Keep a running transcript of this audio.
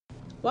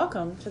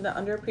Welcome to the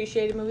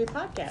Underappreciated Movie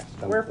Podcast,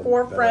 where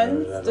four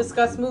friends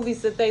discuss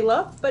movies that they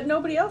love, but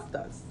nobody else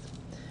does.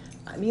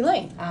 I'm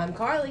Elaine. I'm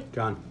Carly.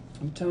 John.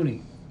 I'm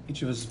Tony.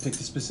 Each of us picked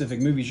a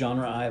specific movie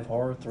genre. I have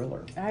horror,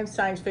 thriller. I have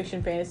science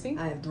fiction fantasy.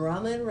 I have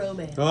drama and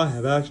romance. Oh, I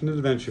have action and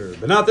adventure,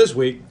 but not this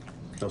week.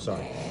 Oh,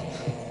 sorry.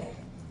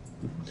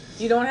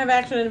 You don't have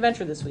action and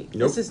adventure this week.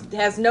 Nope. This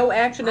has no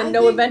action and I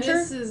no think adventure.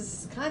 This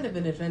is kind of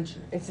an adventure.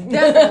 It's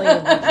definitely an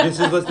adventure. This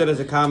is listed as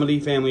a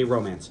comedy, family,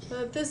 romance.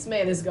 But this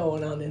man is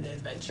going on an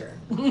adventure.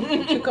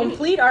 To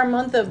complete our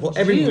month of Well,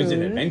 every June. movie's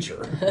an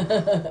adventure.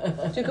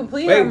 To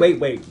complete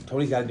Wait.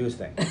 Tony's got to do his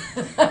thing.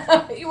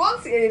 You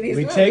won't see any of these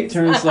We movies. take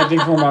turns selecting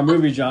from our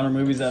movie genre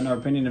movies that, in our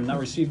opinion, have not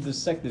received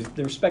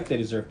the respect they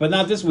deserve. But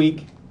not this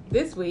week.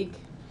 This week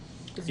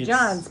is It's-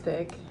 John's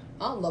pick.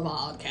 On the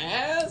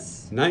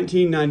podcast.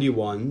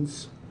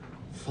 1991's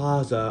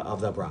Father of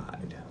the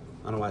Bride.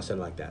 I don't know why I said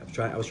it like that.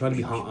 I was trying to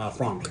be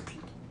Frank.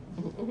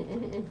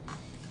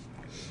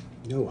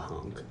 No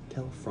honk.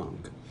 Tell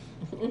Frank.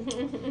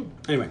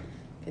 Anyway.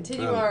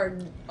 Continue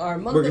our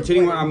month We're of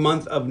continuing our weddings.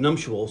 month of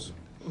nuptials.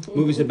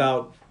 Movies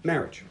about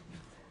marriage.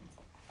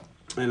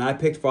 And I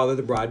picked Father of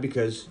the Bride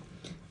because...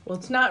 Well,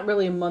 it's not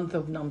really a month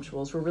of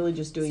nuptials. We're really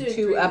just doing Doing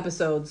two three.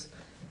 episodes.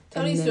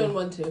 Tony's And then- doing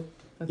one too.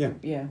 Yeah.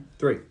 Yeah.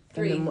 3.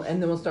 Three. And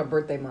then we'll start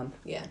birthday month.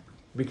 Yeah.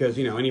 Because,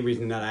 any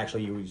reason not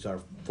actually use our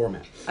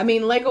format. I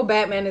mean, Lego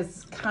Batman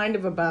is kind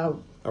of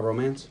about A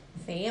romance?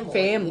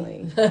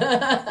 Family.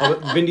 Oh,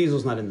 but Vin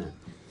Diesel's not in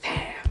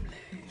that.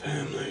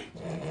 Family.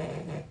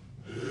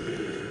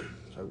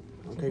 So,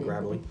 okay,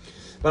 gravelly.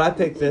 But I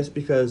picked this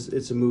because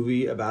it's a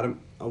movie about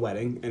a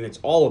wedding, and it's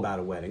all about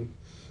a wedding,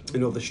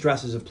 and all the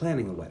stresses of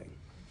planning a wedding.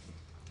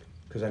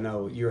 Because I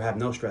know you have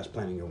no stress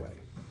planning your wedding.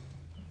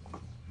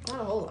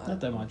 Not a whole lot. Not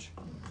that much.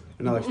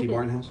 Another Steve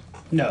Martin has?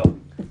 No.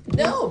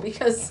 No,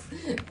 because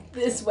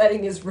this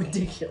wedding is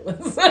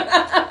ridiculous.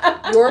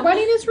 your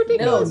wedding is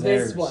ridiculous. No,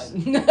 this theirs. one.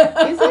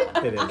 Is it?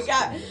 It is.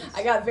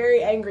 I got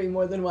very angry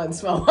more than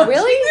once while watching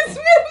Really? this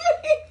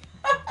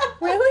movie.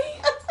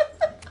 Really?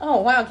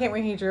 Oh wow! Can't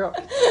wait to hear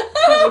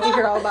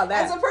all about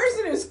As that. a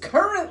person who's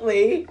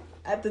currently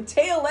at the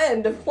tail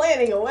end of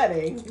planning a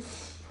wedding,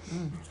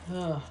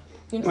 Well,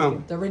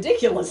 the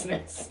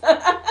ridiculousness.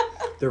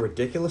 the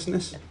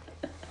ridiculousness.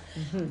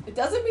 It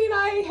doesn't mean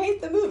I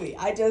hate the movie.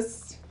 I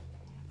just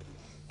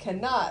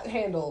cannot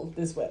handle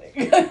this wedding.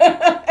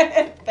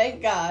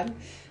 Thank God.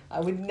 I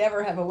would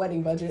never have a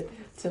wedding budget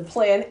to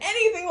plan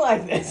anything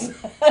like this.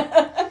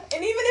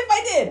 And even if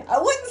I did, I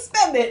wouldn't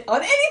spend it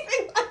on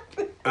anything like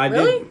this. I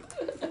Really?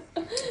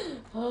 did.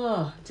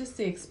 Oh, just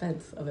the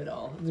expense of it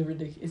all.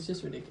 It's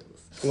just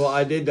ridiculous. Well,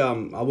 I did. I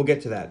will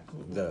get to that.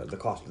 The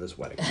cost of this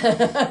wedding.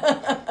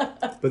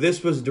 But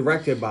this was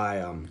directed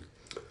by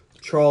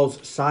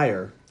Charles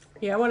Sire.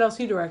 Yeah. What else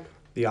you direct?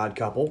 The Odd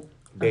Couple,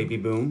 Baby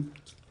Boom,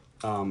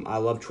 I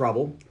Love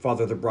Trouble,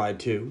 Father of the Bride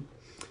 2,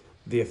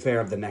 The Affair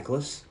of the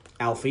Necklace,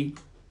 Alfie.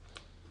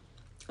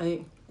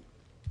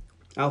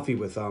 Alfie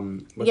with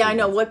Yeah, I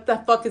know. What the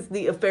fuck is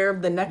the affair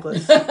of the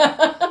necklace?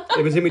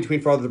 It was in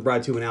between Father of the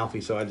Bride 2 and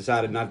Alfie, so I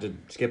decided not to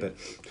skip it.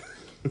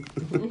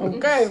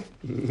 Okay.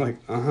 Like,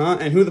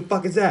 and who the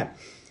fuck is that?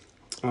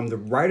 The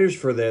writers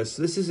for this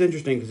is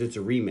interesting because it's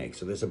a remake,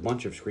 so there's a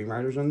bunch of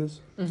screenwriters on this.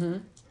 Mm-hmm.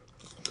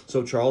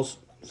 So Charles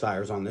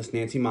Sire's on this,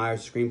 Nancy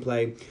Myers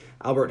screenplay,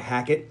 Albert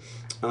Hackett,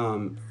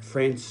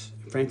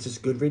 Francis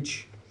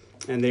Goodrich,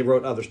 and they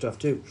wrote other stuff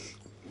too.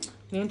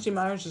 Nancy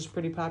Myers is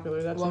pretty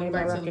popular. That's Welcome a name I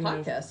back to the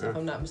recognize. podcast, if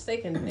I'm not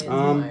mistaken, Nancy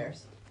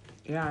Myers.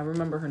 Yeah, I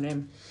remember her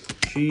name.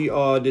 She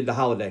did The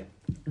Holiday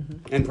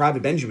and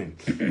Private Benjamin.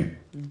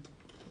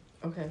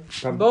 Okay.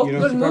 Both you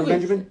know good Private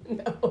movies.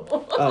 Benjamin? No.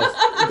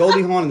 Oh,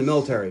 Goldie Hawn in the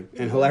military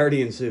and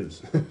Hilarity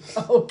Ensues.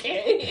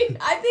 Okay.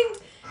 I think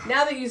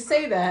now that you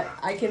say that,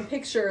 I can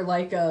picture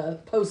like a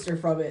poster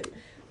from it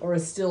or a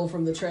still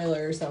from the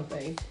trailer or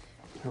something.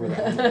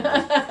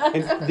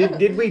 And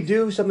did we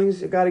do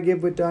Something's Gotta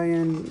Give with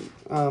Diane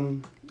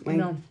Lane?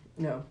 No.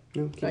 No,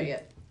 No? not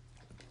yet.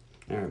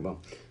 All right, well.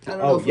 I don't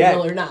know if we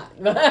will or not.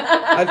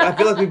 I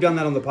feel like we've done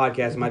that on the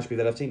podcast. It might just be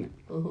that I've seen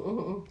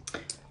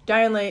it.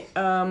 Diane Lane.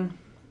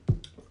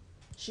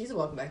 She's a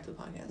welcome back to the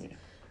podcast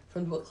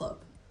from the book club.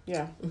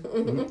 Yeah.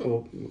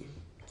 Well,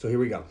 so here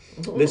we go.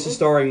 This is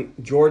starring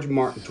George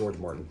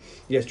Martin.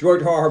 Yes,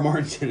 George R.R.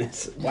 Martin's in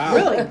this. Wow.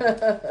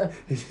 Really?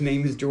 His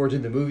name is George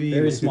in the movie.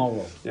 Very small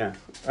role. Yeah.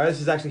 This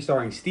is actually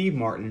starring Steve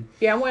Martin.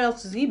 Yeah. And what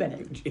else has he been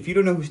in? If you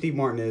don't know who Steve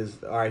Martin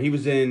is, all right, he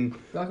was in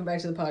Welcome back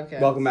to the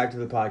podcast. Welcome Back to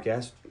the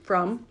Podcast.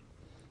 From?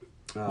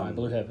 My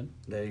Blue Heaven.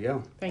 There you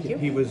go. Thank you.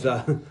 He was.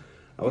 I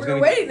was We were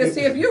waiting to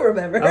see if you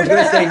remember. I was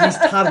going to say he's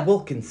Todd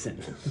Wilkinson.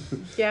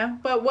 Yeah.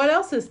 But what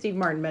else has Steve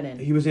Martin been in?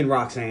 He was in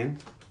Roxanne.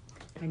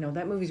 I know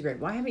that movie's great.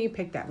 Why haven't you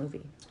picked that movie?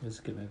 It was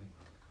a good movie.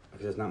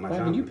 Because it's not my Why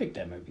genre. haven't you pick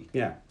that movie?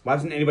 Yeah. Why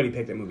doesn't anybody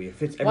pick that movie? It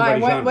fits Why?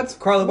 everybody's genre. What's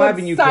Carla, why what's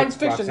haven't you science picked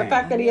fiction? Roxanne? The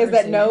fact that he has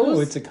that Never seen it. No,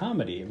 nose. it's a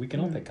comedy. We can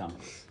all pick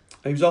comedies.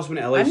 He was also in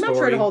LA I'm Story. not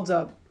sure it holds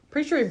up.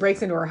 Pretty sure he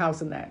breaks into her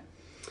house in that.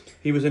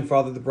 He was in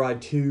Father of the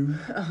Bride 2.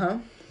 Uh huh.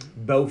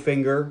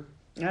 Bowfinger.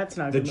 That's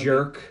not a The good movie.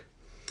 Jerk.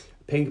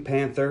 Pink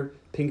Panther.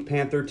 Pink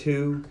Panther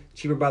 2,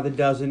 Cheaper by the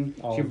Dozen,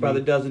 All Cheaper of by me.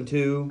 the Dozen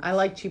 2. I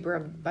like Cheaper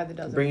by the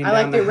Dozen. Bringing I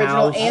like Down the the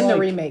original House. and I the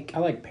like- remake. I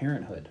like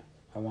Parenthood.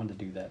 I wanted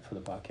to do that for the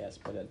podcast,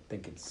 but I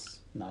think it's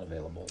not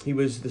available. He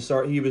was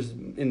he was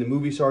in the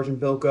movie Sergeant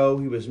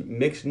Bilko. He was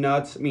Mixed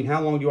Nuts. I mean, how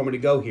long do you want me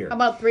to go here? How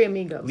about Three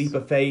Amigos? Leap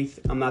of Faith.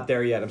 I'm not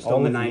there yet. I'm still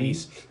All in the of me.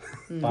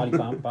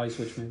 90s. Body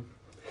switch movie.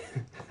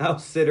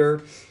 House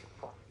Sitter.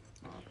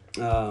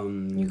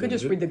 You could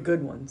just read the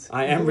good ones.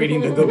 I am reading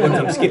the good ones.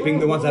 I'm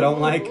skipping the ones I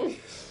don't like.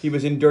 He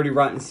was in Dirty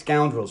Rotten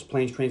Scoundrels,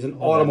 Planes, Trains, and Oh,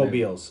 that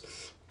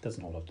Automobiles.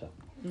 Doesn't hold up though.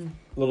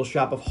 Little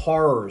Shop of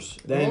Horrors.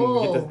 Then we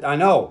Oh. get I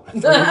know. Three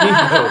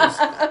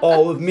Amigos.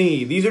 All of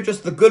Me. These are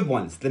just the good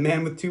ones. The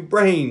Man with Two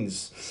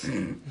Brains.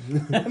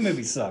 That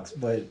movie sucks,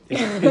 but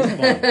it's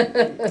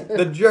fun.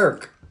 The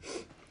Jerk.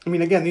 I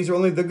mean, again, these are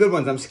only the good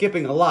ones. I'm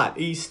skipping a lot.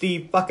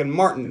 Steve fucking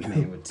Martin.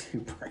 Man with two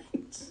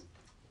brains.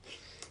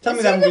 Tell me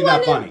Is that he the movie's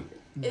not one funny.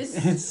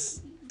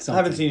 Is It's I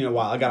haven't seen it in a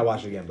while. I gotta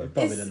watch it again. But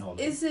Probably didn't hold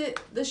up. is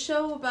it the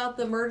show about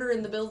the murder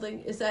in the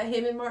building? Is that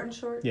him and Martin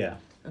Short? Yeah.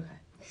 Okay.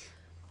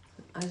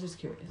 I was just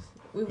curious.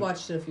 We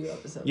watched it a few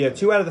episodes. yeah,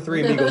 2 out of the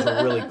 3 Amigos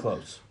are really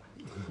close.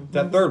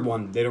 That third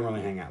one, they don't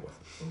really hang out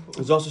with.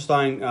 It's also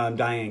starring Diane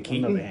Nobody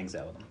Keaton. hangs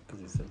out with him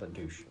because he's a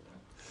douche.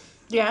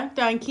 Yeah,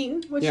 Diane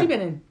Keaton. What's Yeah. she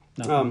been in?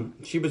 No.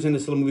 She was in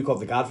this little movie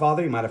called The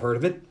Godfather. You might have heard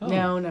of it. Oh.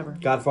 No, never.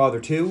 Godfather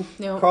 2.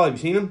 No. Carl, have you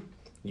seen him?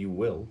 You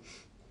will.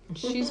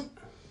 She's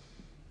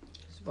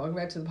Welcome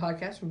back to the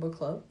podcast from Book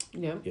Club.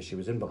 yeah. Yeah, she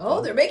was in Book Oh,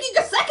 Club. they're making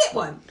a second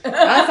one.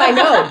 Yes, I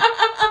know.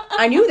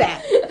 I knew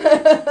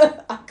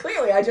that.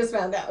 Clearly, I just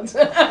found out.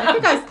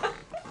 You guys,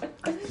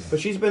 But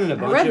she's been in a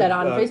bunch read that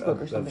of, on Facebook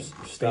or of something.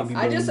 stuff. Baby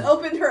I just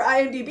opened her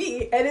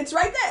IMDb and it's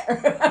right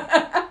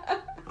there.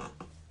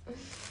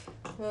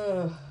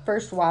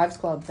 First Wives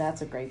Club.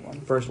 That's a great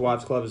one. First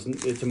Wives Club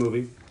it's a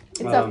movie.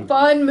 It's a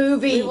fun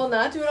movie. We will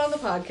not do it on the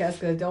podcast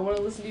because I don't want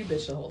to listen to you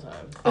bitch the whole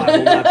time. I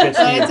will not bitch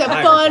the It's a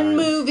entire fun time.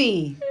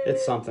 movie.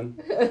 It's something.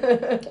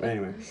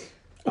 Anyway.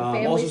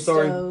 Family Also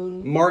starring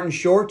Stone. Martin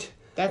Short.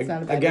 That's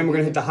not a bad Again, we're movie.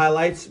 gonna hit the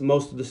highlights.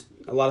 Most of this,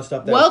 a lot of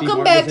stuff that Steve Welcome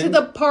Martin back was to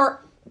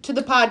in.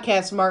 the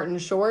podcast, Martin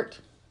Short.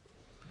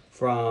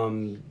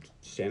 From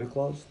Santa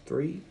Claus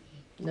 3.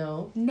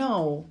 No.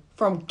 No,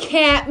 from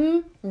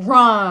Captain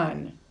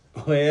Ron.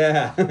 Oh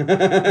yeah,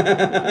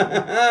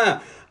 I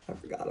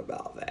forgot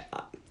about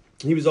that.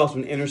 He was also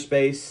in Inner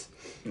Space.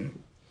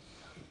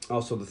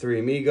 Also, The Three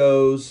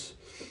Amigos.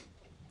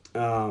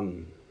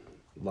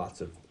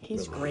 Lots of.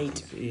 He's really- great.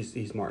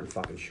 He's Martin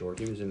fucking Short.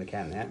 He was in the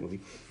Cat in the Hat movie.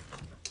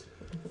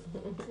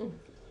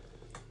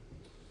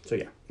 So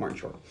yeah, Martin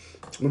Short.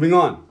 Moving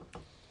on.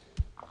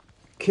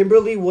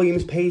 Kimberly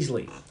Williams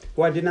Paisley,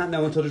 who I did not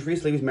know until just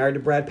recently was married to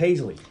Brad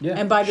Paisley. Yeah.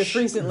 And by this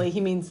recently, he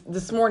means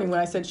this morning when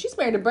I said she's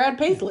married to Brad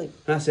Paisley.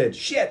 And I said,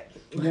 shit.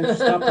 You never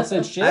stopped and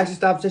said shit. I actually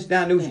stopped sitting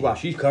down and knew, wow,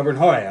 she's covering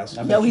her ass.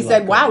 I bet No, he you said,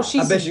 like "Wow, that.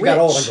 she's I bet she rich." got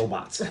all the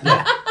robots.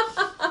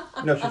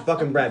 No, she's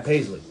fucking Brad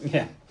Paisley.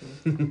 Yeah.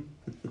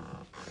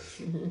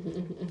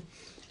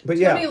 But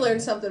Tony yeah,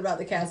 learned something about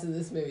the cast of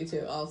this movie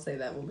too. I'll say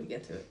that when we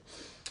get to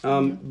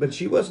it. but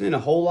she wasn't in a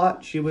whole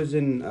lot. She was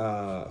in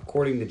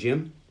According to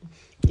Jim.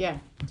 Yeah,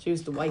 she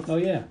was the wife. Oh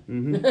yeah.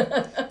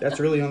 That's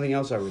really the only thing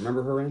else I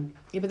remember her in.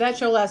 Yeah, but that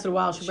show lasted a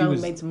while. She probably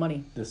was- made some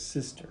money. The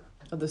sister.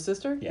 Of the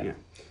sister? Yeah. Yeah.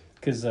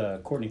 Because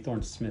Courtney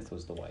Thorne-Smith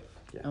was the wife.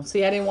 Oh,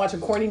 see, I didn't watch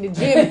According to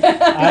Jim.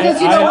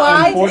 Because you know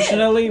why?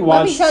 Unfortunately, Let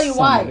watched me tell you some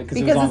why. of it Because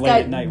it was on it's late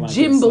at night when got I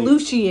Jim couldn't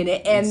sleep. Belushi in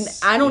it, and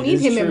It's- I don't it need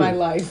is him in true. my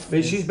life.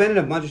 But she's been in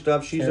a bunch of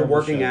stuff. She's a Terrible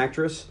working show.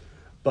 actress,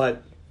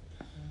 but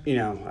you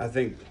know, I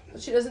think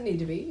But she doesn't need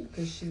to be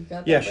because she's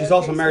got. yeah, that she's Brad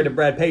also married to Paisley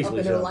Brad up Paisley.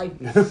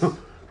 in her So life.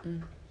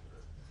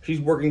 she's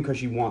working because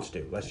she wants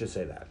to. Let's just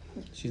say that.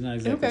 She's not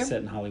exactly Okay.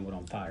 setting Hollywood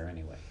on fire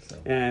anyway. So.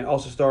 And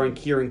also starring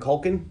Kieran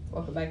Culkin.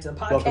 Welcome back to the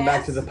podcast. Welcome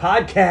back to the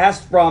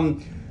podcast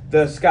from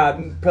the Scott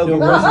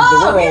Pilgrim Oh, versus the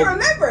Oh, he World.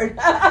 remembered.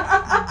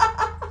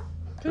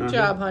 Good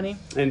job, honey.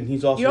 And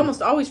he's also You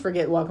almost always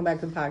forget Welcome Back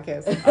to the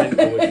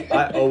podcast.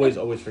 I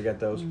always forget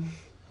those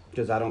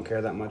because I don't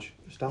care that much.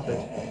 Stop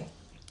it.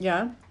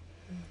 Yeah?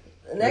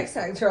 The next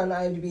actor on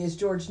IMDb is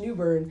George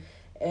Newbern,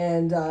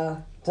 and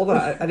Hold on,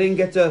 I didn't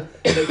get to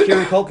that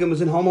Kieran Culkin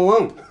was in Home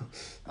Alone.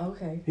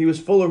 okay. He was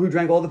Fuller who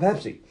drank all the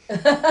Pepsi.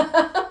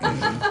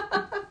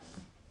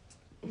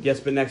 Yes,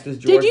 but next is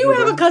George Did you have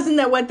Newbern. a cousin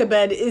that wet the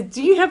bed?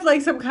 Do you have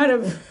like some kind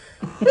of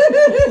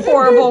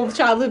horrible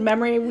childhood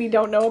memory we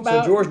don't know So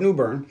about? George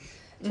Newbern.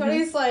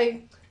 Tony's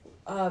like,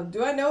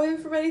 do I know him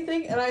from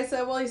anything? And I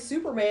said, well, he's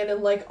Superman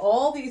in like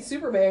all these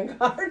Superman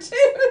cartoons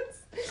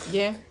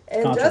Yeah,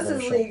 and Justice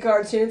Controversial. League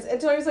cartoons. And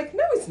Tony's like,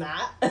 no, he's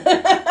not.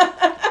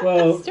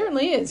 Well,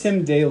 certainly is.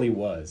 Tim Daly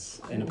was,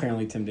 and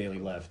apparently Tim Daly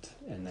left,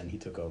 and then he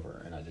took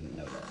over, and I didn't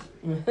know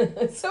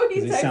that. So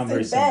he They sound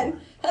very texted Ben,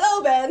 similar.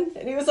 hello, Ben.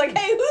 And he was like,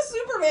 hey, who's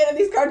Superman in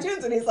these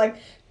cartoons? And he's like,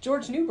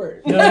 George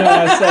Newbern. No,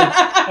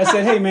 I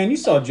said, hey man, you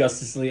saw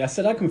Justice League. I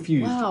said, I'm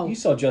confused. Wow. You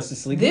saw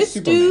Justice League. This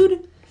Who's Superman?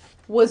 dude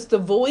was the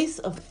voice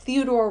of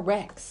Theodore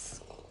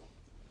Rex.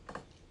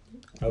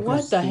 Okay.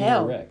 What the Theodore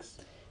hell? Rex.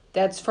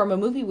 That's from a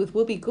movie with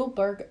Whoopi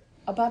Goldberg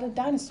about a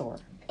dinosaur.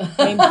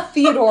 named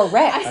Theodore I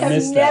Rex. have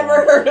missed that never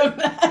one. heard of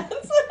that.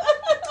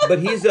 But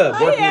he's a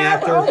working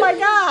actor. Oh my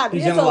God.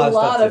 He's He has done a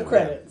lot stuff of too,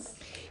 credits.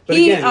 But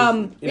He,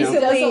 again, He does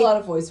a lot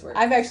of voice work.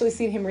 I've actually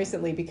seen him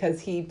recently because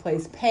he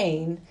plays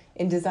Payne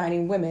in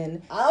Designing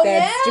Women. Oh,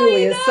 That's yeah,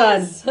 Julia's he son.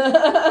 does.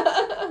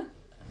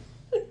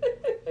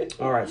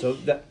 all right, so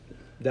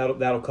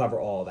that'll cover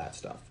all that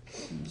stuff.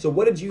 So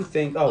what did you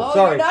think? Oh, Oh,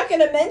 sorry, you're not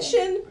going to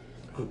mention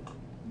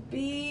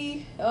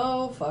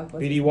Oh, fuck.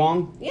 B.D.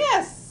 Wong.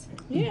 Yes.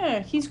 Yeah,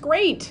 he's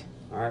great.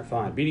 All right,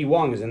 fine. B.D.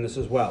 Wong is in this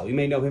as well. You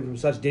may know him from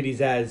such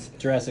ditties as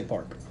Jurassic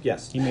Park.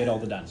 yes, He made all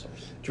the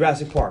dinosaurs.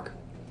 Jurassic Park.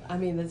 I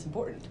mean, that's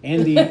important.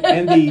 And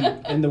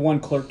the one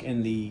clerk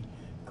in the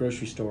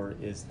grocery store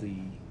is the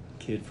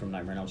kid from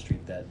Nightmare on Elm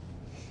Street that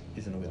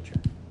is in a wheelchair.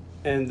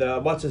 And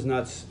what's his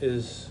nuts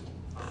is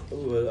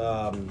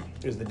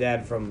the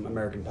dad from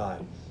American Pie.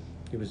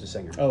 He was the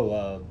singer.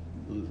 Oh,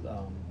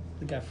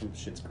 the guy from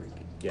Schitt's Creek.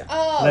 Yeah.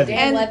 Oh, Levy.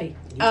 Dan And- Levy.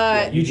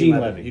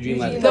 Eugene Levy. Eugene Eugene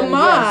Levy.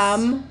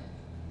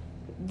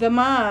 The Yes.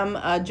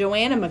 mom,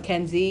 Joanna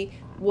Mackenzie,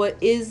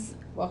 is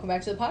Welcome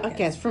back to the a podcast.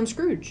 guest from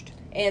Scrooged.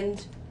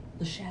 And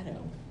The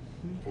Shadow.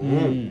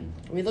 Mm.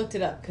 We looked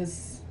it up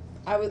because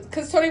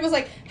Tony was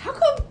like, how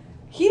come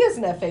he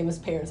doesn't have famous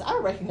parents? I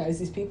don't recognize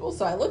these people.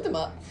 So I looked him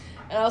up.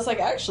 And I was like,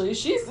 actually,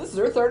 this is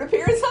her third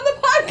appearance on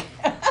the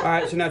podcast. All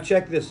right, so now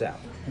check this out.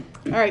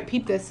 All right,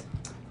 peep this.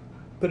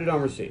 Put it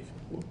on receive.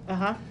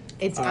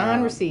 It's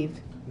on receive.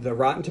 The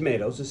Rotten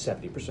Tomatoes is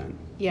 70%,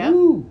 Yeah.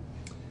 Woo.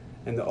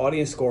 and the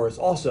audience score is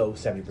also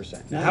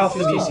 70%. Now, Nice. how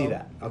often do you Oh. see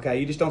that? Okay,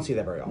 you just don't see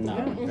that very often. No,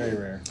 very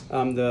rare.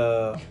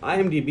 The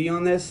IMDb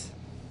on this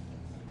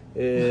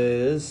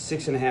is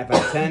 6.5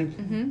 out of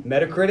 10.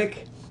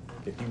 Metacritic,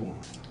 51.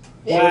 So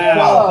it Yeah.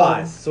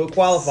 qualifies. So it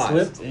qualifies.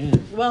 Slipped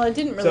in. Well, it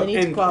didn't really So, need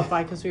to and-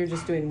 qualify because we were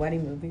just doing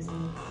wedding movies.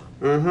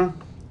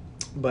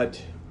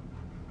 But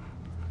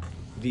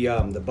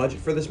the budget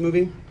for this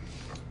movie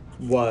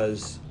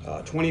was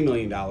 $20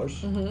 million,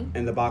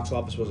 and the box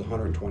office was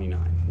 129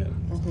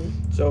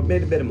 million. So it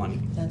made a bit of money.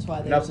 That's why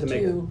Enough there's to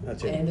a make 2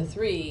 that's it. and a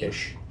 3.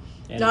 Ish.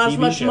 And Not a as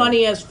TV much show.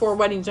 money as 4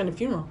 weddings and a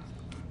funeral.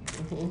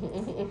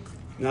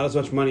 Not as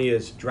much money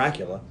as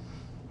Dracula.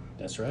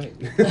 That's right.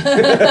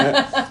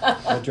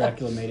 But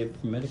Dracula made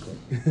it medically.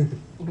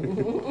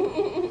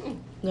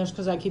 That's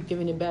because I keep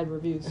giving it bad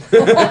reviews.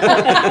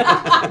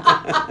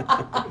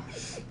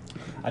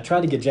 I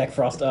tried to get Jack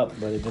Frost up,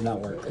 but it did not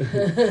work.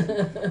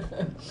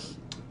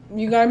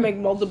 You gotta make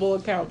multiple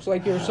accounts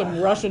like you're some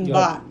Russian You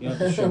bot. have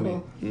to show me how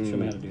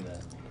to do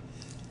that.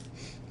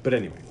 But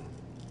anyway.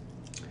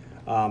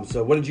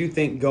 So what did you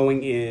think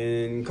going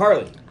in,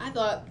 Carly? I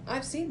thought,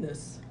 I've seen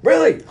this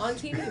Really? on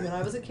TV when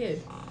I was a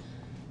kid.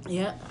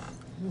 Yeah.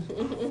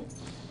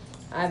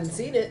 I haven't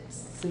seen it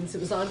since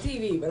it was on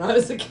TV when I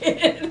was a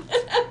kid.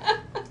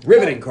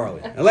 Riveting,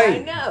 Carly. I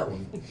Elaine. know.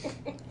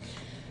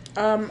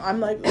 I'm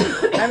like,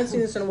 I haven't seen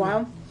this in a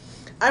while.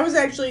 I was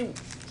actually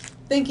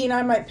thinking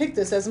I might pick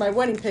this as my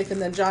wedding pick,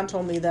 and then John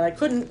told me that I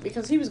couldn't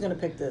because he was going to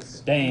pick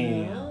this.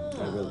 Damn.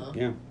 I really,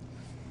 yeah.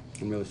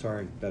 I'm really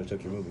sorry that I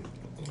took your movie.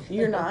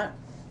 You're not.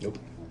 Nope.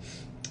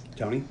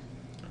 Tony?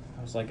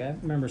 I was like, I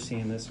remember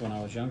seeing this when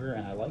I was younger,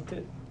 and I liked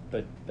it,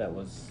 but that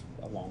was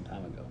a long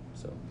time ago.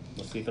 So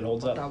we'll see if it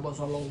holds up. That was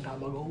a long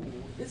time ago.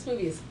 This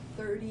movie is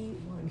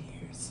 31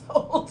 years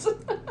old.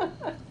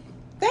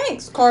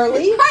 Thanks,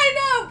 Carly.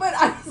 I know, but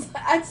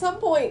at some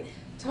point,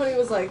 Tony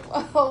was like,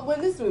 "Oh,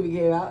 when this movie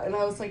came out," and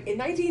I was like, "In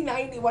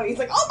 1991." He's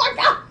like, "Oh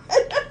my god!"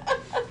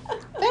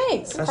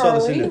 Thanks, I Carly.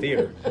 saw this in the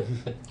theater.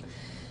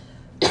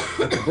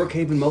 At the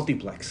Brookhaven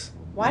Multiplex.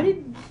 Why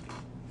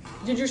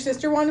did your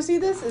sister want to see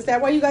this? Is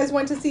that why you guys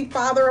went to see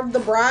Father of the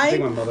I Bride?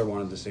 think my mother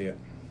wanted to see it.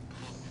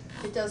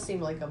 It does seem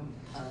like a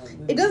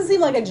movie. It doesn't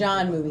seem like a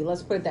John movie,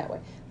 let's put it that way.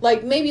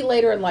 Like, maybe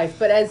later in life,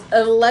 but as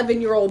an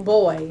 11-year-old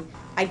boy,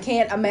 I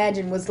can't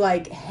imagine was,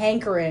 like,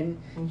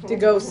 hankering to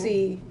go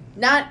see,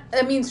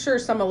 sure,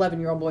 some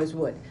 11-year-old boys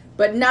would,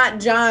 but not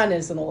John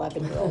as an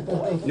 11-year-old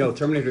boy. No,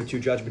 Terminator 2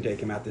 Judgment Day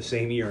came out the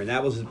same year, and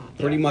that was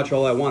pretty much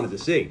all I wanted to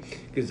see,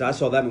 because I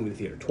saw that movie in the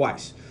theater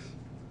twice.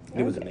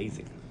 It was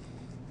amazing.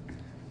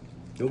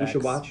 You know what we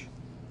should Facts. watch?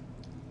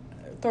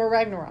 Thor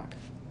Ragnarok.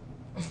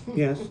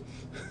 Yes.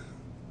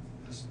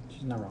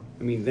 She's not wrong.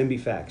 I mean, them be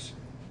facts.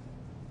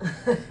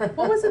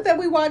 What was it that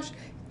we watched?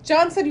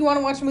 John said, you want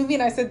to watch a movie?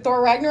 And I said,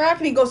 Thor Ragnarok?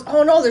 And he goes,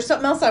 oh no, there's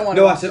something else I want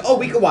to No, I watch. said, oh,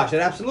 we could watch it,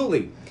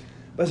 absolutely.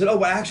 But I said, oh,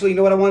 but actually, you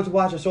know what I wanted to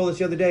watch? I saw this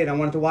the other day, and I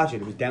wanted to watch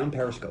it. It was Down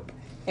Periscope.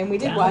 And we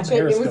did Down watch it.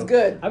 It was Periscope.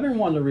 good. I've been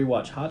wanting to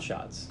rewatch Hot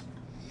Shots.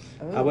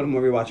 I wouldn't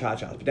want to rewatch Hot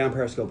Shots, but Down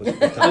Periscope was Is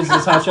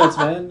this Hot Shots,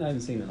 man? I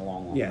haven't seen it in a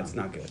long, long yeah, time. it's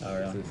not good. Oh,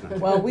 really? It's not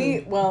good. Well, we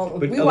But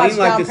watched Elaine liked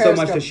Down it so much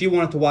Periscope. that she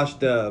wanted to watch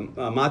the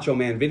Macho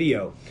Man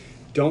video.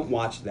 Don't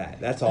watch that.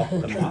 That's all.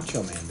 The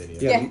Macho Man video.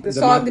 Yeah, the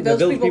song, the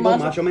Village People,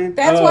 Macho Man?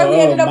 That's why we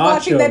ended up Macho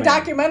watching that Man.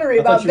 documentary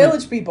I thought about you meant-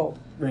 Village People.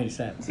 Randy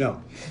Savage.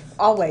 No.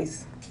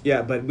 Always.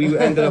 Yeah, but we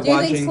ended up Do you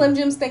watching. think Slim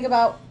Jims think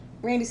about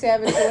Randy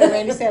Savage the way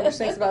Randy Savage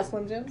thinks about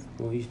Slim Jims?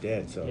 Well, he's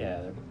dead, so.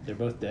 Yeah, they're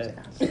both dead.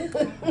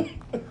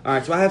 All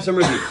right, so I have some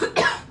reviews.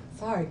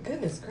 Sorry,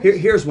 goodness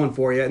gracious. Here's one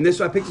for you, and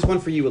I picked this one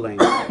for you, Elaine.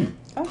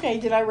 Okay,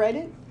 did I write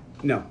it?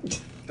 No.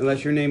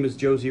 Unless your name is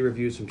Josie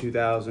Reviews from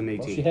 2018.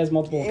 Well, she has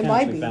multiple It accounts,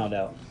 might we be. found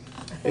out.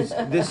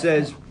 This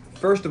says,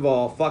 first of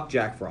all, fuck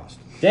Jack Frost.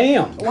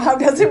 Damn! Wow,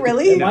 does it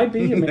really? It might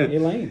be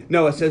Elaine.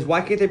 No, it says,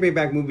 why can't they bring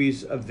back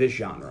movies of this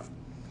genre?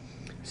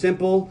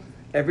 Simple,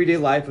 everyday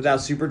life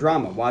without super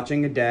drama.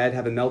 Watching a dad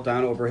have a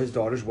meltdown over his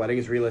daughter's wedding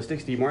is realistic.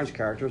 Steve Martin's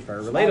character is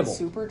very Not relatable.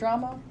 super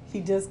drama. He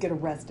does get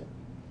arrested.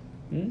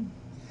 Yeah,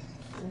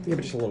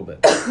 but just a little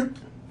bit.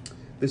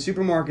 The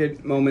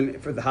supermarket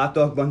moment for the hot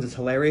dog buns is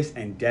hilarious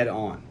and dead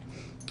on.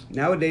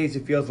 Nowadays,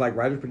 it feels like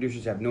writers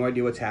producers have no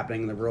idea what's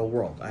happening in the real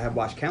world. I have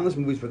watched countless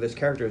movies where there's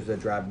characters that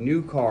drive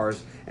new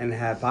cars and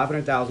have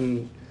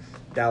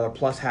 $500,000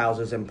 plus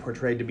houses and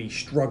portrayed to be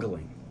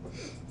struggling.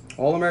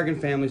 All American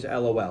families,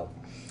 LOL.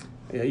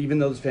 Even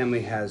though this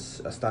family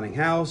has a stunning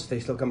house, they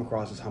still come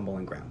across as humble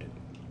and grounded.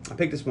 I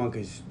picked this one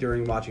because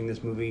during watching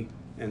this movie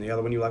and the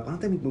other one, you're like, why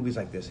don't they make movies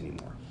like this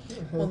anymore?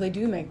 Well, they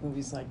do make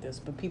movies like this,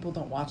 but people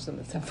don't watch them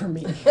except for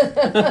me.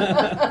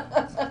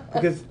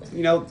 Because,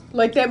 you know,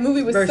 Like that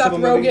movie with Very Seth simple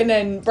movie. Rogen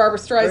and Barbara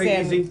Very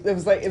Streisand. easy. It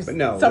was like But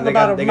no, something they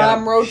got- about they a got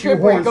mom road trip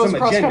where shoehorn it goes some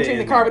cross country agenda in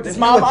the in car there. with his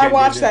There's no mom. I agenda in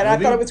watched this that. I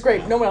movie. thought it was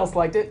great. No one else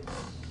liked it.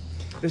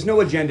 there's no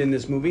agenda in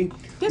this movie.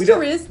 Yes, We don't-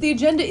 there is. The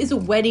agenda is a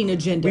wedding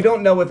agenda. We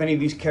don't know if any of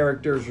these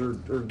characters are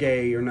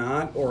gay or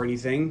not or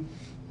anything.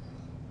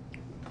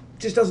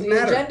 Just doesn't The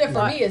matter. agenda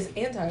for me is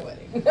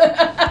anti-wedding.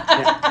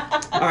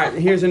 All right,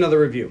 here's another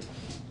review.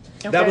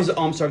 That Okay. was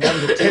I'm sorry, that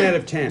was a 10 out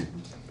of 10.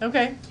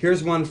 Okay.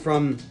 Here's one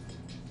from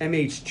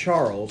MH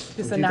Charles.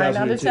 It's from a 9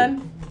 out of 2002.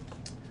 10.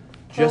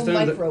 Just Home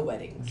another, micro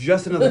weddings.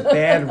 just another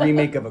bad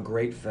remake of a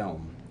great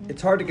film.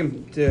 It's hard to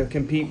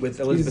compete with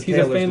Elizabeth He's a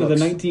Taylor's fan of the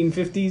looks.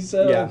 1950s.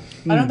 Yeah.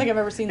 I don't think I've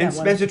ever seen And that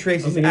one. Spencer I don't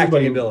Tracy's think acting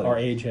anybody ability. our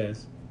age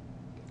has.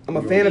 I'm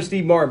a fan of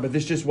Steve Martin, but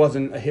this just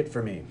wasn't a hit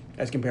for me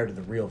as compared to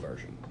the real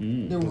version.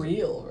 The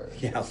real version.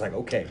 Yeah, I was like,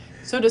 okay.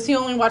 So does he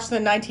only watch the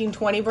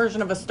 1920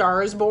 version of A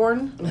Star Is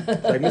Born?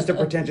 It's like Mr.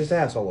 Pretentious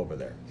Asshole over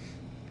there.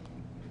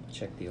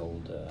 Check the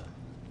old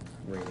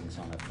ratings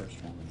on that first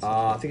one.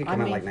 I think it came I out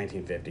mean- like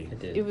 1950. It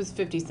did. It was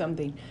 50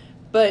 something.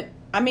 But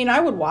I mean, I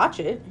would watch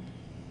it.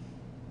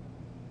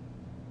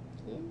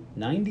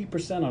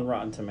 90% on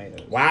Rotten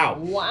Tomatoes. Wow.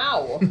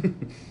 Wow.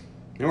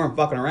 They weren't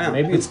fucking around.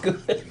 Maybe it's good.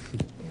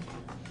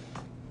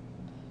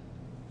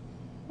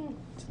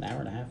 It's an hour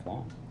and a half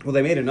long. Well,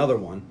 they made another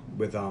one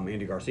with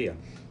Andy Garcia.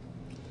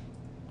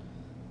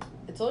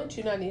 It's only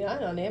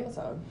 $2.99 on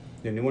Amazon.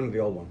 The new one or the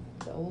old one?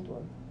 The old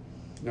one.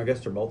 I guess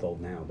they're both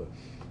old now, but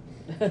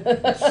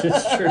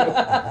It's true.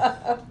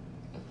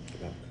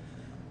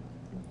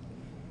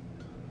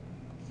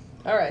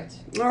 All right.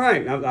 all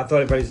right. I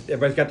thought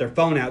everybody's got their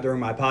phone out during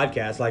my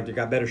podcast, like they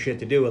got better shit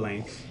to do,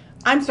 Elaine.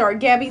 I'm sorry,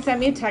 Gabby sent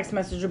me a text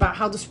message about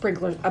how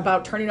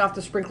about turning off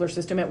the sprinkler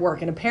system at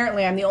work, and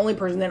apparently I'm the only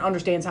person that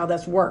understands how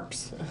this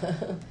works.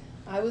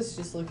 I was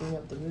just looking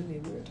up the movie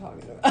we were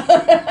talking about.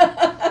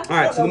 All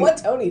right. I don't know what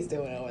Tony's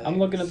doing over there. I'm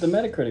looking at the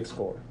Metacritic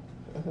score.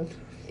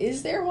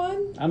 Is there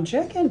one? I'm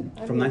checking.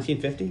 from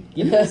 1950.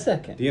 Give me a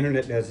second. The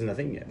internet has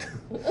nothing yet.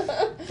 All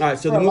right.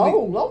 So For the a movie.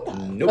 long, long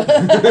time. Nope.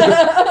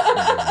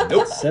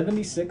 Nope.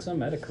 76 on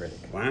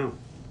Metacritic. Wow.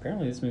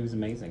 Apparently this movie's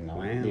amazing. I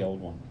like Wow. the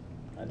old one.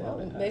 I doubt Well,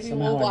 it. maybe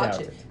Somehow we'll I watch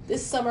doubt it.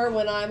 This summer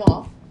when I'm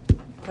off.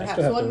 Perhaps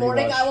have to one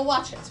morning rewatch. I will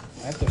watch it.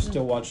 I have to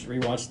still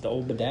rewatch the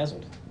old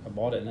Bedazzled. I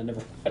bought it and I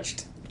never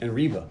watched it. And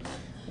Reba.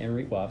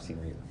 And well, I've seen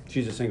Reba.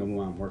 She's a single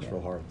mom. Works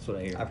real hard. That's what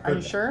I hear. I've Are heard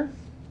you that. sure?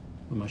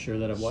 Am I sure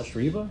that I've watched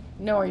Reba?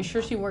 No, are you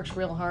sure she works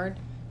real hard?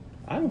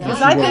 I don't Because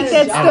think I she Not think at works a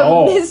that's job. the at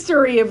all.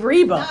 mystery of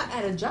Reba. Not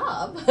at a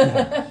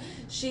job.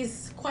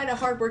 She's quite a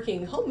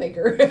hardworking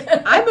homemaker.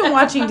 I've been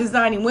watching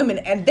Designing Women,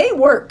 and they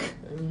work.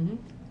 You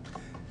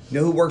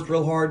know who works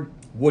real hard?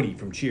 Woody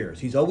from Cheers.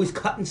 He's always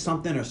cutting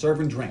something or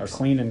serving Or drinks.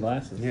 cleaning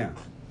glasses. Yeah.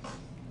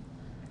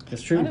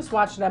 It's I true. just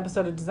watched an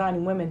episode of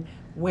Designing Women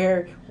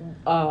where,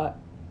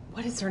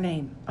 what is her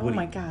name? Oh Woody.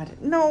 my God.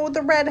 No,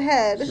 the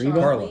redhead. Reba?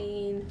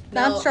 Charlene.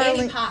 Not no, Charlene.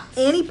 Annie Potts.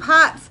 Annie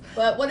Potts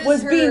But what is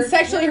was her being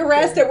sexually character?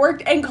 harassed at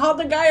work and called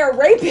the guy a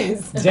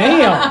rapist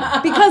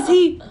Damn! because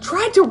he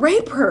tried to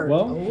rape her.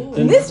 Well, Ooh.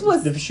 then This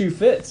was- the shoe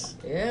fits.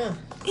 Yeah.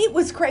 It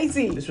was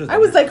crazy. This was I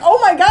was like, oh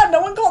my God,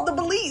 no one called the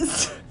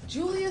police.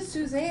 Julia,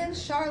 Suzanne,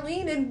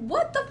 Charlene, and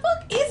what the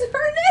fuck is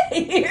her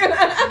name?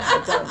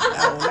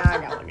 Oh, now I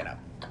gotta look it up.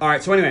 All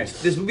right. So,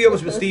 anyways, this movie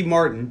opens with Steve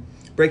Martin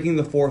breaking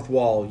the fourth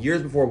wall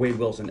years before Wade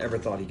Wilson ever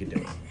thought he could do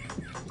it.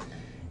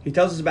 He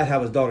tells us about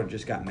how his daughter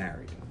just got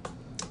married,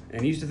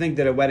 and he used to think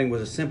that a wedding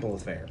was a simple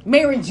affair,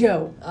 Mary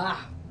Jo.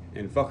 Ah,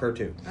 and fuck her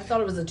too. I thought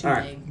it was a two All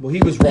right. name. Well,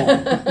 he was wrong.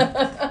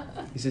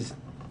 He says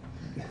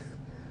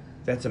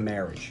that's a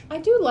marriage. I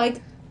do like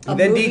a And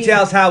then movie-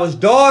 details how his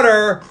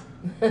daughter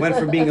went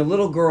from being a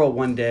little girl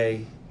one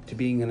day to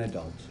being an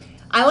adult.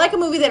 I like a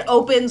movie that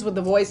opens with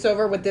the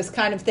voiceover with this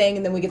kind of thing,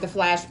 and then we get the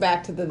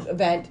flashback to the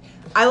event.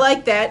 I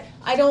like that.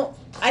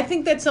 I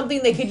think that's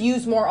something they could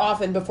use more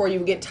often before you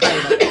get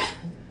tired of it.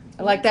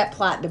 I like that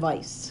plot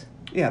device.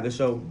 Yeah, this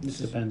is.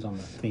 Depends on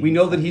the theme. We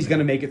know that he's going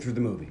to make it through the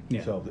movie.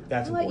 Yeah. So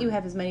that's I'll let you important.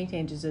 have as many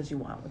tangents as you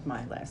want with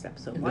my last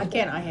episode. Why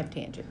can't I have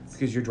tangents?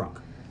 Because you're drunk.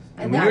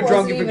 And when you're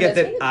drunk, you forget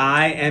that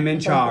I am in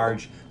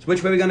charge. So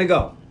which way are we gonna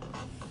go?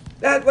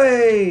 That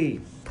way.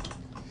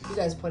 You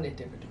guys pointed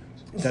different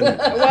directions.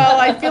 Well,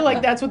 I feel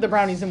like that's what the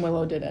brownies and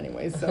Willow did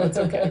anyways, so it's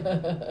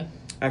okay.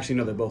 Actually,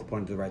 no, they both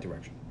pointed to the right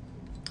direction.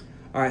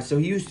 All right, so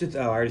he used to.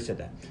 Oh, I already said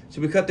that. So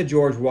we cut to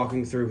George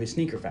walking through his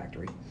sneaker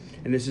factory,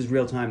 and this is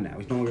real time now.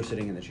 He's no longer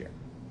sitting in the chair,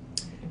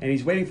 and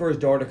he's waiting for his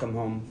daughter to come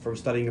home from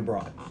studying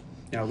abroad.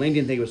 Now, Lane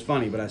didn't think it was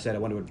funny, but I said I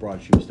wonder what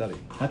abroad she was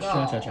studying.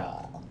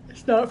 Cha-cha-cha-cha.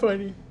 It's not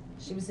funny.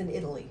 She was in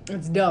Italy.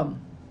 It's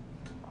dumb.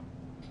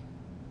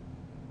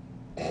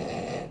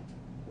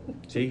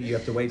 See, you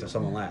have to wait till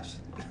someone laughs.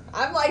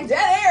 I'm like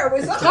dead air.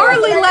 Was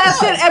Carly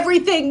laughs at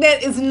everything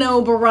that is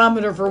no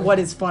barometer for what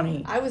is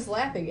funny. I was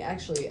laughing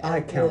actually. At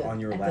I count on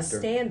your at laughter.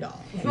 the standoff.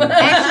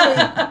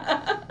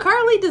 Actually,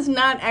 Carly does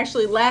not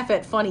actually laugh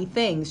at funny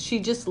things. She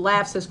just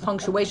laughs as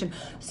punctuation.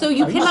 So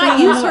you cannot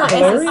saying use her that's as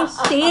hilarious?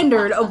 a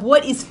standard of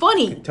what is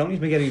funny. Tony's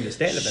been getting into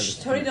stand-up ever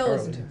since. Tony, don't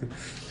listen to her.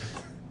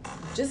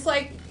 Just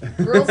like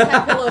girls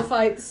have pillow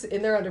fights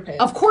in their underpants.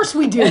 Of course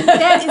we do.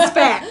 That is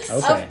facts.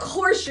 Okay. Of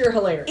course you're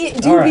hilarious.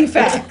 It do All be right.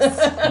 facts.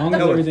 As long as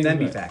No, it's everything's then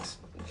be right. facts.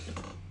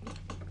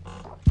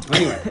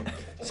 Anyway,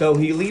 so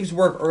he leaves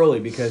work early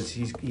because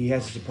he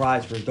has a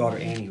surprise for his daughter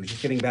Annie, who's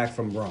just getting back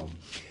from Rome.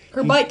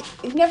 Her bike.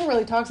 He never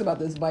really talks about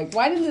this bike.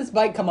 Why didn't this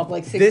bike come up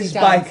like 60 This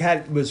times?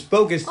 bike was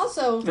focused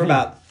Also, for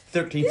about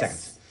 13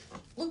 seconds.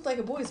 looked like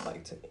a boy's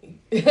bike to me.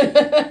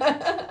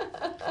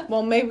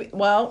 Well, maybe.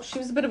 Well, she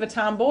was a bit of a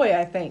tomboy,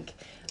 I think.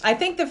 I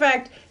think the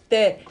fact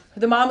that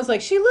the mom is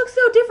like, she looks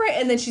so different,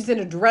 and then she's in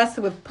a dress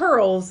with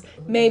pearls.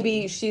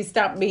 Maybe she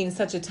stopped being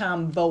such a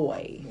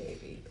tomboy.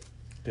 Maybe.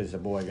 Because the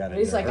boy got it.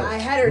 He's like, I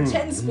had her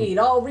 10-speed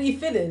all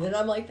refitted, and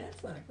I'm like,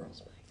 that's not a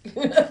girl's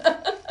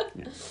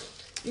bike.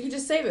 You can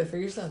just save it for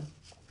your son.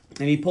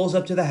 And he pulls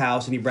up to the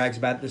house and he brags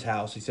about this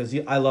house. He says,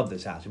 I love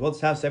this house. He built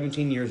this house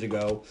 17 years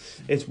ago.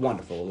 It's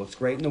wonderful. It looks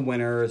great in the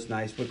winter. It's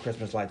nice with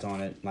Christmas lights on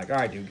it. I'm like, all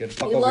right, dude, get the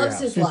fuck He over your loves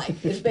house. his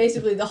life. It's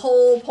basically the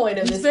whole point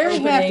of He's this very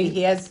opening. happy.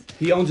 He has,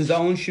 He owns his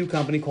own shoe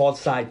company called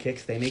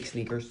Sidekicks. They make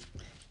sneakers.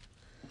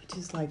 which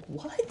is like,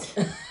 what?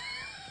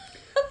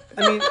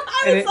 I mean,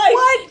 I and was it- like,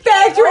 What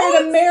factory in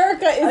owns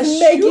America is a shoe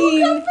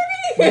making? company?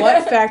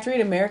 What factory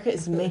in America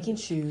is making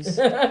shoes?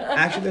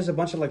 actually, there's a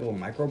bunch of like little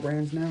micro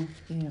brands now.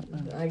 Yeah,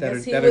 I That guess are-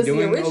 he that are was the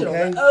doing original,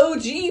 okay.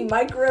 the OG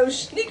micro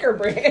sneaker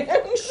brand.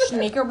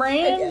 sneaker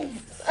brand.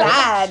 guess.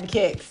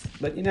 Sidekicks.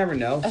 But you never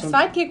know. A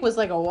sidekick was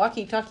like a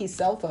walkie-talkie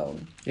cell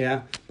phone.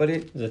 Yeah, but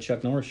it. It was a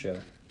Chuck Norris show.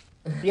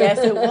 Yes,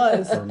 it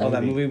was. Or Oh,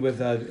 that movie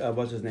with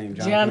what's his name?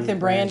 Jonathan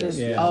Brandis.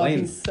 Yeah. Oh, Lame.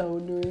 he's so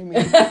dreamy.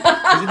 Is he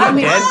not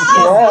dead?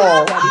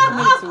 Yeah, he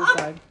committed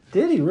suicide.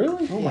 Did he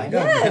really? Oh my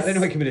god! Yes. I didn't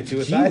know he committed Jeez,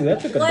 suicide. that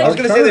took a Like- I was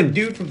dark gonna say the turn.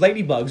 dude from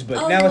Ladybugs,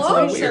 but A now it's a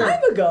long little weird.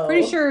 time ago.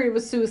 Pretty sure it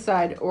was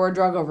suicide or a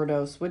drug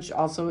overdose, which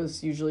also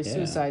is usually Yeah,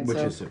 suicide. Which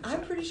so is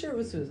I'm pretty sure it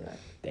was suicide.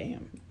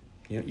 Damn.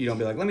 you don't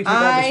be like, let me take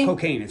all I this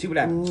cocaine and see what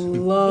happens. He was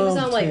loved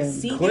on like him.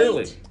 Seagate.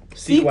 Clearly,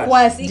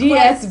 Sequest,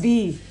 Sequest.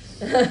 DSV,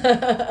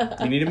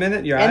 You need a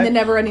minute? You're and right. the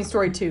Never Ending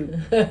Story 2.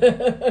 He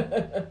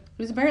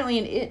was apparently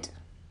in It.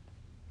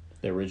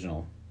 The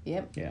original.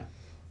 Yep. Yeah.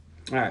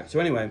 All right. So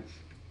anyway,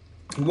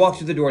 he walks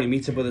through the door and he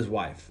meets up with his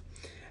wife,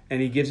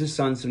 and he gives his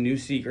son some new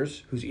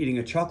Seekers. Who's eating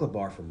a chocolate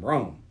bar from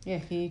Rome? Yeah,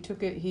 he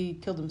took it. He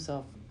killed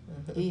himself.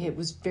 He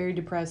was very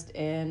depressed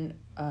and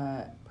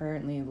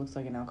apparently it looks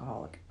like an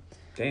alcoholic.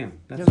 Damn.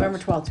 That November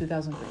sucks. 12th,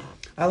 2003.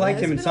 I liked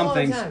Yeah, him in it's been a some long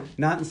things, time.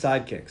 not in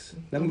Sidekicks.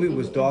 That movie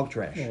was dog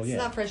trash. Well, yeah.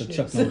 not fresh it's a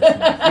Chuck news. Norris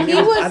movie. I, mean, He it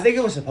was- was- I think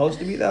it was supposed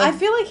to be though. I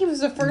feel like he was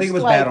the I first think it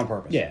was like bad on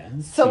purpose. Yeah.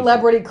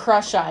 celebrity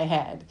crush I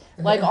had.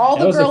 Like all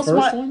That the was girls the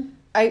first want. one?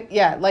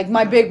 Like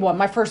my big one,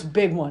 my first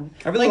big one.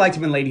 I really liked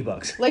him in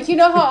Ladybugs. Like you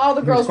know how all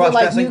the girls were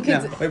like Cross-dressing? new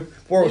kids. Yeah,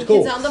 before it was New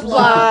cool. Kids on the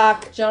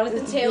Block. Block.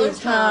 Jonathan Taylor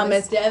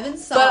Thomas. Devin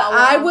Sawa. But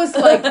I was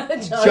like,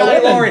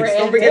 Joey Lawrence.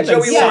 Don't forget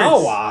Joey Yeah.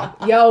 Lawrence.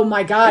 yo,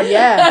 my God,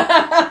 yeah.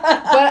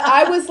 But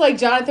I was like,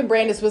 Jonathan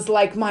Brandis was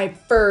like my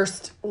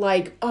first,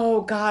 like,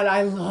 oh God,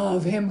 I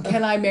love him.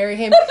 Can I marry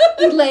him?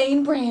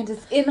 Elaine Brandis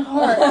in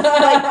heart.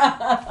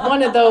 Like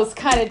one of those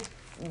kind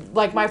of,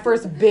 like my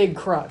first big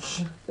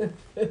crush.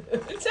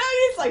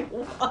 Johnny's like,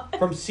 what?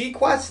 From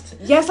Sequest?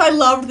 Yes, I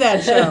loved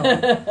that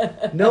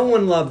show. No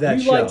one loved that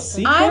You show. like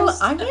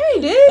Sequest? I very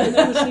I've did.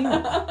 never seen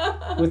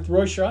it. With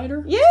Roy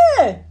Schreider?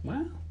 Yeah,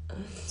 Wow.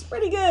 it's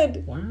pretty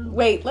good. Wow.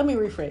 Wait, let me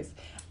rephrase.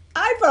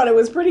 I thought it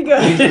was pretty good.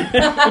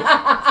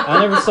 I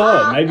never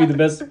saw it. Maybe the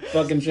best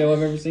fucking show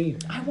I've ever seen.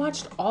 I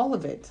watched all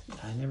of it.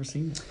 I never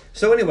seen it.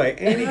 So anyway,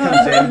 Andy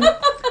comes in,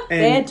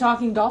 They had and,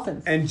 talking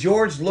dolphins. and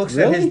George looks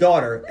at Really? his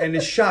daughter and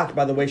is shocked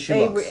by the way she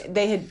looks.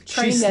 They had She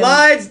trained them.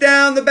 slides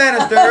down the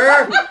banister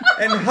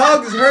and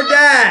hugs her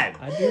dad.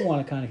 I do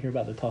want to kind of hear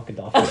about the Talking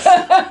Dolphins.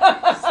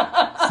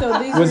 So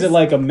these Was were- it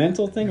like a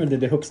mental thing, or did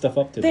they hook stuff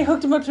up to They them?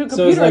 hooked him up to a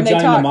computer So it's like and they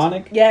Johnny talked.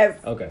 Mnemonic? Yes.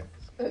 Okay.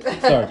 Sorry,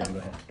 John, go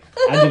ahead.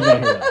 I did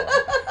not hear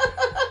that.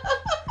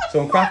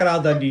 So in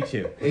Crocodile Dundee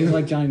 2. It was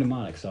like Johnny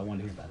Mnemonic, so I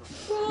wanted to hear about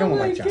it. No one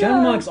likes Johnny. Johnny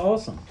Mnemonic's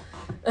awesome.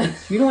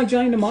 You don't like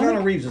Johnny Keanu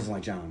Mnemonic? Reeves doesn't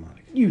like Johnny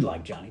Mnemonic. You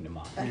like Johnny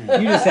Mnemonic.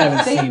 You just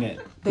haven't seen it.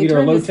 they Peter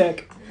turned his-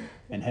 Low-Tech?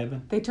 in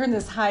heaven. They turned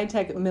this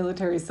high-tech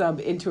military sub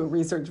into a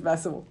research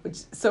vessel,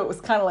 so it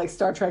was kind of like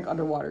Star Trek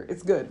underwater.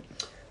 It's good.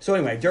 So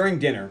anyway, during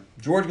dinner,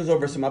 George goes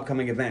over some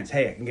upcoming events.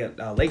 Hey, I can get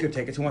Laker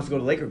tickets. Who wants to go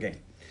to the Laker game?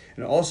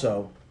 And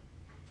also,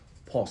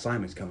 Paul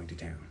Simon's coming to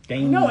town.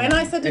 No, and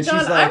I said to And John,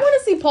 she's like- I want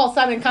to see Paul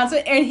Simon in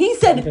concert, and he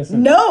said Like I said,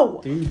 no,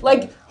 dude.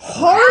 like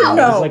hard Wow.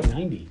 no. It's like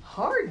 90.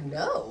 Hard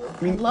no.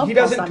 I mean, love he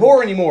Paul doesn't Simon.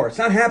 tour anymore. It's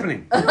not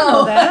happening. I don't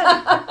know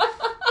that.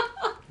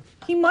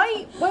 He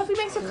might. What if he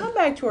makes a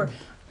comeback tour?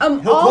 He'll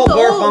all call the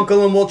old-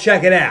 Garfunkel and we'll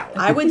check it out.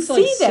 I would He's see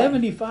like that.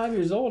 75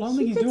 years old. I don't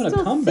think he's could doing a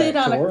still comeback sit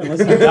on a- tour unless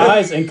he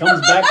dies and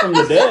comes back from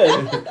the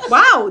dead.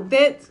 Wow,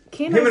 that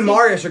can't. Him and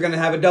Marius are going to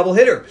have a double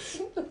hitter.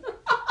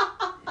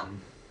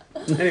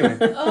 Anyway,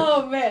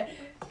 Oh man.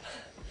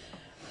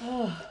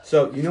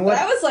 so you know But what?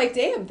 I was like,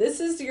 damn, this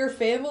is your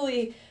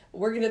family.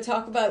 We're gonna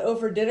talk about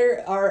over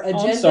dinner our agendas.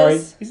 Oh, I'm sorry.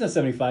 He's not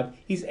 75.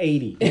 He's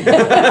 80. Let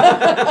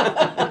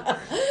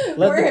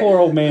We're- the poor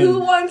old man. Who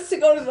wants to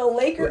go to the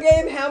Laker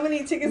game? How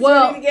many tickets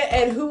Well, do we need to get?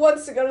 And who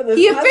wants to go to the?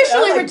 He concert?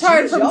 officially I'm like,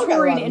 retired "Geez, from y'all got a lot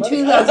touring of in money."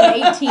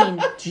 2018.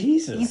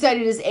 Jesus. He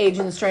cited his age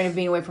and the strain of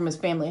being away from his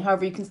family.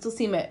 However, you can still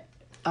see him at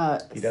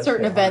He does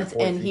certain pay events,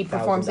 and he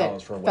performs $143,000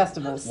 at for a wedding.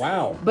 festivals.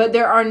 Wow. But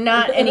there are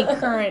not any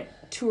current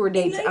tour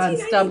dates on I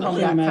can't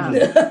StubHub.com.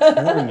 imagine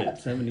touring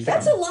at 75.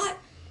 That's a lot.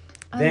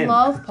 I Then-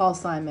 love Paul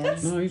Simon.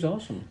 No, he's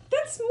awesome.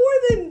 That's more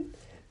than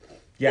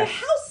Yeah. the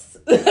house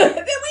that we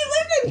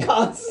live in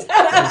costs.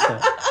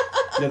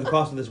 Yeah, the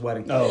cost of this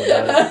wedding. Oh,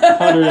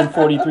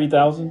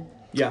 143,000.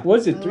 Yeah. What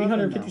is it?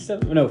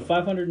 357? No,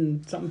 500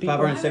 and something people.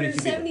 572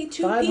 people.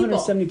 572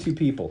 572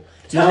 people. people.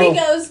 Tony No.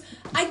 goes,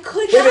 I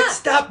could Wait a minute, not.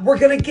 stop. We're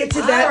going to get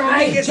to that. All We're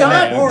gonna right, get to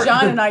that part.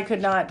 John and I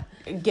could not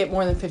get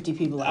more than 50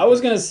 people out. I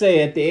was going to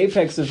say, at the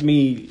apex of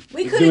me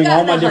We could've doing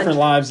all gotten my 100. different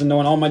lives and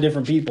knowing all my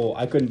different people,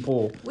 I couldn't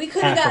pull. We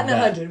could have half gotten of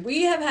that. 100.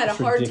 We have had That's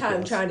a hard time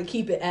ridiculous. trying to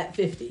keep it at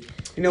 50.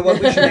 You know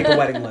what? We should make a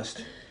wedding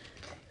list.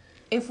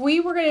 If we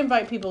were going to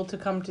invite people to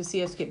come to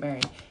see us get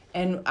married,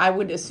 and I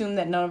would assume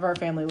that none of our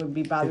family would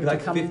be bothered There'd be like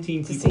to come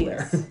 15 to people see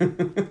there.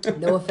 us.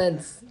 No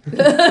offense. But,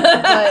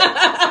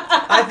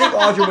 I think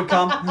Audrey would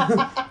come.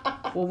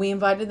 well, we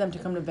invited them to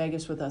come to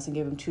Vegas with us and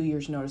gave them 2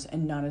 years' notice,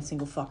 and not a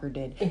single fucker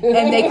did.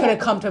 And they could have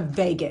come to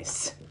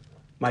Vegas.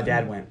 My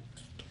dad went.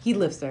 He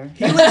lives there.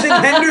 He lives in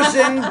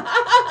Henderson.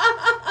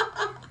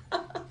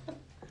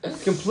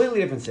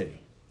 Completely different city.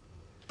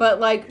 But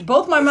like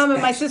both my mom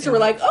and my sister were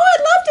like, "Oh, I'd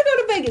love to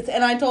go to Vegas,"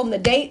 and I told them the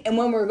date and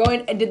when we were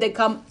going. And did they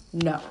come?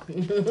 No.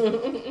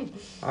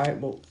 All right,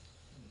 well,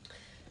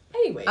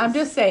 Anyways. I'm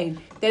just saying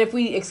that if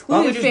we Why don't we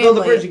excluded just build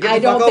the bridge family, and get I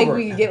the fuck don't think over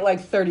we it? could get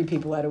like 30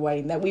 people at a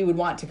wedding that we would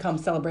want to come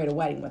celebrate a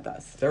wedding with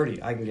us.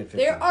 30. I can get 50.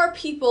 There are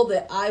people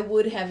that I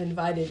would have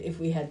invited if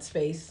we had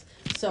space.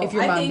 So If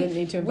your I mom think didn't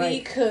need to we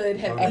invite could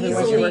have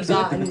everyone easily she works with.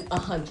 gotten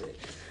 100.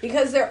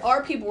 Because there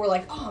are people who are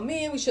like, oh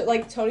man, we should,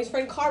 like Tony's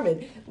friend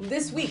Carmen,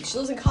 this week, she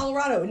lives in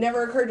Colorado. It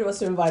never occurred to us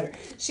to invite her.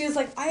 She was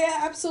like, I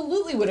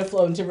absolutely would have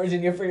flown to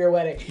Virginia for your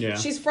wedding. Yeah.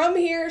 She's from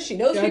here. She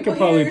knows Yeah, I people could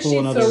probably here. pull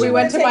another So we She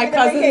went to my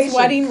cousin's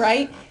wedding,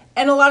 right?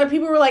 And a lot of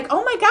people were like,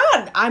 "Oh my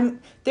god,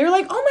 they're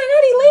like, "Oh my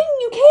god, Elaine,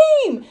 you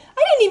came.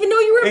 I didn't even know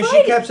you were And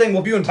invited." she kept saying,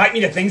 well, if you invite me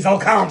to things, I'll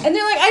come. And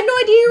they're like, "I had no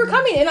idea you were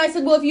coming." And I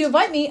said, "Well, if you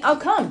invite me, I'll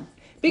come."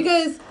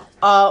 Because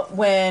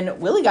when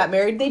Willie got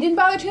married, they didn't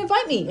bother to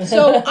invite me.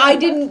 So I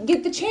didn't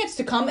get the chance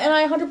to come, and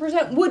I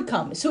 100% would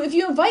come. So if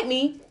you invite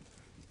me,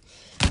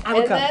 I would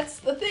And come. that's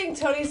the thing.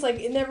 Tony's like,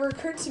 it never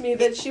occurred to me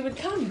that she would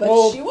come, but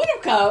Well- she would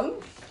have come.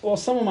 Well,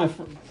 some of my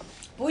friends.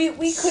 We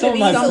could Some have of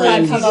my easily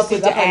friends- come up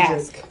with to 100.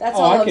 ask. That's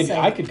Oh, all I'm I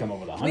saying. could come up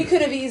with 100. We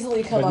could have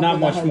easily come But up not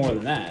with much 100. more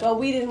than that. Well,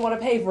 we didn't want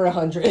to pay for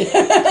 100. Well,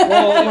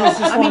 it was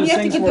just I one mean, of you those have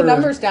to things get where the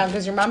numbers down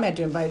because your mom had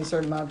to invite a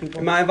certain amount of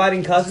people. Am I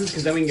inviting cousins?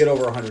 Because then we can get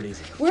over 100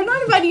 easy. We're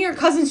not inviting your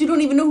cousins. You don't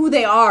even know who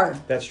they are.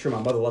 That's true.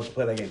 My mother loves to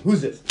play that game.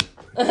 Who's this?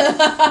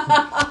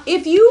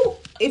 If you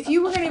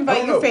were going to I invite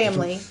don't your know.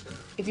 family,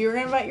 if you were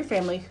going to invite your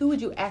family, who would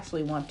you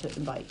actually want to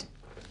invite?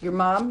 Your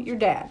mom, your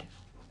dad.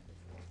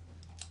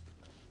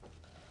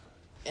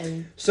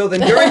 And So then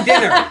during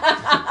dinner,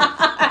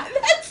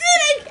 That's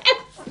it, I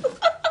guess.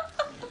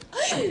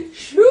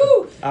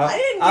 Shoo! Uh, I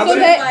didn't I get So would- to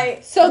that,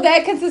 invite. so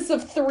that consists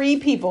of 3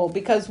 people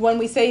because when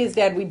we say his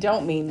dad, we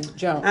don't mean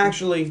Joan.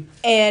 actually,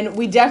 And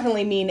we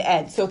definitely mean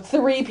Ed. So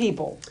 3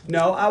 people.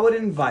 no, I would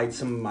invite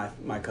some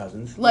of my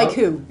cousins. Like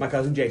who? My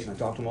cousin Jason. I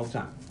talk to him all the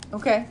time.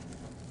 Okay.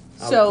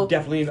 I So would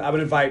definitely, I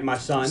would invite my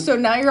son. so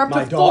now you're up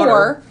my to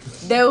daughter.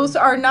 4. Those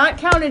are not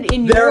counted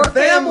in Their your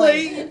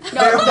family. No, They're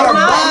they're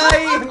not.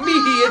 my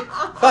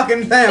immediate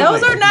fucking family.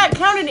 Those are not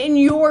counted in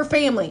your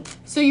family.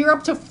 So you're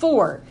up to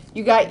 4.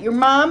 You got your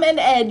mom and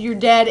Ed, your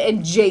dad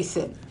and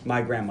Jason.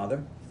 My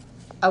grandmother.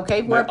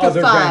 Okay, we're My up to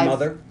other 5.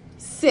 grandmother.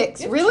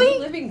 6. You have Really? 2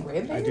 living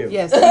grandparents? I do.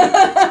 Yes.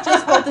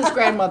 Just both his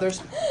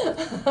grandmothers.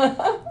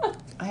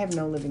 I have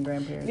no living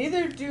grandparents.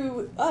 Neither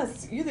do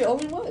us. You're the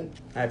only one.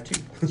 I have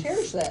 2.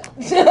 Cherish that.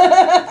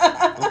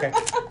 Okay.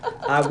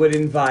 I would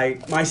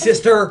invite my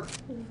sister.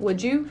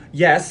 Would you?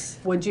 Yes.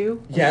 Would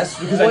you? Yes,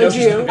 because I know Would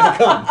she's you? not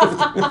going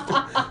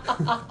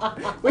to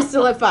come. We're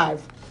still at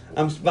 5.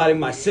 I'm inviting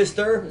my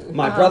sister,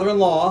 my Uh-huh.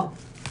 brother-in-law,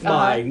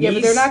 my niece, Yeah,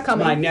 but they're not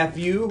coming. my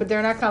nephew. But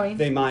they're not coming.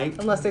 They might.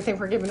 Unless they think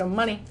we're giving them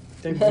money.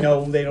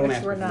 No, they don't Which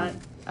ask we're for not. money.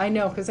 I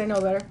know, because I know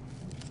better.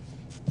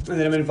 And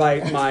then I'm gonna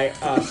invite my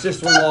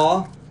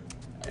sister-in-law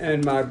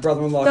and my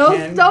brother-in-law Those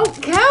Ken.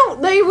 don't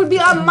count. They would be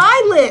on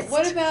my list.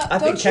 What about? I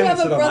think Don't you Ken have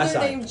would a sit on my brother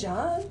side. named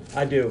John?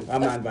 I do.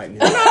 I'm not inviting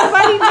him. I'm not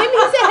inviting him.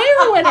 He's a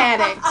heroin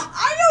addict.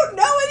 I don't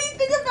know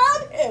anything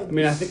about him. I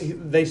mean, I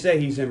think they say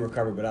he's in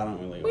recovery, but I don't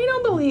really. We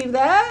don't believe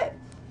that.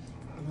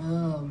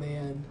 Oh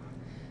man,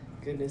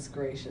 goodness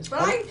gracious!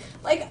 But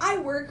I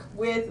work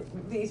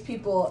with these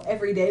people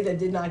every day that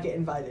did not get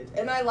invited,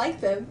 and I like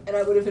them, and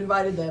I would have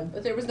invited them,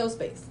 but there was no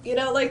space. You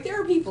know, like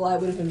there are people I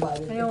would have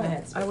invited if I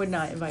had space. I would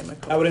not invite my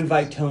coworkers. I would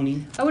invite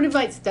Tony. I would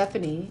invite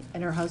Stephanie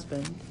and her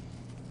husband.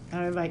 I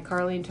would invite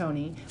Carly and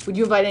Tony. Would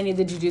you invite any of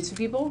the jiu-jitsu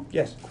people?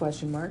 Yes.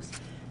 Question marks.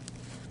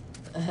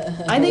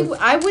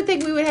 I would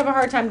think we would have a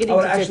hard time getting I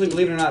would to actually, 50.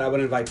 believe it or not, I would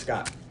invite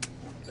Scott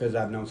because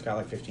I've known Scott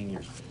like 15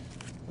 years.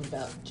 What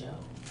about Joe?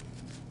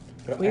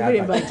 But We I'd would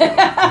invite Joe.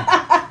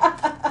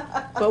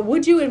 But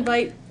would you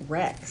invite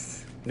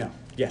Rex? No.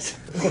 Yes.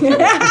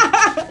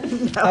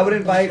 I would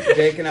invite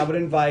Jake and I would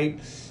invite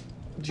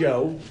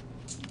Joe.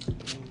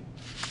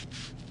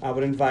 I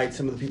would invite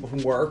some of the people from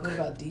work. What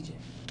about DJ?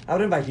 I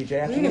would invite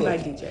DJ. We would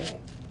Absolutely. invite DJ.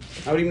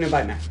 I would even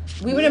invite Matt.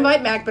 We would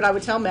invite Mac, but I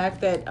would tell Mac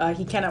that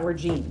he cannot wear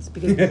jeans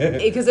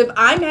because if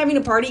I'm having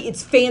a party,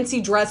 it's fancy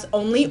dress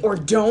only or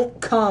don't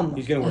come.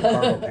 He's gonna wear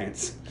cargo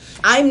pants.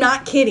 I'm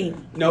not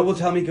kidding. No, will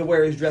tell me he could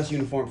wear his dress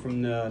uniform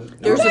from the.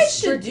 There's You a guys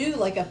should strict- do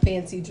like a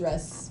fancy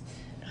dress.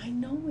 I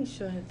know we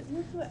should.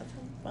 Wouldn't that be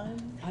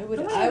fun? I would.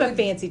 I I have a would.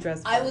 fancy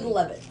dress. I party. would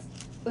love it.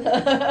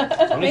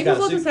 got Maybe a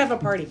we'll suit. just have a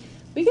party.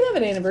 We could have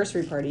an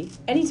anniversary party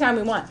anytime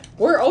we want.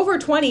 We're over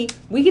 20.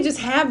 We could just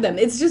have them.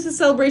 It's just a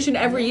celebration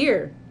every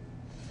year.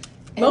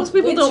 Most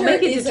people don't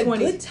make it is to a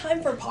 20. good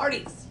time for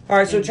parties. All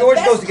right, so The George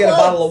best goes to get a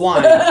clubs. bottle of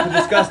wine to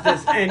discuss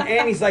this, and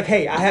Annie's like,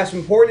 "Hey, I have some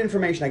important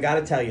information I got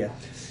to tell you."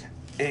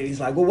 And he's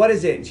like, "Well, what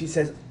is it?" And she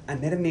says, "I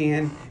met a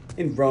man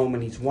in Rome,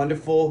 and he's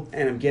wonderful,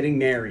 and I'm getting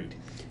married."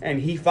 And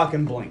he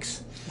fucking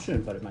blinks. I should have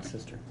invited my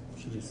sister.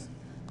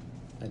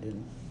 I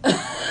didn't.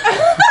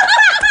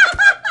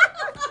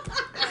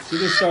 She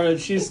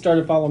just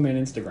started following me on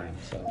Instagram.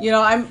 So You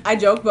know, I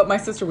joke, but my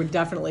sister would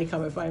definitely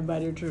come if I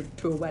invited her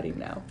to a wedding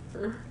now.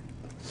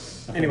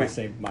 Anyway.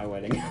 saved my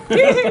wedding.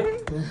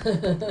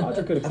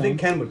 Audra could have I come. think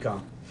Ken would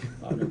come.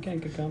 Audra Ken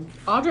could come.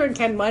 Audra and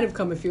Ken might have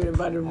come if you had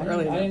invited them I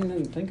earlier. didn't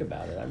even think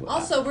about it.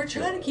 Also, we're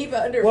trying to keep it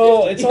under.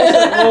 Well, 50.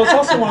 it's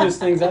also one of those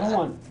things. I don't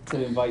want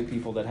to invite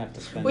people that have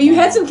to spend. Well, you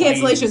had money some on planes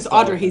and cancellations.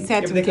 stuff. Audra, he's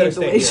had Yeah, some but they could've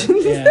stayed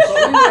cancellations. Yeah.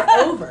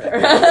 we were over.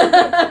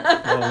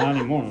 Well, not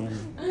anymore.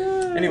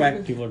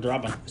 Anyway, People are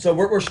dropping. so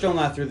we're still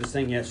not through this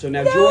thing yet. So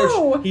now No.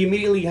 George, he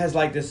immediately has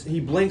like this. He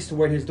blinks to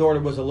when his daughter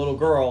was a little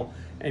girl,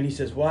 and he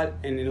says, "What?"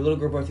 And the little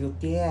girl goes,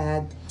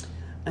 "Dad,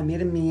 I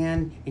met a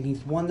man, and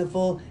he's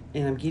wonderful,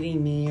 and I'm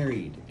getting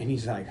married." And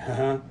he's like,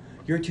 "Huh?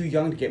 You're too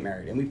young to get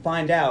married." And we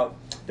find out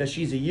that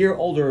she's a year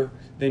older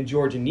than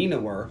George and Nina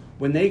were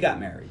when they got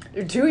married.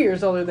 You're 2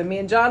 years older than me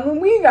and John when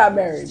we got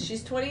married.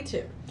 She's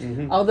 22.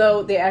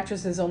 Although the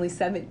actress is only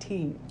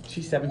 17.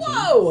 She's 17.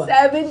 Whoa!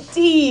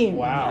 17!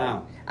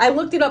 Wow. I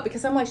looked it up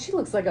because I'm like, she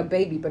looks like a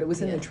baby, but it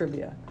was in the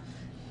trivia.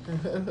 I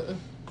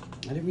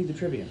didn't read the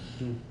trivia.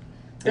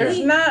 There's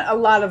not a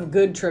lot of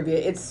good trivia.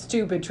 It's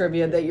stupid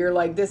trivia that you're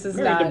like, this is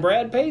Married not. to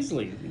Brad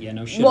Paisley. Yeah,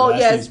 no shit. Well, Last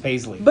yes, name's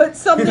Paisley. but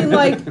something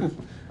like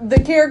the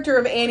character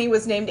of Annie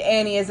was named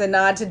Annie as a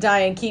nod to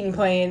Diane Keaton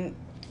playing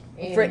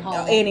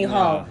Annie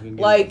Hall. who gives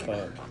a Like,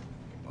 fuck?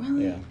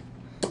 really? Yeah.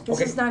 This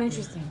Okay. is not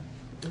interesting.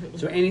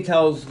 So Annie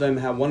tells them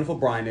how wonderful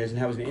Brian is and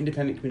how he's an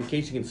independent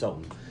communication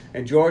consultant.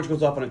 And George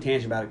goes off on a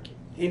tangent about an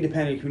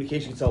independent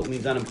communication consultant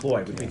means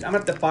unemployed, which means I'm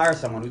going to have to fire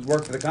someone who's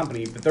worked for the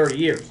company for 30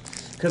 years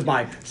because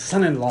my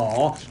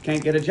son-in-law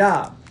can't get a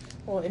job.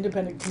 Well,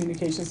 independent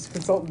communications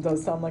consultant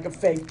does sound like a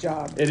fake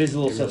job. It is a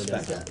little It really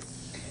suspect.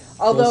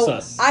 Although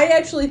sus. I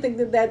actually think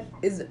that that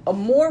is a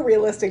more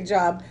realistic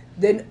job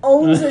than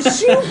owns a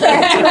shoe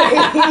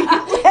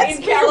factory. Let's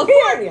In be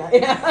California.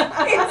 real.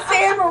 Yeah. In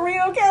San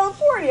Marino,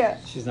 California.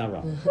 She's not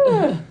wrong.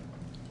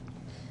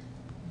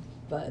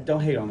 But Don't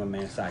hate on my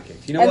man's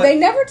sidekicks. You know And what? they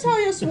never tell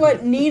us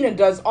what Nina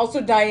does.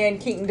 Also, Diane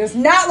Keaton does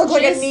not look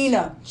like a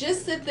Nina.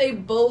 Just that they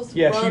both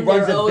Yeah, she run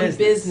runs their a own business.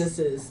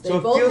 businesses. They So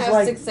it both feels have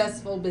like-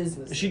 successful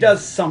businesses. She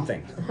does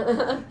something.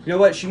 You know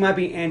what? She might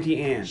be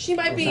Auntie Anne. She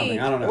might or be- something.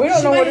 I don't know. We don't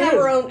She know might what it have is.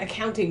 her own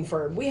accounting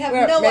firm. We have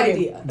Yeah, no maybe.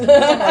 idea. Something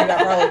like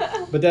that,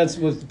 probably. But that's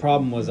what the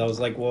problem was. I was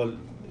like, well,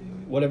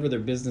 whatever their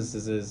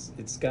businesses is,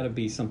 it's got to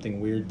be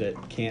something weird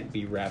that can't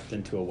be wrapped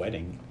into a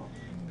wedding.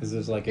 Because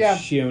there's like, Yeah.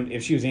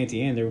 if she was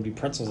Auntie Anne, there would be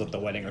pretzels at the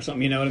wedding or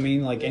something. You know what I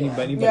mean? Like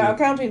anybody, Yeah,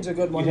 accounting's a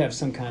good one. you'd have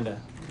some kind of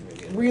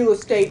Real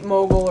estate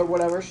mogul or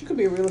whatever. She could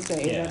be a real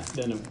estate yeah.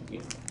 agent.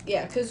 Then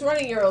Yeah, because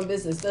running your own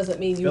business doesn't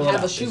mean you Fill it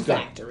have up. a shoe It's good.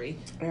 factory.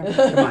 Come on,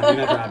 you're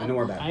not driving. Don't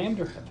worry about I it. am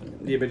driving.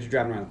 Yeah, but you're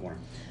driving around the corner.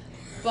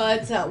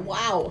 But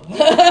wow.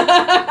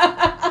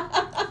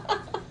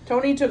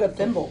 Tony took a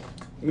thimble.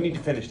 We need to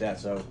finish that,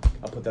 so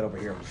I'll put that over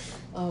here.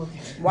 Okay.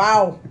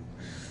 Wow.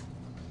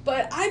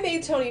 But I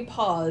made Tony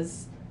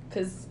pause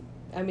because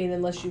I mean,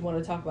 unless you want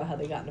to talk about how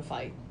they got in a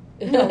fight.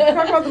 No,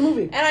 talk about the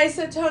movie. And I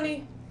said,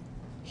 Tony,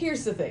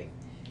 here's the thing.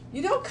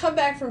 You don't come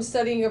back from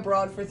studying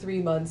abroad for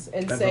 3 months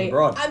and Depends say, on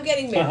abroad. I'm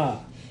getting married.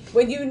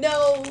 When you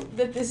know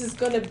that this is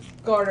going to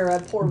garner a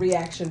poor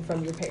reaction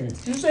from your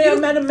parents. You say I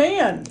met a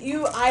man.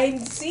 I'm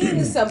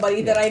seeing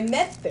somebody that I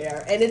met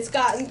there, and it's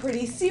gotten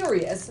pretty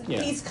serious. Yeah.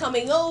 He's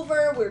coming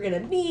over, we're going to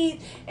meet,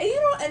 and you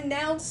don't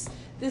announce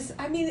this.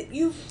 I mean,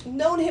 you've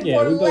known him Yeah,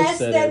 for we both less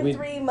said than it.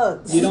 3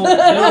 months. You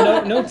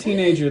don't. No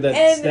teenager that's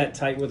And- that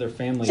tight with her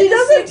family. She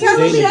doesn't tell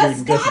You him Danger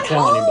just doesn't got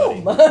tell home.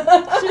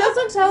 She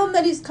doesn't tell him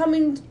that he's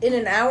coming in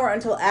an hour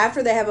until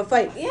after they have a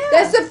fight. Yeah.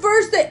 That's the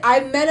first thing. I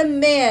met a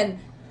man.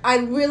 I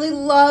really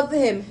love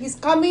him. He's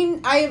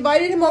coming. I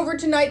invited him over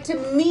tonight to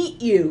meet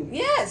you.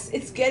 Yes,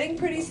 it's getting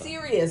pretty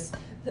serious.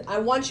 I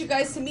want you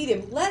guys to meet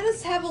him. Let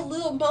us have a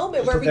little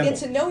moment where we okay. get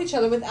to know each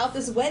other without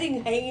this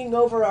wedding hanging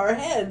over our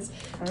heads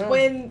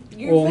when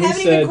you Well, we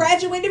haven't even said-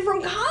 graduated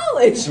from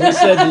college. We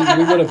said that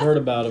we would have heard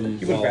about him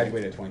He would have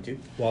graduated at 22.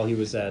 while he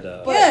was at.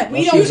 But Yeah,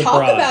 we she don't was talk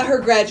abroad. about her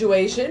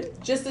graduation,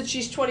 just that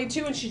she's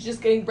 22 and she's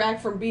just getting back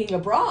from being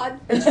abroad.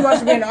 And she wants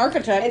to be an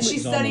architect. And she's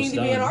She's studying almost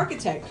to be an done.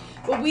 architect.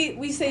 But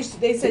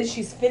they say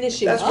she's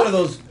finishing That's up. one of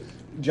those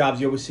jobs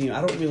you always see. I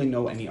don't really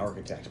know any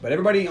architects, but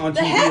everybody on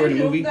The TV hat, or in a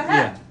you- movie. the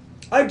hat.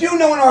 I do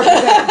know an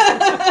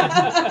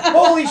architect.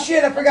 Holy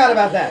shit, I forgot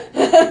about that.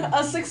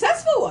 A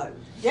successful one.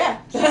 Yeah,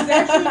 she's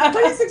actually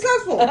pretty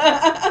successful.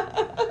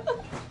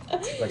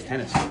 She plays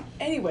tennis.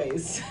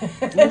 Anyways.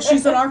 And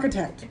she's an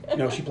architect.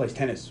 No, she plays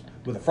tennis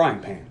with a frying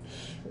pan.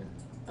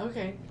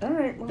 Okay. All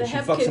right. Well, The She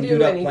hep fucked can some do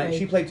dude up. anything.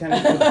 She played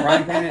tennis with a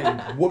frying pan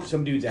and whooped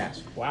some dude's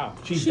ass. Wow.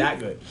 She's that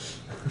good.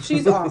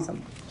 she's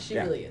awesome. She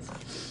Yeah. really is.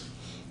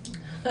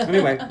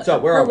 Anyway, so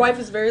where Her are we? wife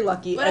is very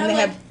lucky, But and I'm they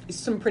like- have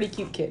some pretty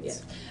cute kids.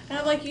 Yeah. And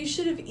I'm like, you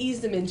should have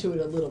eased them into it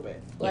a little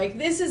bit. Like,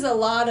 this is a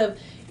lot of,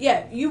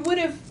 you would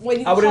have, when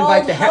you I would called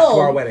invite the Hep to home,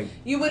 our wedding.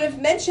 you would have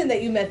mentioned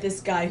that you met this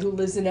guy who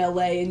lives in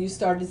LA and you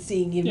started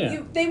seeing him.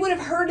 Yeah. They would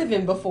have heard of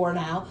him before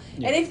now.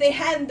 Yeah. And if they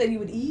hadn't, then you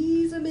would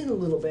ease them in a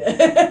little bit.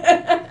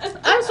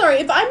 I'm sorry,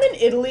 if I'm in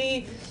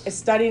Italy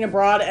studying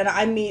abroad and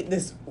I meet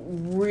this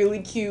really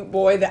cute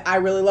boy that I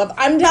really love,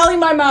 I'm telling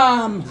my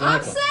mom.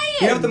 I'm saying.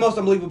 You know what the most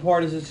unbelievable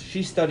part is?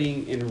 She's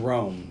studying in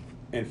Rome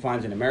and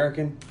finds an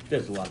American.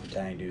 There's a lot of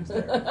Italian dudes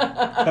there.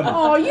 Come on.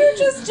 Oh, you're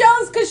just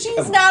jealous because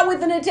she's not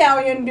with an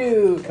Italian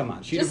dude. Come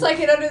on. She Just like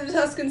in Under the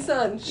Tuscan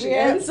Sun, she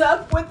Yeah. ends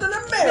up with an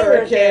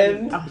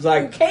American It's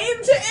like, who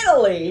came to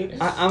Italy.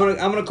 I'm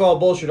gonna call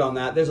bullshit on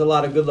that. There's a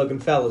lot of good looking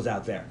fellas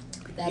out there.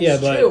 That's Yeah,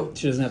 but true.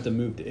 she doesn't have to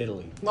move to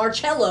Italy.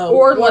 Marcello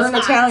Or was learn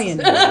hot. Italian.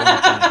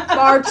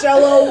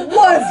 Marcello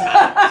was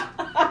hot.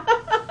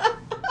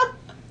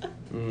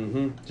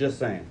 Mm-hmm. Just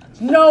saying.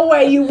 No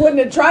way you wouldn't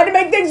have tried to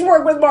make things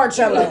work with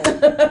Marcello.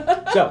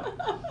 So,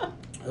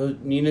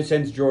 Nina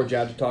sends George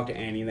out to talk to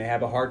Annie, and they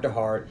have a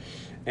heart-to-heart,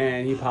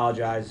 and he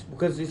apologizes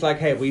because he's like,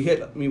 hey, we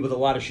hit me with a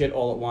lot of shit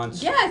all at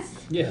once. Yes.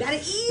 Yeah. Gotta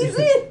ease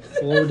it.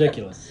 It's a little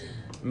ridiculous.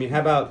 I mean, how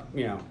about,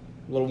 a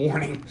little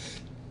warning?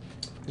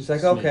 He's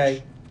like,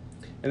 okay.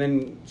 And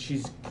then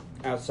she's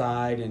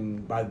outside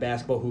and by the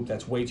basketball hoop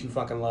that's way too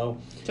fucking low.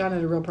 John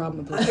had a real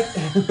problem with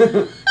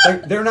this.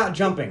 Like, they're not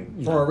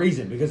jumping for a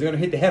reason because they're going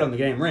to hit the head on the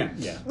damn rim.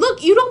 Yeah.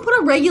 Look, you don't put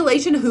a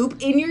regulation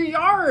hoop in your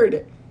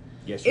yard.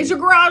 Yes, you It's do. a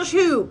garage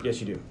hoop.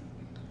 Yes, you do.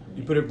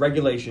 You put a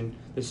regulation.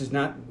 This is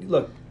not...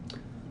 Look,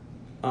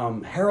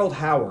 Harold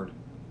Howard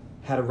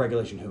had a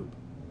regulation hoop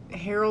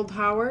Harold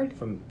Howard?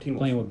 from Teen Wolf.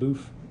 Playing with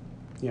Boof.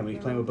 Yeah, when he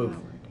was playing with Boof.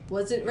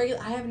 Was it regular?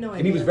 I have no idea.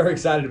 And he was very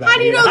excited about it. How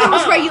do you know there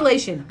was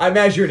regulation? I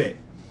measured it.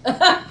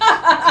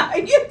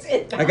 You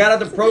did. I got out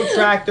the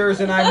protractors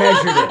and I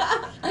measured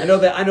it.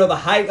 I know the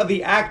height of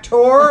the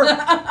actor,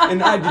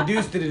 and I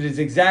deduced that it is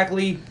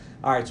exactly...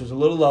 All right, so it's a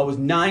little low. It was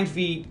 9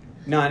 feet,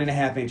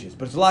 9.5 inches.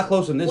 But it's a lot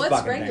closer than this What's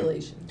fucking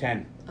regulation? thing.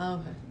 10. Oh,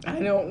 okay. I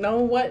don't know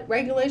what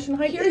regulation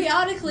height is.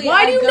 Periodically,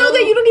 Why I do you go- know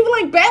that you don't even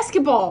like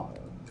basketball?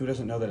 Who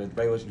doesn't know that a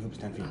regulation hoop is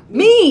 10 feet?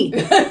 Me.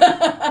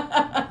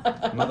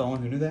 Am I the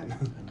one who knew that?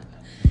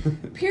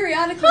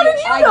 Periodically, How did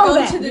you I know go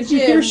that? to the Did you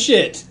hear gym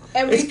shit?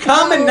 and we It's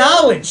common throw-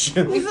 knowledge.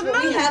 We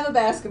have a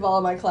basketball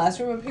in my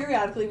classroom, and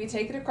periodically we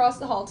take it across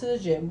the hall to the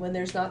gym when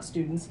there's not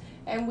students,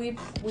 and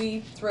we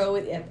throw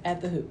it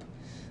at the hoop.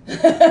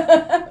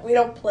 We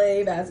don't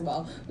play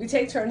basketball. We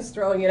take turns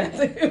throwing it at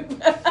the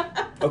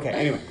hoop. Okay,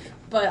 anyway.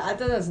 But that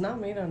does not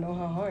mean I know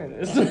how hard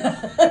it is.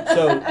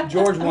 So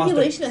George wants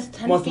Regulation is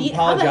 10 wants to feet.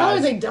 How the hell are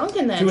apologize they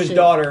dunking that to his shit?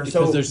 daughter. Because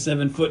So they're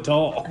 7 foot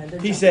tall.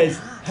 he says,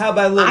 how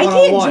about a little I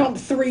can't one-on-one? jump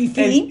 3 And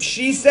feet.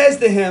 she says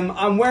to him,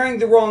 I'm wearing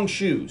the wrong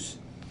shoes.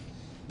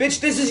 Bitch,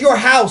 this is your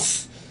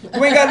house.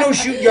 You ain't got no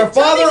shoes. Your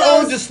father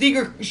goes- owns a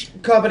sneaker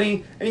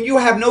company, and you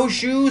have no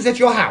shoes at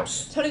your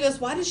house. Tony goes,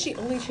 why does she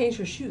only change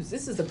her shoes?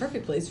 This is the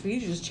perfect place for you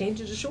to just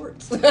change into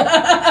shorts. And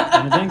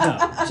a tank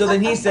top. So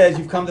then he says,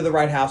 you've come to the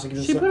right house.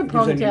 She put a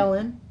ponytail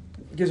in.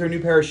 gives her a new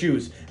pair of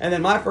shoes. And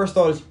then my first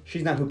thought is,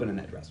 she's not hooping in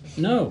that dress.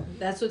 No.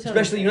 That's what Tony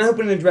Especially, said. you're not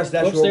hooping in a dress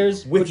that Go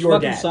upstairs short with put your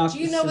fucking dad. socks Do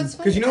you know what's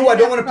funny? Because you know who I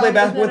don't want to play have a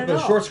basketball with problem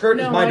a at short skirt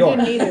is No, my I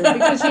daughter. didn't either.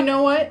 Because you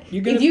know what?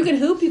 You're gonna- If you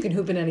can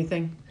hoop in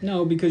anything.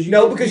 No, because you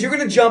No, because you're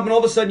going to jump and all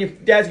of a sudden your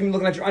dad's going to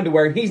be looking at your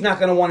underwear and he's not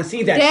going to want to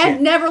see that Dad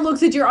shit. never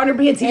looks at your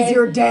underpants. He's And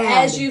your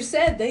dad. As you've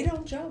said, they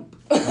don't jump.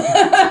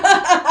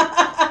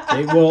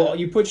 well,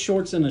 you put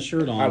shorts and a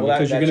shirt on right, well,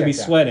 because that you're going to be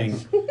checks out. sweating.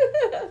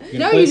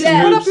 No, you just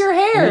put up your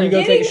hair. And then you go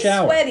Getting take a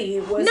shower. sweaty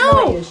was my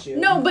no, issue.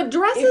 no, but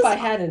dresses. If I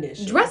had an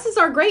issue. Dresses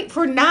are great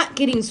for not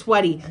getting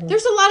sweaty.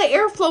 There's a lot of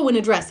airflow in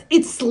a dress.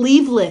 It's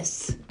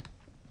sleeveless.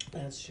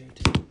 That's true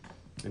too.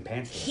 And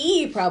pants.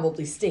 He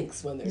probably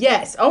stinks when they're.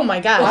 Yes. Oh my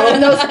God.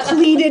 And those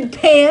pleated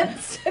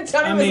pants. Tony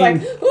I was mean, like,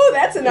 "Ooh,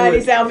 that's a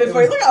 '90s outfit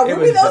for you. Look how it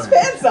roomy was those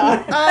pants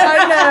are."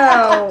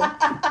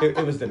 I know.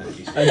 It was the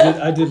 90s.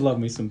 I did love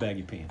me some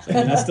baggy pants. I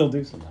mean, I still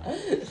do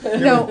sometimes.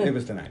 No, It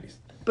was the 90s.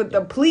 but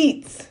the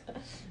pleats.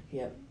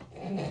 Yep.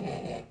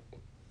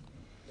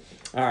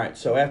 All right,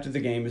 so after the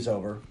game is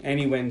over,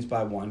 Annie wins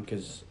by 1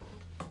 because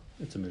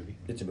It's a movie.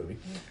 it's a movie.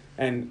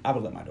 And I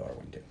would let my daughter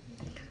win too.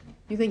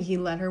 You think he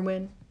let her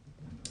win?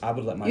 I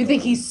would let my You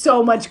think daughter he's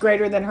so much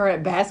greater than her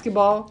at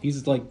basketball?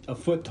 He's like a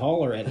foot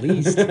taller at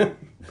least.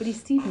 But he's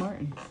Steve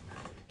Martin.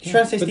 He's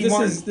trying to say But Steve this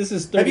Martin.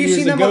 is 30 Have you years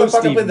seen that ago, motherfucker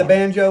Steve play the Martin.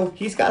 banjo?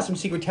 He's got some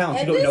secret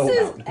talents And you don't this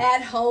know is about.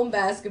 at-home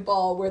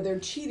basketball where they're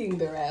cheating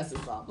their asses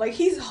off. Like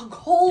he's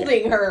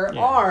holding her Yeah.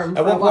 arm.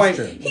 At from one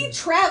point- he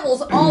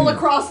travels all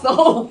across the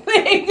whole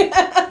thing.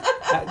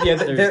 Yeah, There's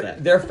they're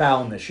that. they're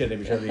fouling the shit out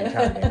of each other the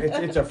entire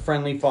game. It's a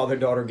friendly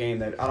father-daughter game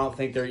that I don't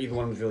think either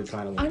one was really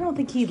trying to win. I don't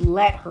think he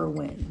let her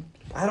win.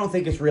 I don't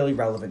think it's really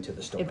relevant to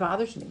the story. It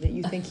bothers me that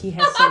you think he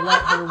has to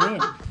let her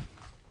win.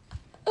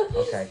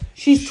 Okay,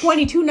 She's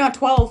 22, not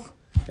 12.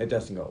 it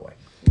doesn't go away.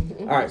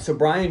 All right, so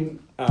Brian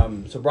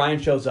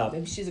shows up.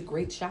 Maybe she's a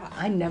great shot.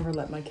 I never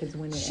let my kids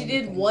win. At She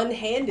anything. did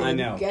one-handed. I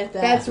know. Get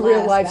that That's real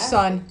life, last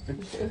son.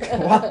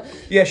 Well,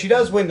 yeah, she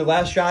does win. The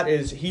last shot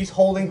is he's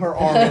holding her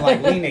arm and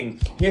like leaning.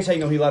 Here's how you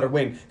know he let her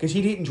win because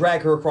he didn't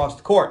drag her across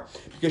the court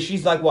because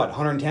she's like what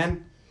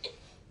 110,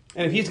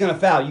 and if he's gonna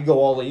foul, you go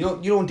all in.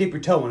 You don't dip your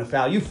toe in a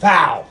foul. You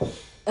foul.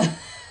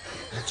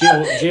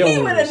 Jail He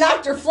would have rules.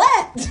 knocked her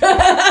flat. You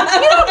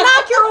don't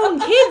knock your own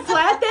kid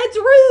flat. That's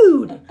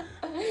rude.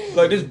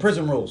 Look, this is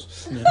prison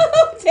rules. Not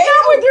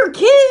with your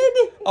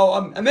kid.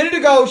 Oh, a minute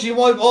ago she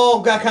was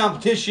got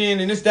competition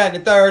and this, that,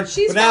 and the third.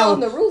 She's but now, following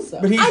the rules,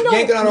 though. But he's I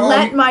yanking on don't her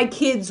let arm. my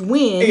kids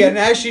win. Yeah, and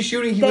as she's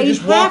shooting, he would They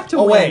just have walk to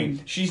away.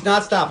 win. She's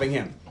not stopping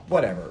him.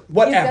 Whatever. Gives them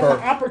an Whatever.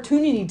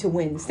 opportunity to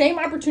win. Same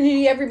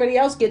opportunity everybody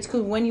else gets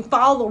because when you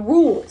follow the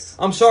rules.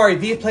 I'm sorry.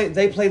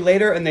 They play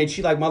later and they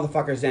cheat like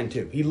motherfuckers then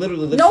too. He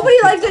literally. lifts Nobody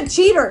his- likes a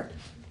cheater.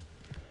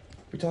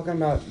 We talking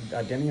about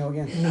Demio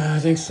again? I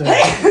think so.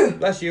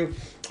 Bless you.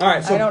 All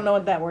right. So I don't know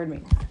what that word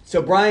means.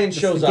 So Brian It's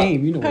shows the up.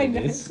 game. You know what it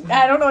is.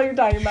 I don't know what you're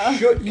talking about.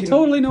 You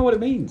totally know what it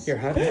means. Here,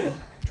 have it.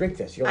 Drink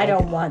this. You'll I like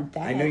don't it. want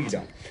that. I know you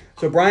don't.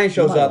 So Brian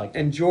shows might up, like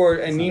it.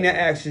 and Nina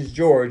asks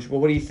George,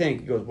 "Well, what do you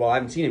think?" He goes, "Well, I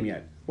haven't seen him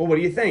yet." "Well, what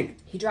do you think?"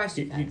 He drives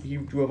too fast. He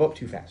drove up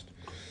too fast.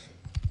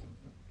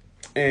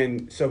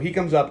 And so he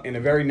comes up in a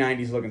very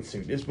 90s looking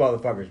suit. This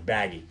motherfucker's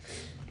baggy.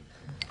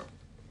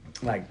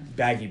 Like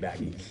baggy.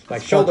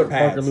 Like shoulder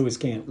pads. Parker Lewis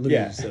can't lose.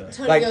 Yeah.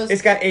 Tony Like goes,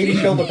 it's got 80 "Do you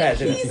shoulder think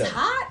pads in it he's still.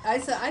 hot?" I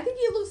said, "I think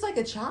he looks like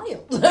a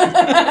child."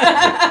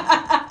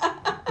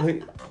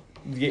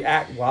 The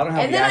act. Well, I don't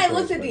have. And the then I actor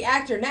looked is, at but- the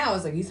actor now. I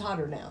was like, he's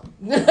hotter now.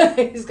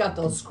 He's got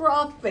those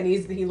scruff, and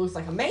he looks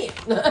like a man.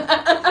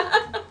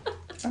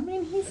 I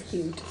mean, he's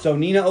cute. So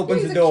Nina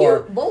opens He's the a door.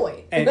 cute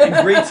boy. and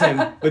greets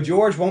him, but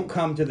George won't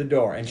come to the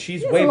door, and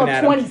she's He's waving about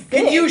at him. 26.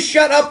 Can you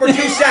shut up for 2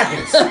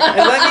 seconds and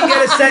let me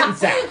get a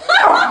sentence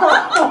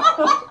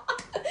out?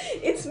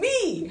 It's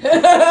me.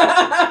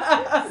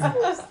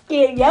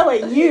 Can't yell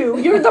at you.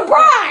 You're the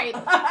bride.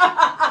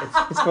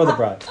 It's for the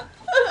bride.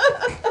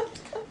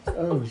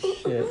 Oh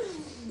shit.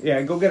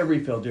 Yeah, go get a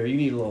refill, dear. You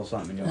need a little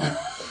something. You know?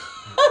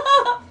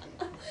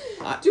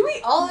 Do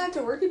we all have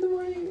to work in the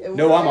morning? And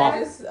No, we're I'm all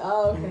off.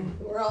 oh, okay.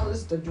 We're all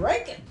just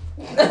drinking.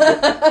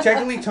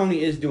 Technically,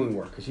 Tony is doing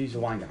work because he's a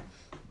wine guy.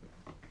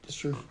 It's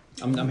true.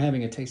 I'm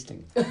having a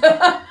tasting.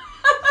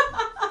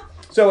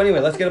 So anyway,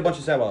 let's get a bunch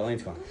of side while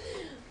Elaine's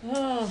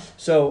gone.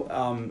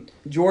 So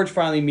George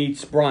finally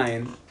meets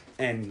Brian,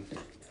 and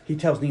he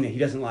tells Nina he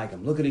doesn't like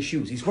him. Look at his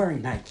shoes. He's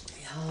wearing Nike.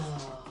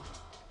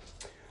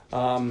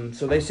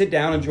 So they sit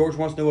down, and George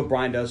wants to know what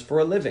Brian does for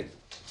a living.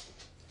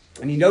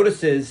 And he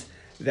notices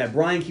that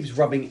Brian keeps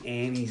rubbing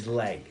Annie's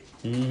leg.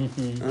 And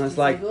it's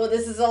like, Oh,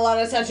 this is a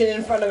lot of touching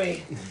in front of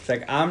me. it's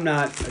like, I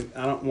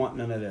don't want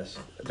none of this.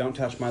 Don't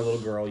touch my little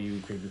girl, you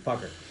creepy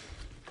fucker.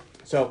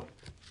 So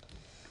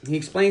he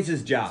explains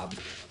his job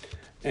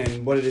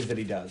and what it is that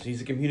he does. He's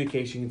a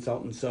communication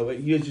consultant, so he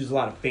uses a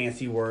lot of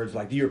fancy words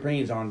like the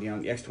Europeans are on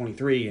the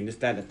X-23 and this,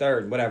 that, and the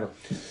third, whatever.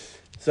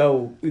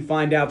 So we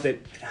find out that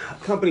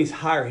companies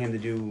hire him to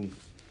do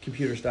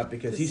computer stuff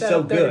because he's Set so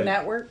up their good.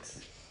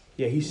 networks.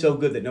 Yeah, he's so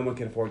good that no one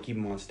can afford to keep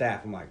him on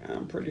staff. I'm like,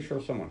 I'm pretty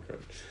sure someone could.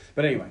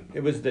 But anyway,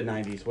 it was the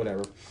 90s,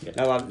 whatever. Yeah.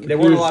 There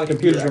weren't a lot of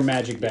computers were computers.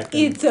 magic back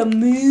then. It's a It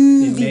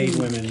movie. made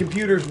women.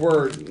 Computers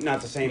were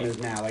not the same as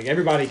now. Like,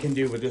 everybody can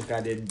do what this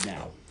guy did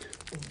now.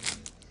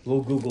 A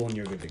little Google and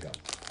you're good to go.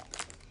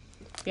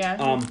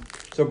 Yeah.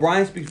 So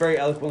Brian speaks very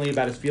eloquently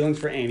about his feelings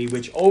for Annie,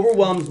 which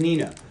overwhelms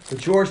Nina. But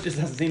George just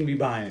doesn't seem to be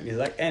buying it. He's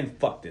like, and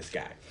fuck this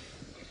guy.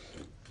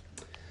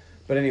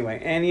 But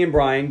anyway, Annie and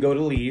Brian go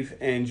to leave,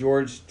 and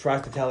George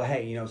tries to tell her,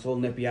 hey, it's a little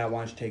nippy out, why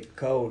don't you take a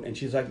coat? And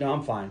she's like, no,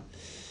 I'm fine.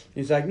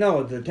 He's like,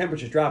 no, the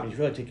temperature's dropping, you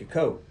should really take your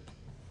coat.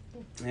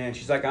 And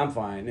she's like, I'm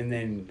fine. And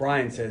then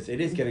Brian says,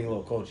 it is getting a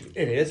little cold. She goes,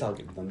 it is, let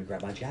me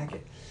grab my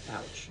jacket.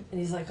 Ouch. And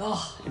he's like,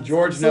 oh. And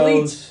George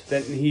knows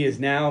that he is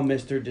now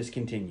Mr.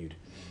 Discontinued.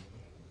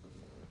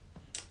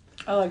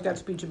 I like that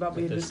speech about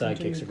being The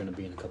discontinued. sidekicks are going to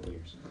be in a couple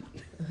years.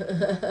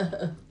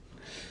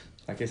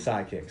 Like his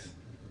sidekicks.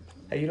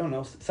 Hey, you don't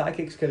know,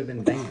 sidekicks could have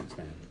been bands,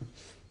 man.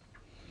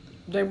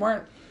 They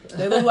weren't.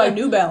 They look like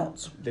New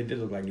Balance. They did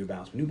look like New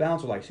Balance. New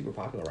Balance are like super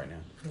popular right now.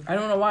 I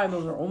don't know why.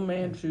 Those are old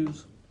man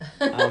shoes.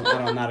 I'm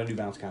not a New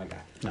Balance kind of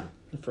guy. No,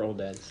 for old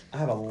dads. I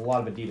have a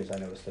lot of Adidas I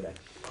noticed today.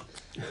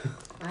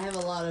 I have a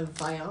lot of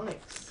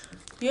Bionics.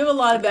 You have a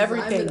lot of Because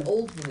everything. I'm an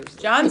old person.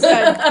 John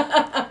said,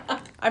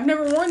 I've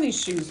never worn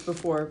these shoes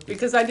before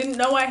because I didn't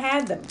know I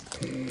had them.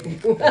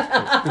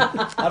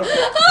 I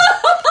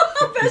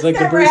don't, He's like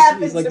the never Bruce.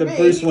 happened He's like to the me.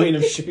 Bruce Wayne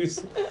of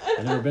shoes.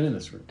 I've never been in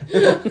this room.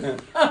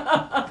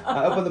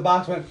 I opened the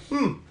box and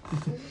went,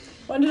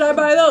 When did I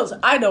buy those?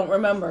 I don't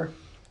remember.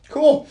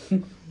 cool.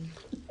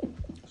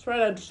 That's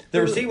right. I just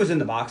The receipt was in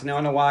the box, and now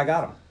I know why I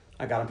got them.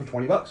 I got them for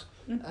 $20.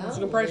 That's a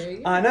good price. There you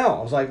go. I know.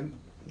 I was like,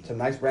 it's a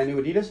nice brand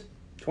new Adidas.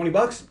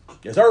 $20?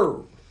 Yes, sir.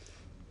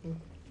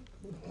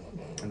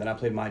 And then I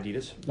played my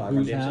Adidas. by Run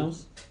Whose DMC.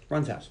 house?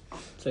 Run's house.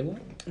 Say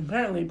what?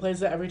 Apparently, he plays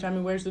that every time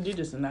he wears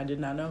Adidas, and I did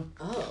not know.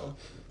 Oh,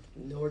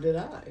 nor did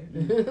I.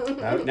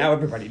 Now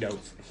everybody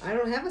knows. I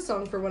don't have a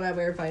song for when I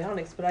wear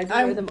Bionics, but I do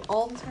I'm- wear them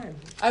all the time.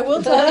 I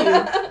will tell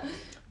you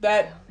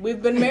that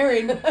we've been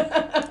married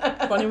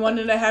 21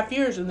 and a half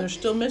years, and there's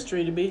still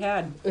mystery to be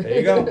had. There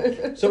you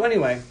go. So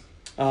anyway,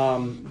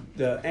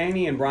 the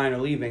Annie and Brian are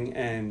leaving,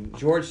 and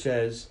George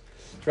says,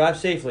 drive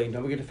safely.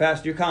 Don't forget to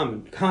fasten your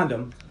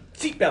condom.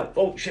 Seatbelt.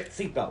 Oh, shit,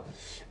 seatbelt.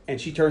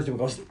 And she turns to him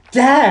and goes,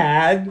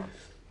 Dad!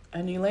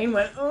 And Elaine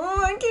went,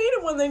 oh, I hate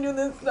it when they do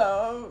this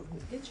stuff.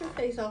 Get your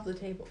face off the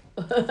table.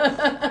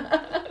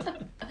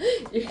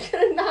 You're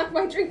gonna knock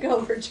my drink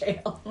over,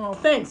 jail. Oh,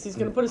 thanks. He's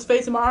going to put his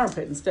face in my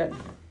armpit instead.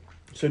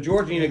 So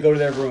George and Nina go to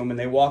their room, and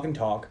they walk and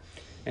talk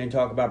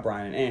about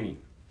Brian and Annie.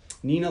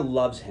 Nina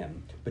loves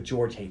him, but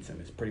George hates him.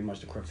 It's pretty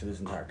much the crux of this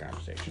entire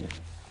conversation.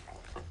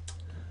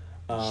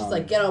 She's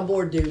like, get on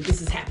board, dude.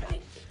 This is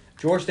happening.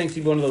 George thinks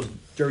he's one of those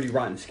dirty,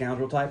 rotten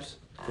scoundrel types,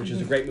 which is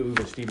a great movie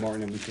with Steve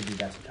Martin, and we should do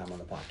that sometime on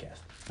the podcast.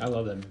 I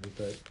love that movie,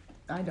 but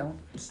I don't.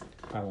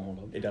 I won't hold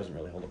up. It doesn't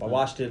really hold up. I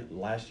watched it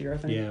last year, I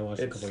think. Yeah, I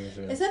watched it a It's- couple years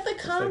ago. Is that the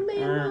con like,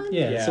 man one?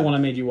 Yeah, it's the Yeah. one I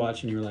made you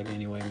watch, and you were like,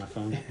 anyway, my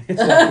phone.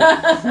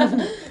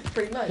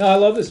 Pretty much. No, I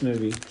love this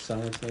movie.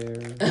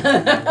 Solitaire,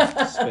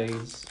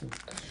 Spades.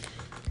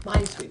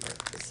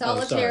 Minesweeper.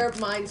 Solitaire,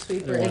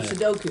 Minesweeper, You're and right.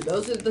 Sudoku.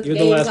 Those are the You're the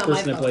games last on my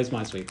person that phone. plays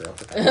Minesweeper. I'll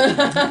put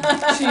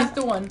that. She's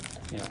the one.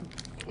 Yeah.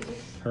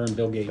 Her and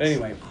Bill Gates. But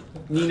anyway,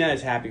 Nina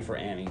is happy for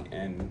Annie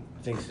and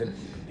thinks that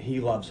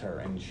he loves her,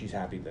 and she's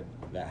happy that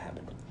that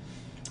happened.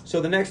 So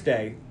the next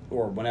day,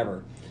 or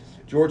whenever,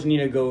 George and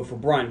Nina go for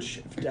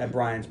brunch at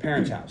Brian's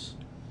parents' house,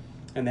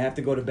 and they have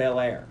to go to Bel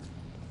Air.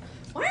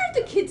 Why aren't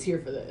the kids here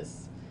for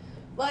this?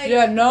 Like,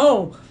 Yeah,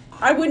 no.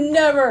 I would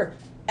never,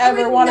 I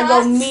ever would want to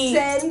go not meet.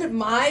 send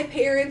my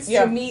parents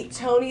Yeah. to meet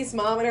Tony's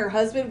mom and her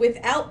husband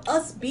without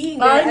us being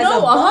there. I as know,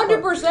 a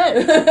buffer.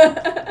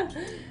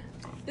 100%.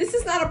 This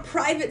is not a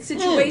private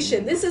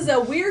situation. This is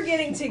we're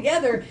getting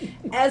together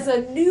as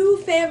a new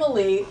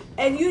family,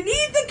 and you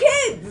need the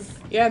kids.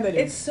 Yeah, they do.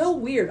 It's so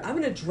weird. I'm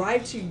gonna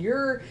drive to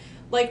your,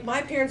 like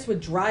my parents would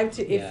drive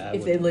to Yeah, I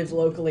if they would. lived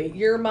locally,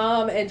 your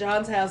mom and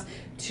John's house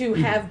to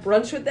have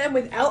brunch with them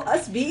without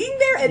us being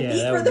there and Yeah, meet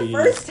that for would the be-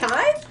 first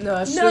time. no,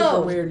 that's No.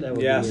 super weird. That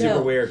would Yeah, be super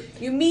No. weird.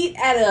 You meet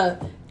at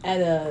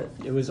a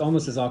It was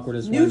almost as awkward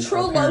as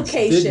neutral when our parents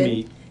location, Did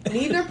meet.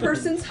 neither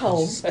person's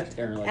home, Sat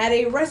there and like, at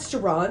a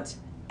restaurant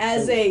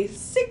as a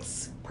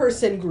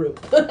 6-person group.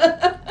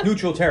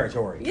 neutral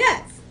territory.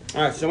 Yes.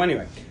 All right, so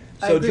anyway.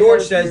 I So agree, George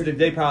that's says weird. that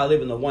they probably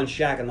live in the one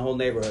shack in the whole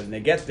neighborhood, and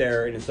they get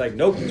there, and it's like,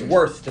 nope, it's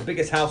worse. It's the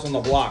biggest house on the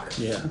block.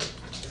 Yeah.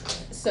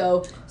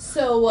 So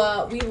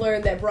we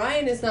learned that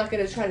Brian is not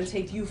going to try to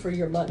take you for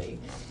your money.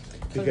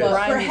 Because, But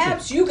Brian-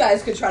 perhaps you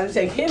guys could try to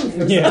take him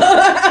for Yeah.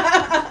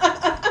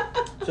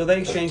 so they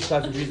exchange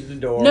pleasantries at the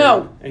door.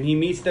 No. And he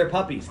meets their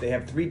puppies. They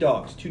have 3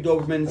 dogs, 2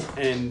 Dobermans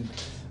and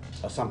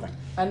something.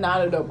 And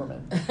not a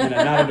Doberman. And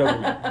not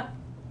a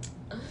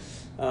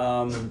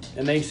Doberman.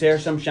 And they share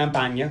some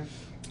champagne.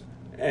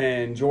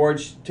 And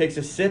George takes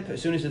a sip as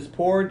soon as it's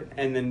poured,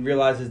 and then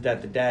realizes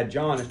that the dad,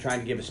 John, is trying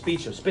to give a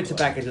speech, so spits it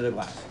back into the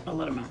glass. I'll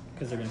let them out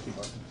because they're going to keep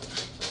barking.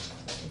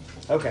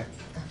 Okay.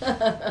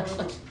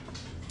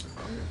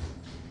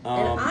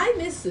 And I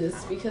miss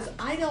this because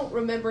I don't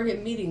remember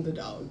him meeting the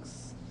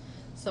dogs.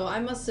 So I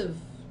must have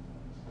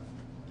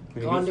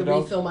gone to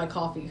refill my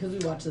coffee because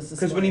we watched this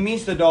Because when morning. he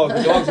meets the dogs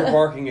are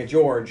barking at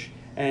George,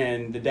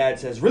 and the dad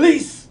says,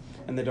 "Release!"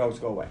 and the dogs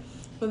go away.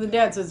 Well, the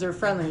dad says they're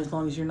friendly as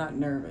long as you're not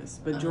nervous,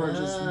 but George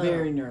is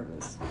very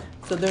nervous,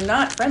 so they're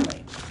not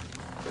friendly.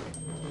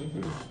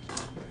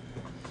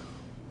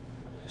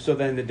 So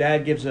then the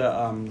dad gives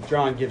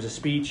John gives a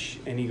speech,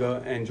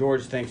 and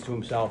George thinks to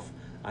himself,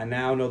 "I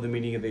now know the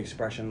meaning of the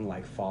expression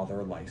like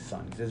father, like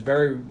son." It's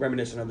very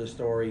reminiscent of the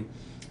story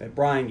that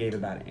Brian gave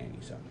about Annie.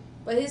 So,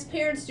 But his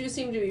parents do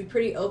seem to be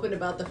pretty open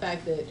about the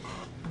fact that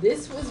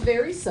this was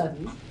very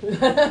sudden.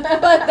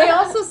 But they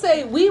also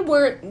say we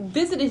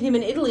visited him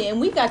in Italy and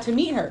we got to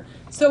meet her.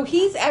 So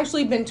he's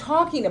actually been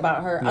talking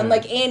about her,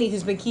 unlike Annie,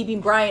 who's been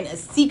keeping Brian a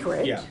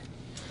secret. yeah,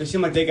 it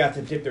seemed like they got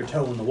to dip their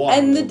toe in the water.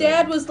 And the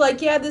dad was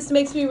like, "Yeah, this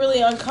makes me really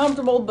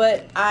uncomfortable,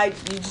 but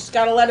you just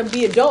gotta let them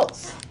be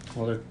adults."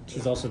 Well,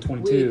 she's also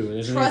 22. We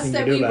There's trust anything that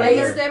to do we about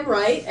raised her. them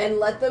right and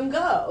let them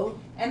go.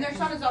 And their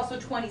son is also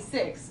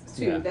 26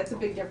 too. Yeah. That's a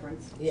big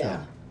difference. Yeah.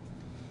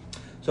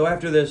 So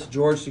after this,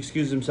 George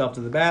excuses himself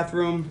to the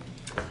bathroom,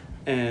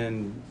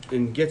 and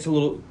gets a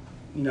little,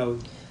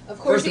 Of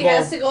course, First he of all-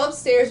 has to go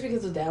upstairs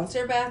because the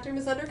downstairs bathroom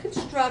is under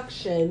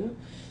construction.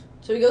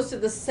 So he goes to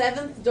the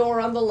 7th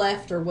door on the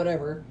left or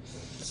whatever.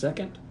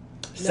 Second?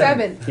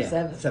 Seventh. Yeah.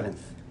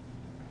 seventh.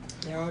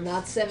 There are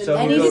not 7 So doors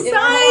And he goes- in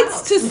our decides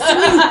house. to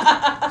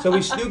snoop. So he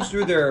snoops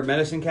through their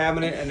medicine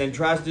cabinet and then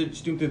tries to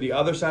snoop through the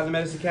other side of the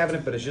medicine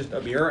cabinet, but it's just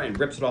a mirror, and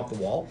rips it off the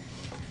wall.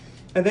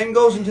 And then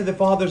goes into the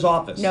father's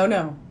office.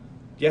 No.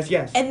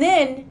 Yes. And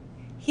then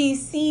he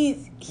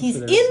sees he's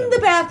So in there's the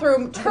seven.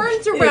 bathroom,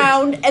 turns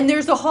around, and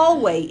there's a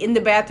hallway in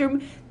the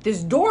bathroom.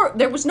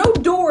 There was no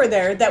door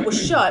there that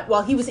was shut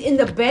while he was in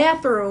the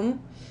bathroom.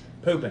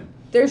 Pooping.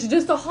 There's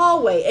just a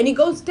hallway, and he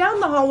goes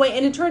down the hallway,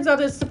 and it turns out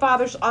it's the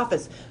father's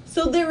office.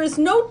 So there is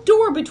no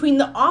door between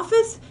the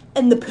office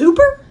and the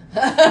pooper?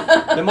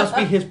 That must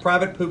be his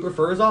private pooper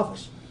for his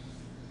office.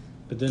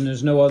 But then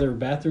there's no other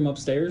bathroom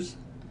upstairs?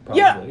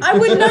 Yeah, Probably. I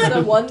would That's the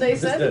not. one they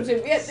This said. is the Yeah,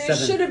 there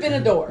seventh. should have been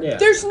a door. Yeah.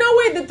 There's no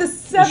way that the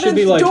should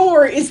be seventh like-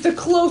 door is the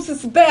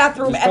closest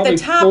bathroom There's at the probably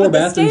top 4 of the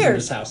bathrooms in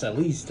this stairs. house, at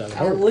least. I would At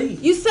hope.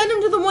 least. You send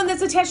him to the one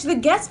that's attached to the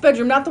guest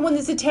bedroom, not the one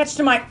that's attached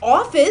to my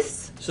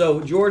office.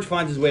 So George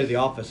finds his way to the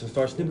office and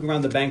starts snooping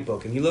around the bank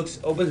book, and he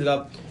opens it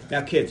up.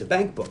 Now, kids, a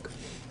bank book.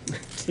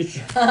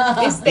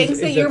 It's things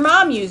that it's your a-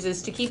 mom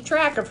uses to keep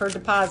track of her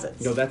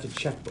deposits. No, that's a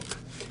checkbook.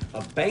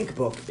 A bank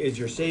book is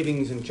your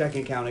savings and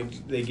checking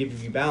account. They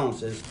give you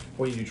balances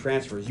when you do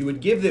transfers. You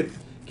would give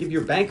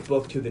your bank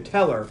book to the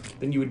teller,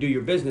 then you would do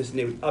your business, and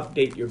they would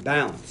update your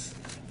balance.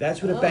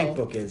 That's what a bank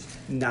book is,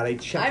 not a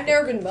checkbook. I've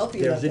never been wealthy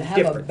enough There's to a have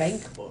a difference.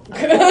 bank book. The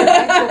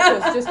bank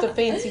book was just a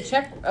fancy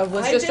check.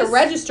 Was I just a just-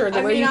 register I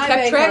where mean, you I kept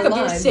bank track of your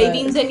online,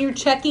 savings but- and your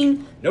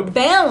checking Nope.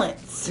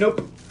 balance.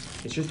 Nope.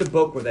 It's just a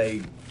book where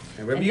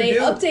whatever And you they do,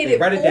 update they it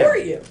write it for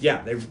down. you.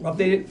 Yeah, they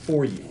update it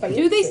for you.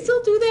 Do they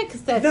still do that?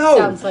 Because that No,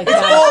 sounds like it's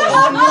all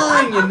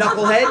that. online, you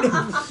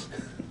knucklehead.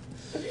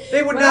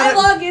 They would When not. I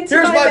log into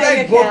Here's my my bank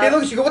bank book. They account-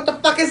 look at you. Go, what the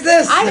fuck is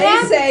this? I They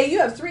have- say you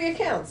have 3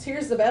 accounts.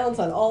 Here's the balance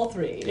on all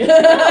 3.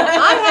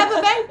 I have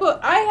a bank book.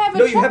 I have a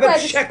no, you check have a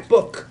register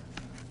checkbook.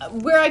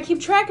 where I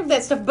keep track of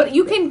that stuff. But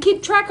you can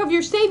keep track of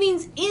your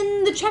savings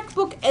in the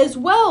checkbook as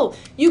well.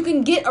 You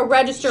can get a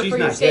register She's for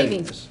your not getting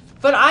savings. this.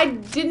 But I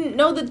didn't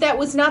know that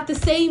was not the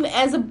same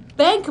as a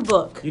bank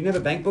book. You didn't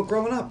have a bank book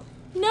growing up.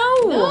 No.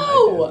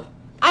 No.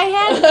 I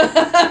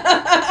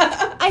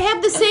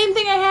have the same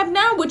thing I have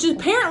now, which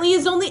apparently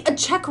is only a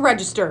check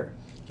register.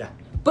 Yeah.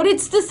 But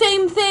it's the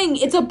same thing.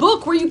 It's a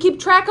book where you keep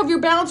track of your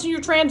balance and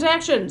your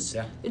transactions.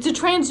 Yeah. It's a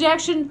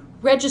transaction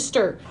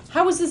register.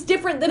 How is this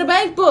different than a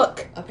bank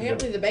book?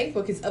 Apparently, the bank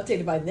book is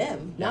updated by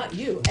them, not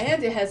you.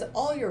 And it has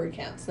all your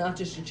accounts, not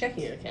just your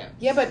checking account.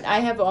 Yeah, but I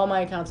have all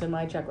my accounts in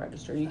my check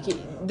register.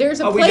 There's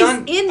a Are we place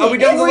done? in Are we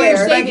done with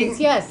where banking? savings.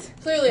 Yes.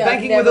 Clearly,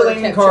 Banking I've with never Elaine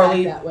and kept track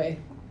Carly. that way.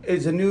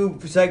 It's a new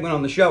segment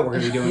on the show we're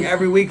going to be doing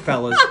every week,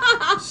 fellas.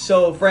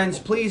 So, friends,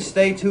 please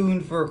stay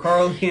tuned for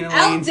Carly and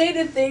Elaine.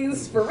 Outdated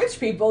things for rich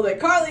people that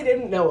Carly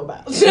didn't know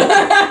about.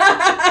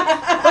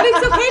 But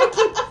it's okay to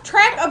keep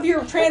track of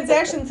your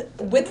transactions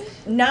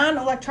with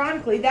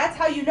non-electronically. That's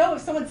how you know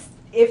if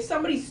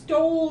somebody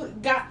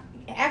got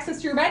access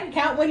to your bank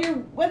account when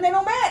they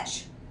don't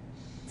match.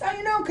 That's how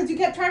you know, because you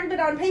kept track of it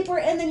on paper,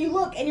 and then you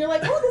look and you're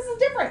like, oh, this is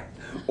different.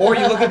 Or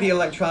you look at the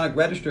electronic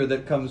register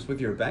that comes with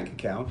your bank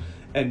account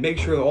and make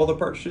sure that all the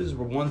purchases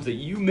were ones that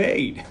you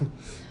made.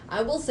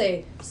 I will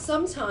say,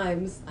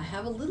 sometimes I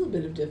have a little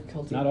bit of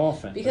difficulty. Not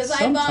often. Because but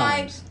I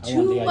buy sometimes I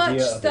want too the much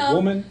idea of a stuff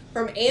woman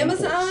from and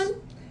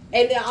Amazon,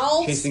 and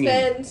I'll Chasing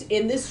spend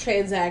in this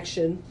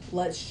transaction,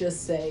 let's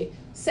just say,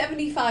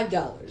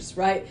 $75,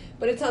 right?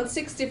 But it's on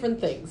 6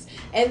 different things.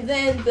 And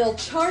then they'll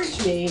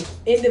charge me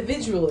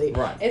individually.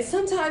 Right. And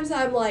sometimes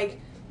I'm like,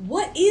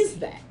 what is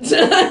that?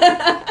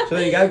 So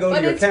then you gotta go But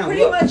to your it's account.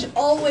 pretty Look. much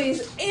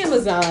always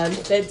Amazon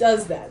that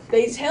does that.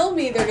 They tell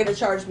me they're going to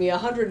charge me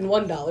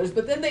 $101,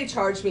 but then they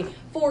charge me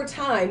 4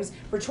 times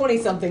for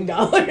 $20-something.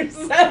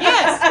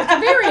 Yes, it's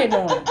very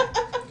annoying.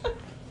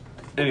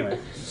 Anyway,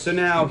 so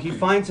now he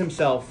finds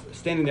himself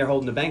standing there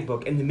holding the bank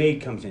book, and the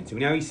maid comes in. So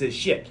now he says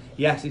shit.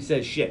 He actually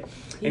says shit.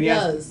 He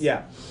does.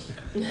 Yeah.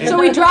 And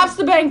So he drops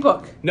the bank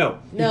book. no,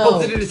 he No.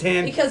 holds it in his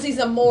hand. Because he's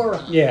a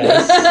moron. Yeah,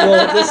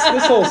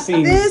 this whole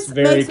scene This is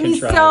very makes me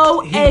contrived.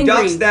 so He angry.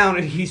 ducks down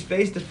and he's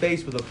face to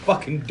face with a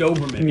fucking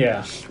Doberman.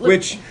 Yeah,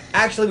 Which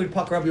actually would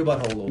pucker up your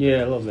butthole a little bit. yeah,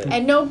 a little bit.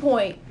 At no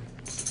point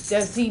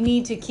does he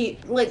need to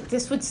keep. Like,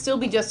 this would still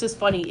be just as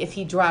funny if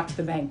he dropped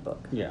the bank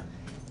book. Yeah,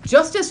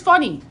 Just as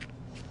funny.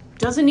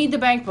 Doesn't need the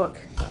bank book.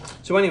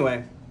 So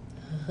anyway,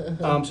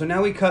 so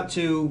now we cut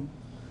to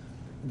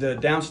the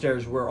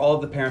downstairs where all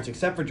of the parents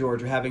except for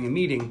George are having a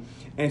meeting.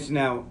 And so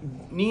now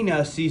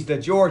Nina sees that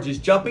George is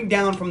jumping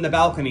down from the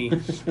balcony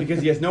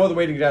because he has no other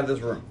way to get out of this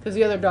room. Because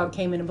the other dog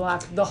came in and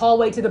blocked the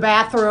hallway to the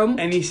bathroom.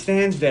 And he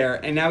stands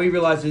there, and now he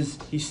realizes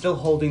he's still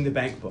holding the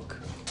bank book.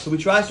 So he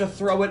tries to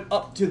throw it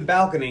up to the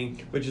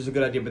balcony, which is a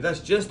good idea, but that's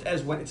just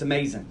as when it's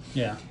amazing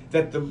yeah.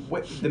 that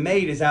the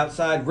maid is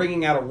outside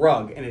wringing out a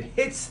rug, and it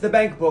hits the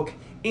bank book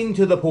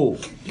into the pool.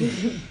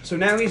 So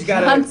now he's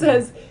got John to...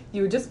 says,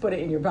 you would just put it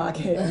in your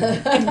pocket.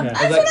 That's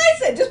like- what I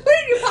said. Just put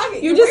it in your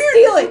pocket. You You're just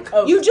wearing steal this it.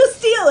 coat. You just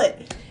steal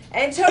it.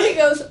 And Tony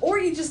goes, or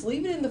you just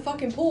leave it in the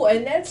fucking pool.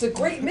 And that's a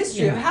great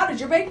mystery of how did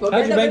your bank book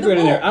How'd end your up bank in the get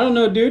in pool? there? I don't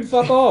know, dude.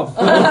 Fuck off.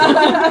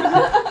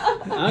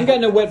 I ain't got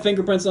no wet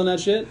fingerprints on that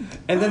shit.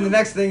 And then the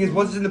next thing is,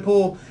 once it's in the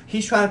pool,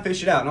 he's trying to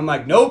fish it out. And I'm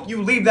like, nope,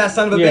 you leave that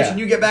son of a Yeah. bitch and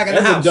you get back in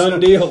the That's house. a done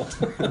deal.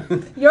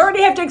 You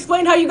already have to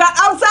explain how you got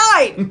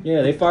outside.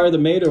 Yeah, they fired the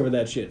maid over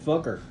that shit.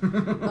 Fuck her.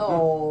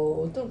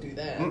 Oh, don't do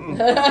that.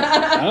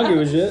 I don't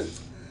give a shit.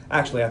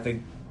 Actually, I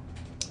think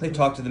they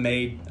talked to the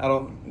maid.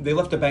 They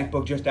left the bank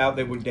book just out.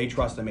 They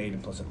trust the maid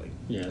implicitly.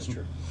 Yeah, that's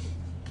true.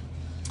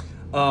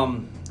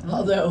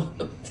 Although,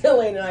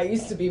 Elaine and I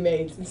used to be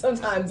maids, and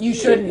sometimes... You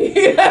shouldn't.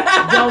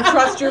 Don't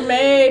trust your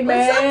maid, But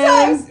man.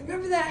 sometimes,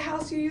 remember that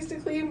house you used to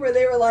clean where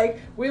they were like,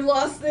 we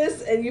lost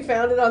this, and you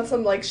found it on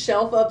some like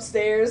shelf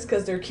upstairs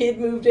because their kid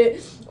moved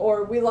it,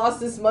 or we lost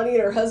this money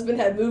and her husband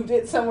had moved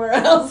it somewhere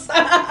else.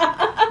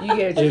 You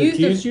get They accused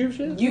accused of, you of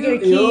shit? you get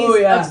accused Oh,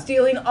 yeah. of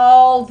stealing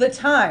all the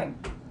time.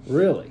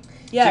 Really?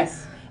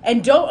 Yes.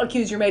 And don't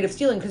accuse your maid of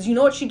stealing, because you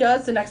know what she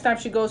does the next time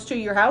she goes to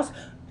your house?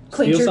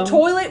 Cleans Steal your something?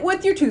 toilet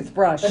with your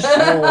toothbrush.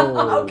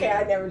 Oh. Okay,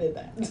 I never did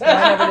that.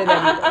 I never did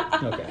that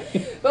either.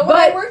 Okay. But when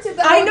I worked at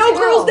the hotel... I know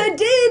girls that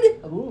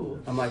did. Ooh.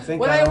 I'm like,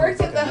 thank When God I don't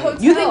worked at the fucking maid.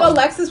 hotel... You think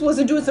Alexis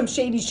wasn't doing some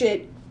shady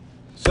shit?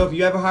 So if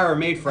you ever hire a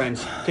maid,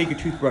 friends, take your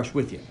toothbrush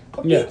with you.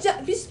 Yeah.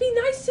 Just be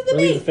nice to the Or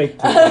leave maid. the fake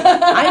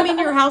I'm in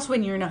your house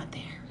when you're not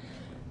there.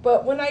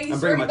 But when I used to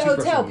bringing work at my the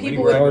hotel, toothbrush with me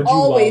people anywhere. would Guard you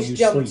while always you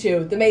jump sleep.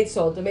 to the maid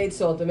stole it, the maid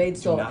stole it, the maid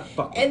stole it. not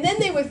fuck And then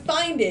they would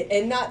find it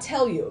and not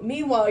tell you.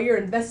 Meanwhile, you're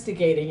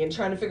investigating and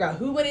trying to figure out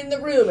who went in the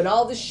room and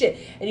all this shit.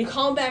 And you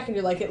call them back and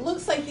you're like, it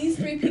looks like these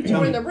 3 people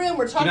were in the room.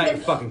 We're talking not to your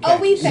them. fucking Oh,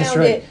 we cat. That's found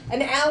right. it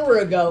an hour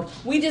ago.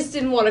 We just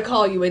didn't want to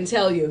call you and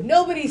tell you.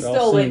 Nobody They're all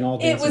stole it. seeing all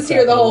It things was inside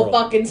here the the whole world.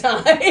 fucking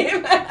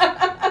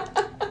time.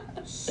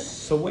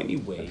 So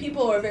anyway,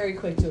 People are very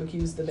quick to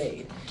accuse the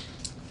maid.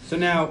 so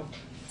now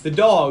the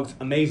dogs,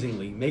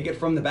 amazingly, make it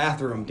from the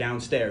bathroom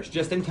downstairs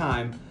just in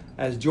time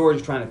as George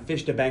is trying to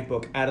fish the bank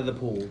book out of the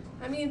pool.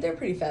 I mean, they're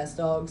pretty fast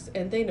dogs,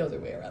 and they know their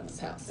way around this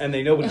house. And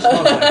they know what it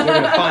smells like. They're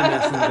going to find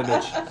that son of a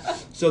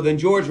bitch. So then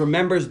George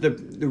remembers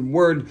the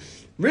word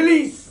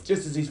release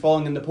just as he's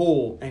falling in the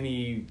pool. And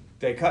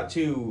they cut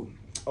to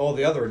all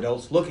the other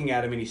adults looking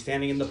at him, and he's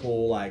standing in the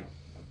pool like,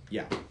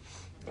 yeah.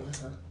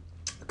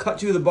 Cut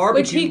to the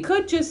barbecue. Which he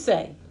could just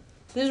say,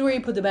 this is where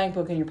you put the bank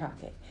book in your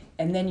pocket.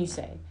 And then you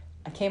say,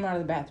 I came out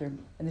of the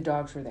bathroom and the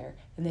dogs were there.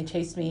 And they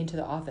chased me into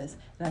the office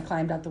and I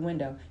climbed out the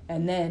window.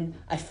 And then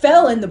I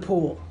fell in the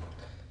pool.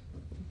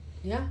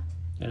 Yeah.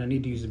 And I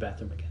need to use the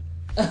bathroom again.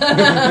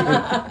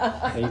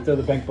 And you throw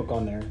the bank book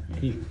on there.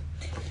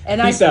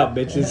 And Peace out,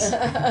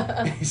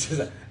 bitches. He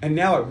says, and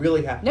now it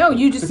really happened. No,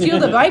 you just steal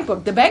the bank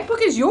book. The bank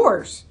book is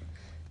yours.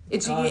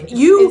 It's It's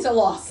you. a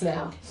loss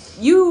now.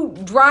 You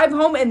drive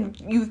home and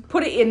you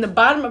put it in the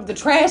bottom of the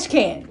trash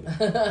can,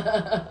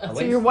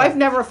 so your wife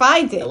never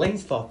finds it.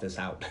 Elaine's thought this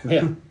out.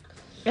 Yeah.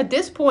 At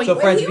this point, So,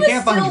 friends, he if was you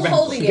can't find still your bank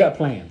holding She it. got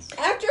plans.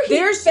 After he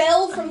There's-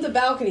 fell from the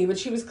balcony,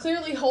 which he was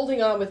clearly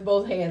holding on with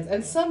both hands,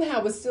 and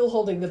somehow was still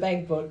holding the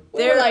bank book.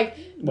 We were There- like,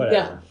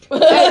 Whatever. no.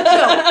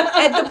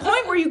 at the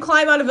point where you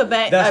climb out of a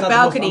That's not the most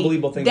balcony,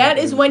 unbelievable thing that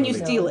about is this when you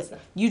movie. steal No, it. it's not.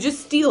 You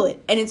just steal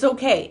it, and it's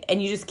okay,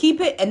 and you just keep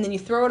it, and then you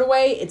throw it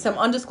away. It's some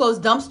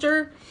undisclosed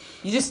dumpster.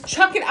 You just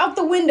chuck it out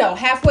the window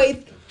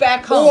halfway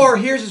back home. Or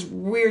here's this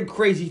weird,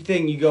 crazy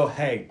thing. You go,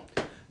 hey,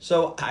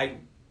 so I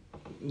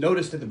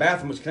noticed that the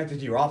bathroom was connected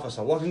to your office.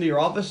 I walked into your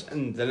office,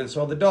 and then I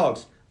saw the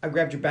dogs. I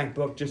grabbed your bank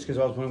book just because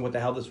I was wondering what the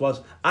hell this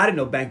was. I didn't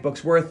know bank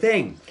books were a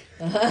thing.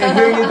 And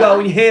here you go,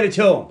 and you hand it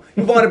to them.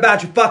 You want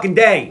about your fucking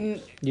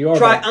day. You are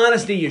Try about,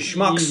 honesty, you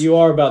schmucks. you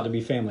are about to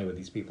be family with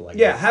these people. I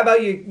Yeah, guess. how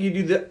about you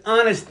do the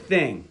honest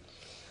thing?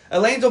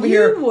 Elaine's over You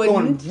here going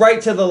wouldn't.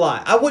 right to the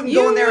lie. I wouldn't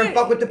go You in there and would-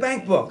 fuck with the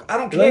bank book. I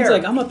don't Elaine's care.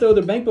 like, I'm gonna throw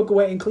their bank book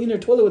away and clean their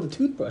toilet with a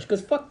toothbrush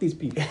because fuck these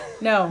people.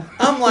 No.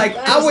 I'm like,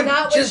 That I is would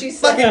not what just she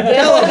said. fucking That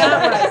tell is him.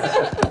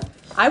 not right.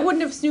 I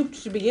wouldn't have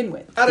snooped to begin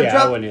with. I'd have Yeah, I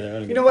dropped, wouldn't either. I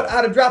don't you give know a what? fuck.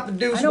 I'd have dropped the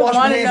deuce, I don't washed my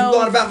wanna hands, and know-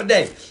 gone about my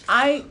day.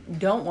 I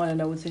don't want to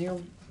know what's in your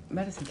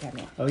medicine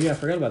cabinet. Oh yeah, I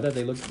forgot about that.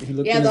 He looked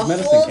Yeah, in the his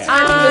medicine whole cabinet.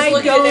 time he was I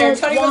looking in there. don't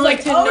Tony was want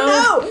like, to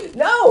 "Oh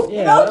no,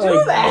 Yeah, don't do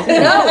like- that."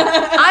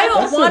 No, I don't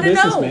That's their want to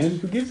business, know. man.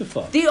 Who gives a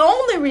fuck? The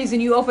only reason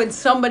you open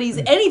somebody's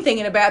anything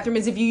in a bathroom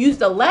is if you use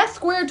the last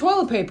square of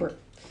toilet paper.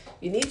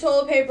 You need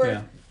toilet paper.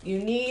 Yeah. You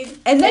need.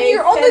 And then a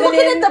you're only looking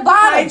feminine at the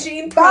bottom.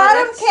 hygiene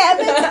Bottom products.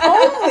 cabinets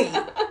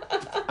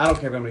only. I don't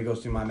care if anybody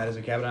goes through my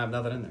medicine cabinet. I have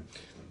nothing in there.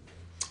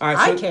 All right,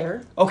 I so-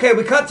 care. Okay,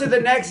 we cut to the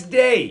next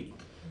day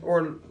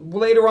or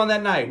later on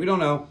that night. We don't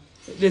know.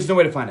 There's no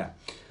way to find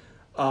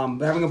out.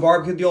 They're having a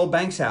barbecue at the old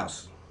Banks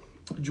house.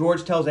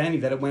 George tells Annie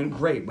that it went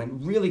great, went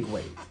really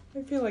great.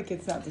 I feel like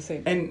it's not the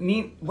same.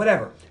 And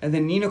whatever. And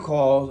then Nina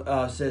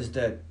calls, says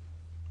that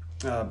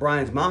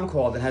Brian's mom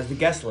called and has the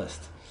guest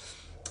list.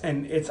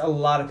 And it's a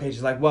lot of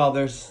pages. Like, well,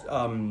 there's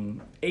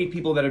 8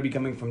 people that are be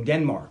coming from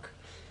Denmark.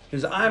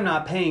 Because I'm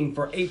not paying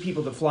for 8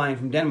 people to fly in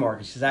from Denmark.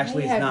 She says,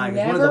 actually, it's have 9.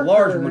 It's one of the never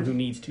larger heard- ones who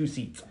needs 2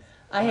 seats.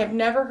 I have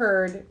never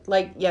heard,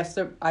 like, yes,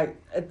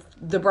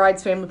 the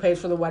bride's family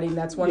pays for the wedding.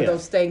 That's one Yeah. of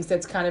those things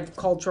that's kind of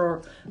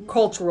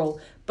cultural.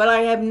 But I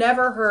have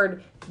never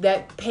heard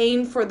that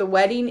paying for the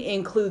wedding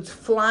includes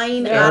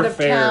flying out of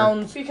Airfare.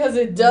 town. Because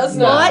it does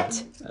not.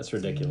 What? That's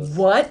ridiculous.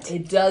 What?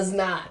 It does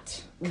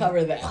not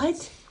cover that.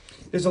 What?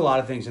 There's a lot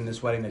of things in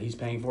this wedding that he's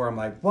paying for. I'm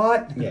like,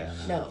 what? Yeah.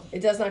 No,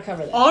 it does not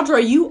cover that.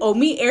 Audra, you owe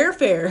me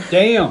airfare.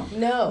 Damn.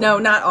 No. No,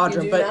 not You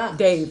Audra, do but not.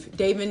 Dave.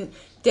 Dave and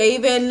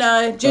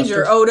Ginger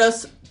Buster. owed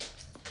us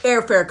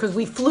airfare because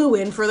we flew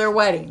in for their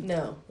wedding.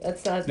 No,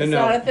 that's not. No, That's no.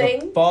 not a The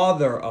thing.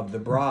 father of the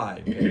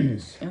bride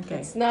is. Okay.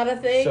 It's not a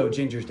thing. So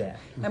Ginger's dad.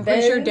 I'm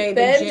pretty sure Dave and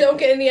Ben, don't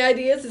get any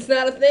ideas. It's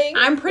not a thing.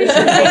 I'm pretty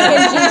sure Dave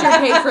and Ginger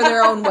paid for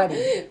their own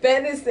wedding.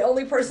 Ben is the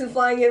only person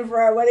flying in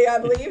for our wedding, I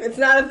believe. It's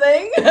not a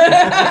thing.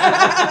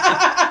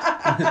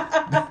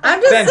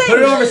 I'm just Ben, saying. put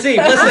it on receipt.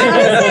 Listen.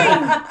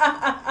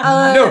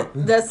 No.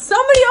 Does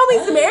somebody owe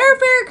me some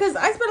airfare? Because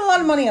I spent a lot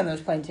of money on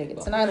those plane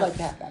tickets, and I'd like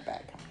to have that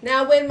back.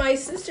 Now, when my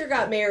sister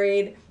got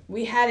married,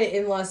 we had it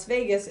in Las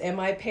Vegas, and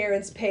my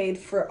parents paid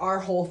for our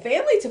whole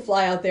family to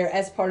fly out there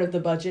as part of the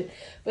budget.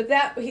 But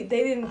they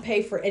didn't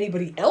pay for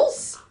anybody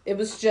else. It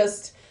was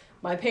just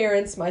my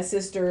parents, my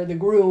sister, the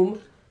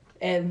groom,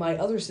 and my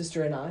other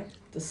sister and I,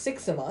 the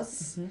 6 of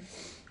us.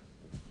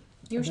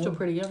 You were still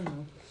pretty young,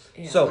 though.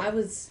 Yeah, So- I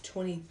was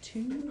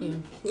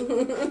 22.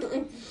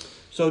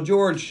 So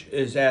George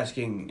is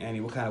asking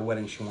Annie what kind of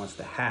wedding she wants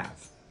to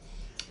have.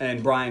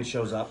 And Brian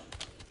shows up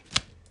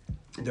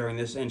during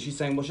this, and she's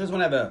saying, well, she doesn't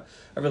want to have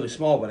a really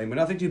small wedding, but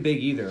nothing too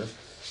big either.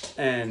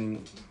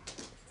 And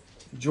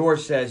George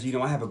says,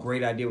 I have a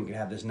great idea. We could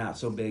have this not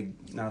so big,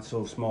 not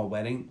so small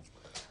wedding.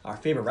 Our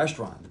favorite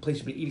restaurant, the place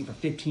we've been eating for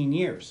 15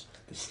 years,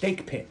 the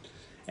Steak Pit.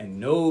 And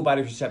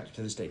nobody's receptive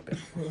to the Steak Pit.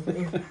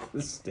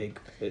 The steak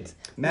pit.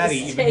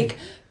 Maddie, Steak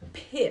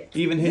pit.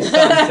 even his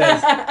son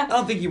says, I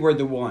don't think you want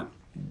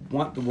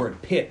the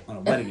word pit on a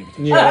wedding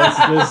invitation. Yeah,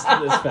 that's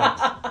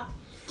fact.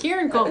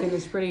 Kieran Culkin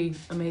is pretty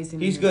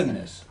amazing. He's good in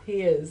this.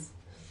 He is.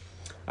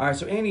 All right,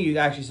 so Annie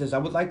actually says, I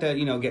would like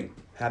to,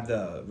 have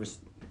the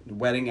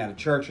wedding at a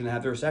church and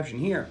have the reception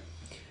here.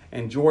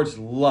 And George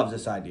loves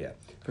this idea.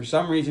 For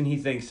some reason, he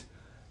thinks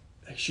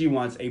she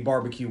wants a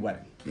barbecue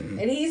wedding.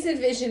 And he's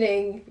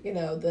envisioning,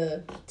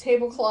 the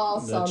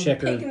tablecloths The on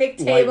checkered picnic white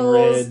and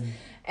tables.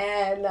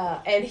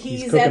 red. And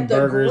he's cooking at the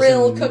burgers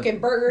grill and- cooking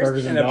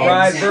burgers. And a dogs.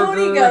 bride Tony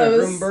burger, and a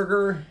goes- groom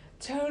burger.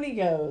 Tony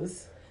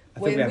goes, I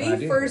think we when have an we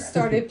idea first here."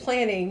 started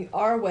planning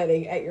our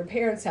wedding at your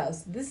parents'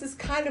 house, this is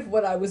kind of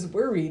what I was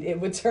worried it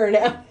would turn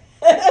out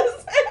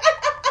as.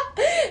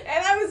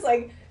 And I was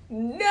like,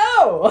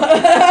 no.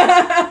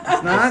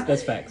 It's not?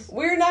 That's facts.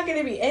 We're not going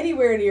to be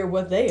anywhere near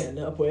what they end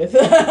up with.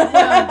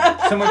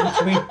 Somewhere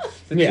between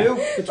the Yeah. two?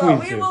 But Between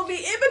we two. will be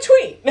in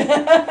between.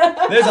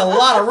 There's a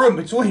lot of room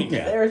between.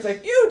 Yeah. There's a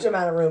huge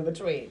amount of room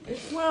between.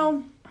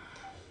 Well,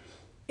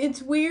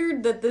 it's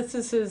weird that this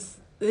is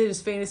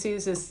his fantasy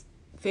is his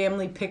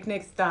family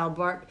picnic style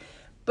bar,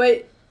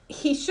 but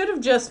he should have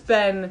just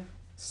been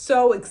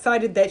so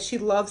excited that she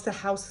loves the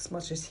house as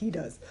much as he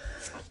does.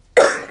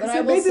 But I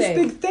They will made this say,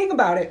 big thing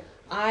about it,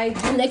 I do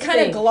and they kind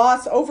of think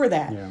gloss over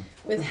that. Yeah.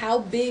 with how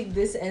big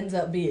this ends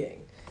up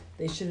being,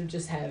 they should have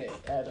just had it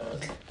at a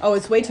Oh,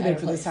 it's way too big at a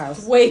for this place.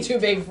 house. Way too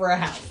big for a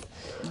house.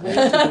 Way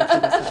too big for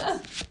this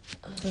house.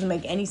 Doesn't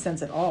make any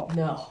sense at all.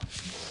 No.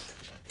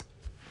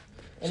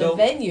 In So- a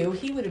venue,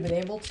 he would have been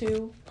able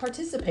to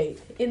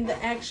participate in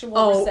the actual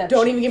Oh, reception.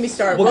 don't even get me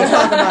started. We'll We'll get-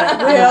 talk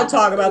about it. We'll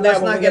talk about that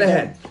Let's when not we get there.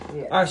 ahead.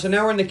 Yeah. All right, so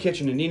now we're in the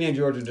kitchen, and Nina and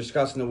George are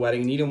discussing the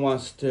wedding. Nina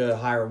wants to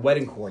hire a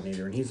wedding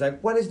coordinator, and he's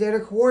like, what is there to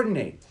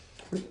coordinate?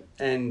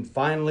 And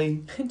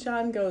finally,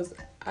 John goes,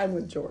 I'm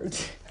with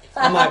George.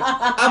 I'm like,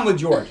 I'm with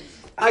George.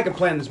 I can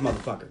plan this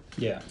motherfucker.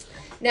 Yeah.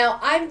 Now,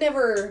 I've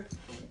never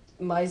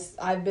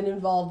I've been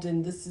involved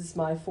in, this is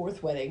my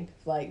 4th wedding,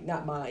 like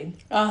not mine,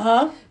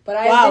 Uh-huh. but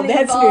I've Wow, been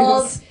that's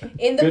involved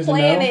in the Good to know.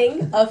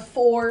 planning of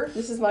 4.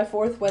 This is my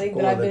 4th wedding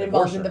that Or I've the been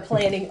involved in the divorcer.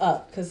 planning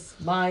of, because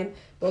mine,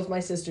 both my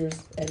sisters,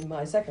 and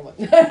my second one.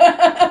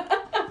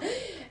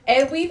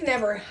 And we've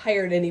never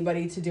hired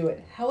anybody to do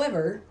it.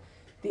 However,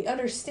 the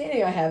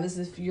understanding I have is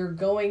if you're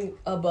going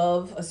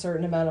above a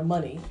certain amount of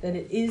money, then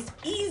it is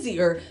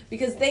easier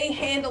because they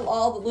handle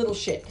all the little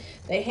shit.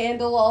 They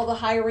handle all the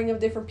hiring of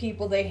different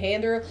people. They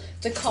handle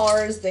the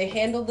cars. They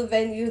handle the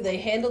venue. They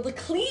handle the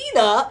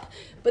cleanup.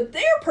 But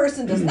their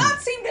person does not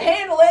seem to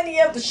handle any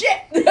of the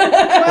shit.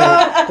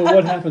 But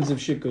what happens if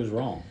shit goes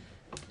wrong?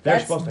 They're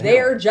That's supposed to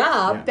their handle it.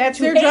 job. Yeah. That's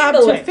to their job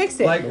handle to it. fix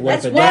it. Like- What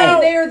That's if it why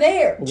don't? they're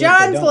there. What if they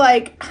John's don't?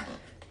 like,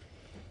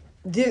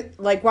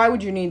 like, why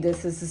would you need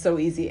this? This is so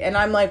easy. And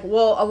I'm like,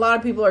 well, a lot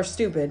of people are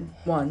stupid.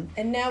 One.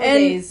 And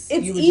nowadays,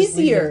 it's you would just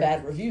leave easier. with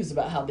bad reviews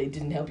about how they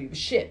didn't help you with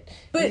shit.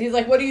 But- But he's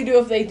like, what do you do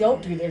if they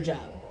don't do their job?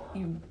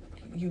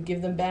 You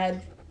give them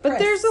bad. But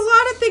press. there's a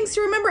lot of things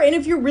to remember. And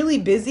if you're really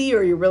busy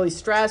or you're really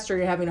stressed or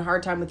you're having a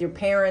hard time with your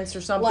parents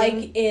or something,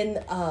 like in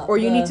or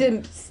you need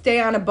to stay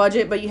on a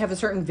budget, but you have a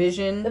certain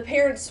vision. the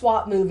parent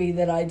swap movie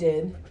that I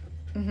did.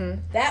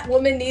 That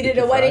woman needed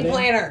a Freaky wedding Friday?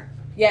 planner.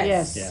 Yes.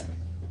 Yes. Yeah.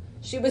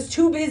 She was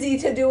too busy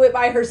to do it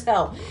by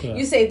herself. Yeah.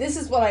 You say, this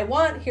is what I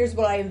want. Here's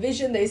what I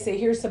envision. They say,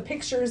 here's some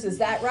pictures. Is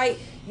that right?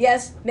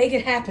 Yes. Make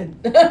it happen.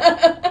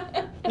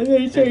 And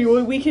then you say,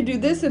 well, we could do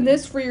this and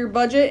this for your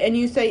budget. And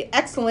you say,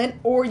 excellent.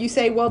 Or you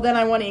say, well, then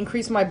I want to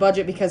increase my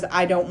budget because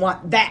I don't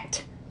want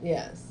that.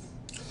 Yes.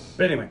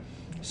 But anyway,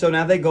 so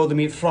now they go to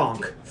meet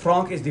Frank.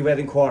 Frank is the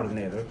wedding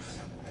coordinator,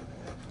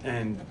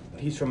 and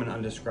he's from an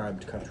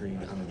undescribed country.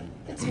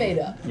 It's made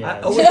up. Yeah.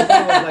 I always thought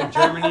it was like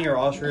Germany or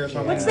Austria or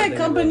something. What's They that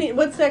never- company?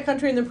 What's that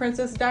country in the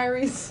Princess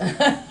Diaries?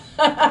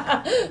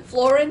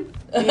 Florin?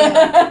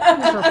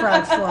 Yeah, for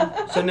Frank's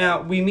Flum. So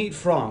now we meet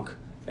Frank,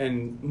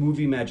 and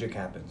movie magic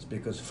happens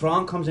because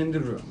Frank comes in the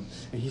room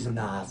and he's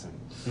amazing.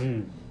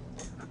 Mm.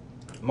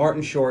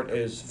 Martin Short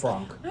is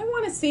Frank. I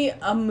want to see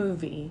a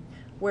movie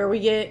where we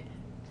get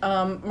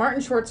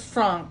Martin Short's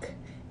Frank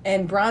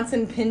and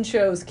Bronson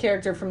Pinchot's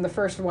character from the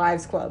First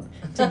Wives Club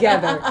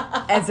together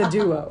as a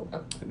duo.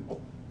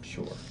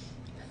 Sure.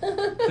 So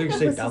you say What's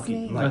his Balky.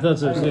 name? I thought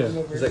so I don't too.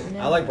 remember. He's like,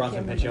 I like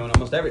Bronson Pinchot in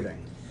almost everything.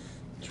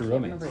 True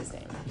Remember romance.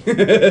 his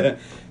name.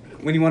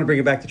 When you want to bring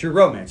it back to True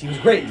Romance, he was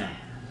great in that.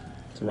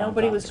 It's a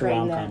Nobody rom-com. was It's a great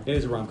in rom-com. It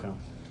is a rom-com.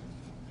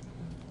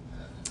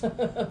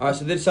 Alright,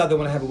 so they decide they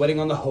want to have a wedding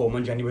on the home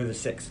on January the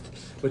 6th,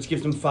 which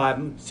gives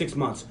them 6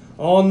 months.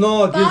 Oh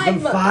no, it gives 5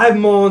 them months. 5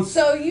 months.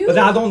 So you- But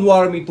that don't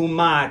worry me too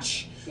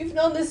much. You've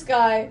known this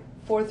guy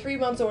for 3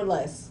 months or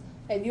less,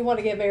 and you want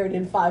to get married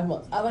in 5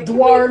 months. I'm like,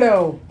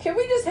 Eduardo. Can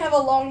we just have a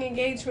long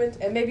engagement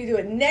and maybe do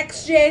it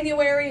next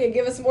January and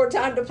give us more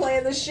time to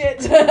plan this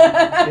shit?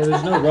 Yeah,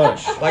 there's no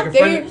rush. Like a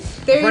They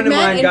friend of met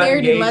mine and got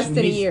married in engaged less and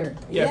than a he's- year.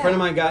 Yeah, a Yeah. friend of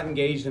mine got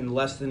engaged in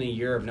less than a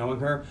year of knowing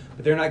her,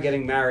 but they're not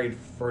getting married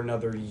for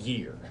another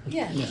year.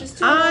 Yeah, Yeah. just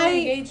do a long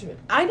engagement.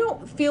 I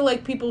don't feel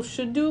like people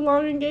should do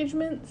long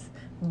engagements,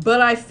 but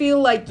I feel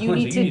like you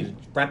need to.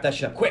 Wrap that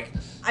shit up quick.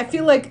 I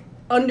feel like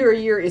under a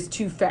year is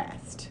too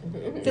fast.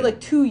 I feel like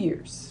 2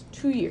 years.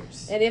 2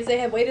 years. And if they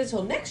had waited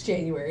until next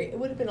January, it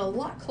would have been a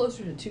lot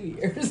closer to 2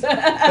 years.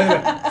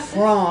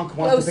 Frank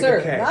wants to pick a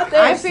Closer, cake. not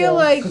there. I feel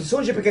like Because as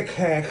soon as you pick a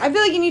cake, I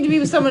feel like you need to be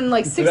with someone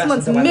like 6 rest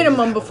months of the wedding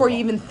minimum is before you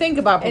alcohol. even think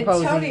about And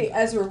proposing. Tony,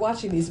 as we're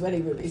watching these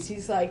wedding movies,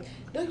 he's like,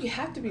 no, you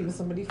have to be with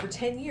somebody for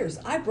 10 years.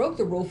 I broke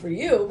the rule for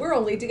you. We're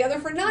only together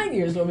for 9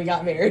 years when we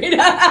got married.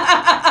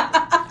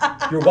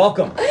 you're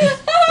welcome.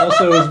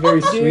 Also, it was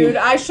very sweet. Dude,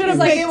 I should have It's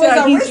like picked it was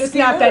a he's risky just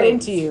not that move.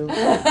 into you.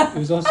 It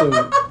was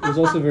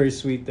also very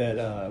sweet that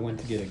I went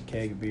to get a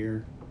keg of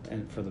beer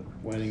and for the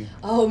wedding,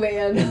 Oh,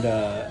 man. and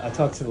I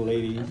talked to the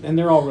lady, and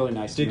they're all really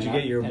nice. to Did me, you and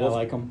get your and I wolf-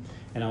 like them,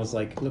 and I was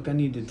like, look, I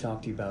need to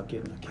talk to you about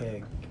getting a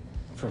keg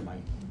for my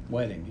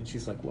wedding, and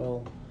she's like,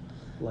 well,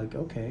 like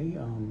okay,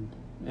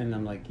 and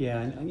I'm like, yeah,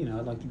 and,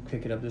 I'd like to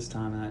pick it up this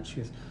time, and she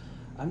goes,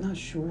 I'm not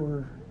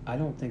sure. I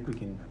don't think we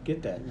can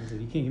get that. And I said,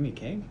 you can't give me a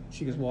keg?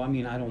 She goes, well, I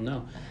mean, I don't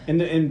know. And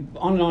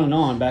on and on and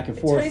on, back and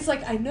forth. Tony's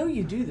like, I know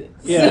you do this.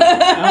 Yeah,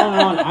 on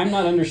and on. I'm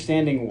not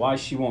understanding why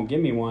she won't give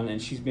me one,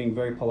 and she's being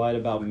very polite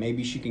about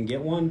maybe she can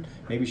get one,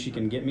 maybe she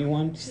can get me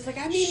one. She's like,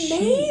 I mean, She-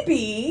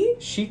 maybe.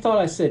 She thought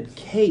I said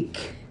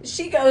cake,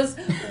 She goes,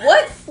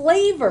 what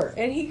flavor?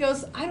 And he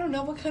goes, I don't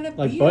know what kind of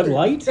like beer. Bud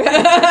Light.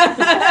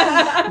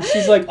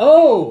 She's like,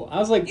 oh, I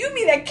was like, You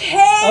mean a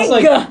keg?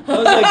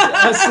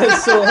 I said,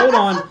 so hold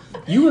on,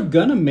 you were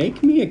gonna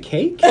make me a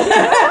cake? She's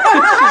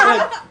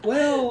like,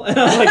 well, and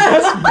I was like,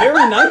 that's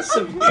very nice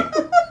of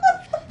you,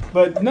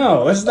 but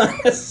no, it's not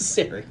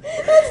necessary.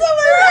 That's what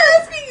we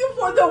were asking you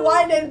for, the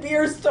wine and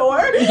beer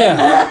store.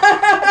 Yeah,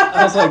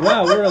 I was like,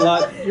 wow, you're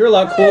a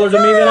lot cooler to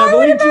me than I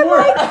believed you were.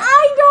 Like,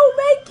 I don't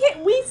make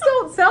it. We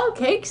don't sell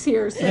cakes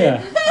here, so.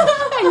 Yeah.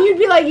 And you'd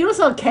be like, you don't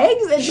sell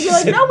cakes? And she'd be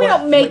like, no, we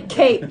don't make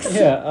cakes.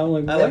 Yeah, I'm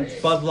like, I what?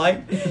 like Bud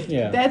Light.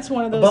 Yeah. That's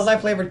one of A those. Bud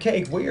Light flavored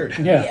cake, weird.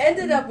 We Yeah.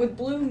 ended up with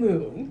Blue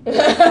Moon.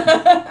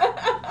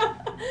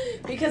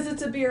 Because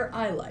it's a beer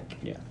I like.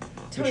 Yeah.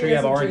 Tony sure you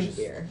have doesn't oranges.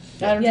 drink beer.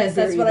 I don't Yes, drink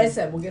beer that's what I either.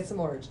 said. We'll get some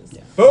oranges.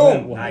 Yeah.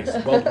 Boom! Well, Nice.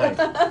 Well played.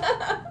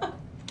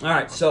 All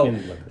right, so Skin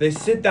and liquor. they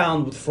sit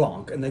down with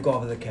Franck and they go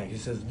over the cake. He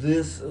says,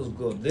 "This is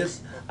good.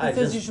 This I He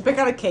says just you should pick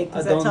out a cake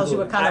because I that don't tells do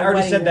you it. what kind I of already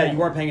wedding said that. you're You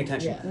weren't paying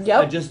attention. Yeah.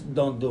 I Yep. just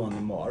don't do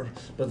anymore.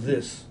 But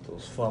this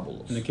was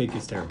fabulous. And the cake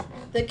is terrible.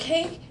 The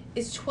cake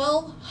is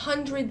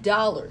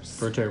 $1,200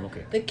 For a terrible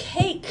cake. The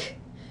cake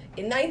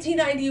in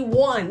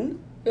 1991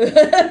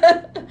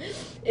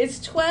 is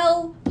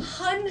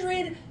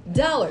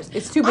 $1,200.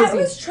 It's too I busy.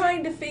 was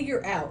trying to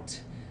figure out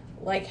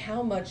like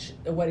how much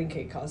a wedding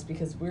cake costs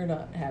because we're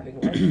not having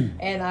one,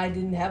 and I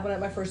didn't have one at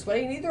my first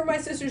wedding. Neither of my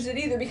sisters did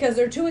either because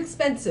they're too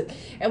expensive,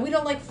 and we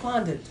don't like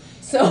fondant.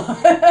 So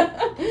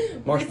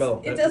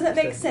Marshmallow. it doesn't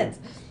make sense.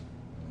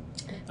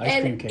 Ice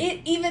cream And cake. it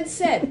even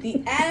said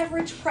the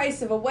average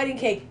price of a wedding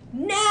cake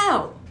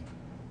now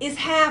is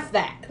half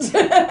that.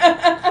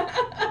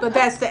 But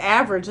that's the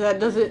average. That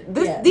doesn't.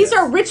 Yeah. These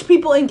are rich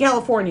people in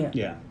California.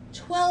 Yeah.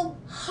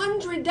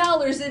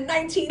 $1,200 in And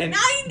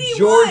 1991.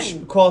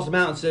 George calls them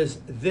out and says,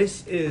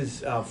 "This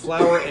is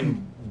flour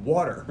and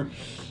water."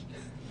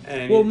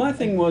 And Well, my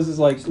thing is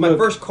like, my look,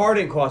 first car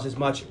didn't cost as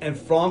much, and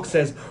Franck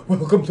says,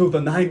 "Welcome to the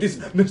 '90s,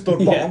 Mr.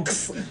 Yeah.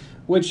 Bonks."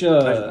 which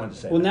I just wanted to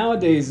say well that.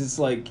 nowadays it's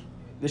like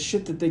the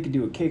shit that they could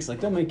do with cakes.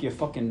 Like they'll make you a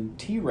fucking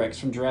T-Rex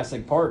from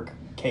Jurassic Park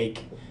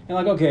cake. And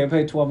like, okay, I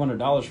paid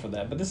 $1,200 for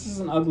that, but this is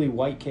an ugly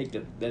white cake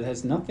that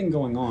has nothing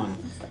going on,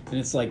 and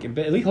it's like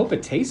at least hope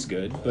it tastes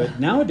good. But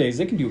nowadays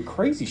they can do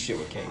crazy shit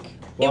with cake.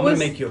 Well, I'm was-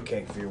 gonna make you a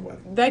cake for your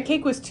wedding. That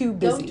cake was too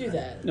busy. Don't do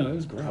that. No, it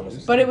was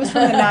gross. But it was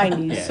from the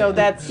 90s, Yeah. so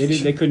that's.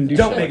 They couldn't do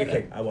Don't shit make a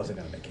like cake. I wasn't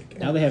gonna make a cake. that.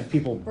 Now they have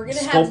people We're gonna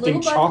have little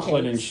sculpting bud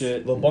chocolate and cakes.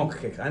 shit. Little bonk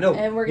cakes. I know.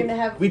 And we're going to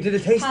have We did a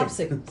tasting.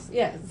 popsicles.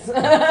 Yes.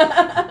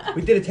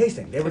 We did a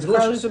tasting. They were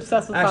Carly's delicious.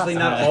 obsessed with Actually,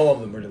 pasta. not all of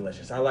them were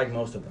delicious. I like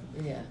most of them.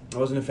 Yeah. I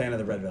wasn't a fan of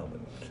the red velvet,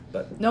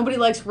 but Nobody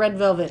likes red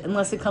velvet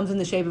unless it comes in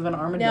the shape of an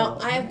armadillo.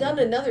 Now, I have done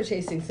another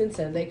tasting since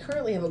then. They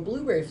currently have a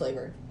blueberry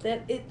flavor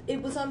that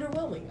it was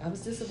underwhelming. I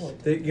was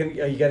disappointed.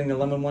 are you getting the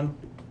lemon one?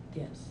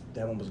 Yes.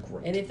 That one was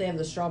great. And if they have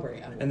the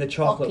strawberry, I will And the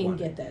chocolate fucking one.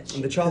 get that shit.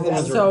 And the chocolate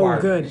That's ones are so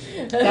required.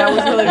 good. That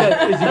was really good.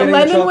 Is he The getting the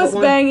lemon chocolate was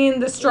one? banging.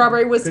 The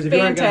strawberry was Because if you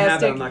aren't gonna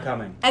have that, fantastic. I'm not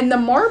coming. And the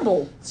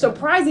marble,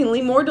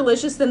 surprisingly more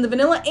delicious than the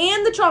vanilla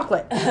and the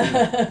chocolate.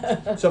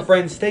 So,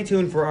 friends, stay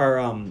tuned for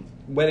our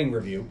wedding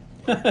review.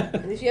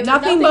 And if you have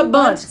Nothing but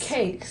bunts.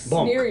 cakes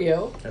Bunk. near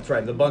you, That's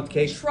right, the bundt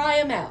cake. try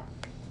them out.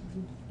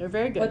 They're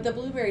very good. But the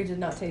blueberry did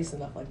not taste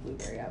enough like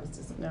blueberry. I was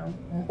disappointed.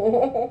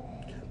 no.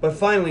 But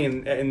finally,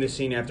 in this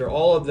scene, after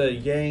all of the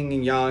yang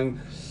and yang,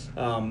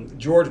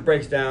 George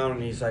breaks down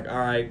and he's like, "All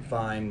right,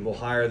 fine, we'll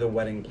hire the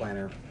wedding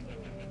planner.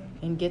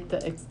 And get the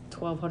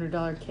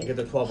 $1,200 cake. Get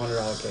the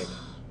 $1,200 cake."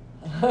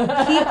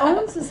 He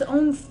owns his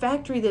own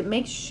factory that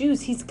makes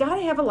shoes. He's got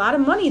to have a lot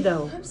of money,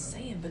 though. I'm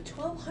saying, but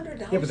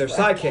 $1,200. Yeah, but they're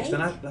for a sidekicks. cake? They're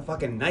not the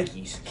fucking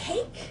Nikes.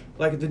 Cake?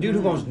 Like the dude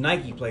who owns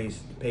Nike pays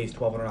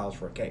 $1,200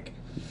 for a cake.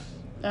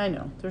 I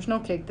know. There's no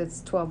cake that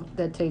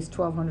tastes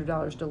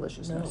 $1,200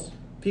 deliciousness. No.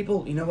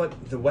 People, you know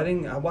what? The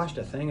wedding. I watched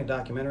a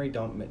documentary.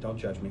 Don't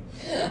judge me.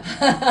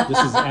 This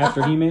is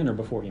after He-Man or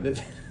before He-Man?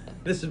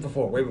 This is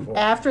before, way before.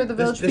 After the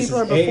village This people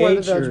or is before the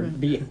AH village or men?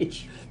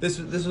 BH? This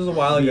was a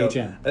while ago.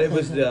 VHN. It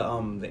was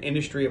the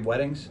industry of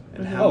weddings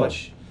and how Oh,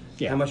 much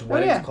yeah. how much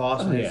weddings yeah.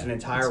 cost, Oh, and yeah. it's an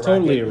entire It's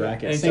totally racket. a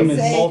racket. And it's Same a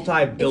as-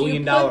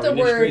 multi-billion-dollar If you put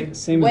the industry. word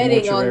Same as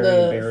wedding on mortuary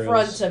the and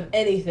burials. front of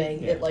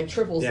anything, Yeah. it like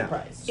triples Yeah. the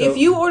price. So- If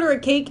you order a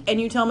cake and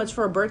you tell them it's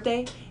for a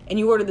birthday, and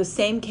you order the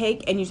same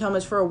cake and you tell them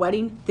it's for a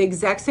wedding, the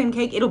exact same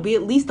cake, it'll be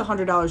at least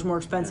 $100 more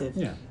expensive.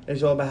 Yeah.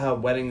 It's all about how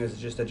wedding is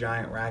just a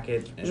giant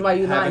racket. And is why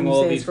you lie having and you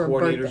all say these it's for a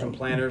coordinators birthday. and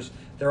planners,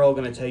 they're all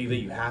going to tell you that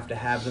you have to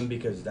have them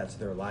because that's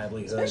their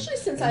livelihood. Especially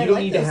since And I you don't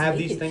like need to those have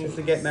these naked things to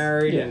cakes. get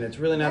married, Yeah. and it's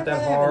really not I'd that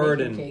rather have a hard.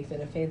 naked And cake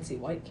than a fancy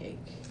white cake.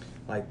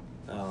 like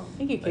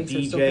Naked like cakes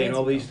are still DJ and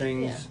all fancy, these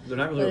things, Yeah. they're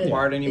not really But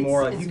required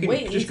anymore. it's Like you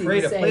way can just easy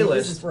create to a say, playlist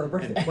 "This is for a and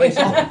birthday." play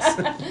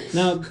songs.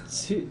 Now,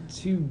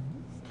 to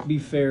be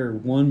fair,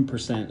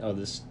 1% of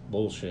this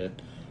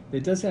bullshit,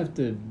 it does have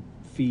to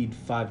feed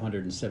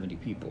 570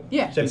 people.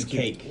 Yeah. This 70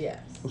 cake. Yes.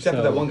 Except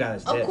for So- that one guy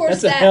that's Of dead.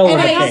 course, That's a that hell of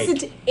and a it has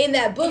cake. to in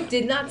that book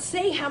did not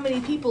say how many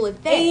people it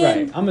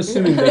fed. Right. I'm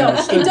assuming they No,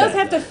 understood it does that.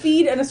 have to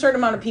feed a certain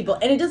amount of people,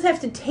 and it does have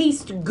to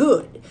taste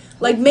good.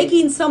 Like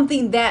making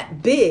something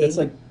that big. It's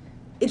like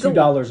it's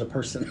 $2 a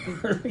person.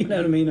 You know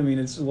what I mean? I mean,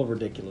 it's a little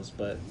ridiculous,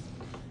 but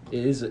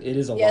it is a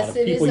lot Yes, of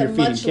it is people a you're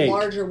feeding much cake.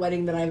 larger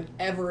wedding than I've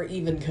ever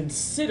even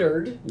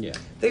considered. Yeah.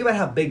 Think about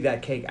how big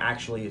that cake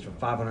actually is for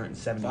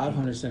 570 people.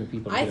 570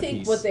 people. to I get a think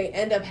piece. what they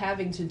end up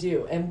having to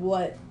do, and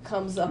what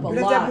comes up a You'd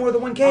have to have lot more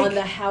than one cake. on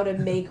the how to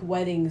make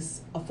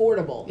weddings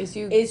affordable, Is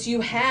you-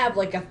 have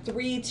like a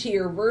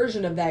 3-tier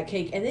version of that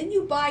cake, and then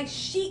you buy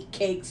sheet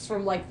cakes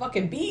from like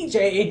fucking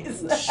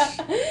BJ's,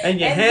 And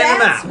you hand 'em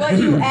that's out. what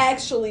you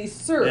actually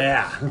serve.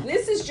 Yeah.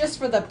 This is just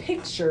for the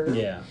picture.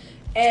 Yeah.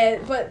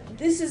 But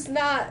this is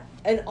not.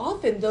 And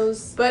often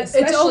those, But it's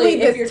especially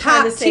only if the you're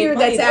trying top to save tier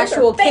money, that's those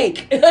actual are fake.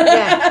 cake.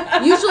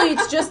 Yeah. Usually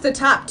it's just the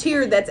top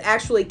tier that's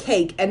actually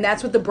cake, and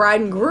that's what the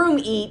bride and groom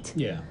eat.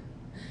 Yeah.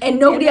 And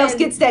nobody And else then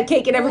gets that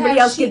cake, and We'll everybody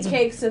have else sheet gets.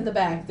 cakes in the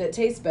back that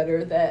taste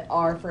better that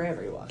are for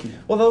everyone.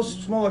 Well, those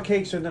smaller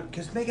cakes are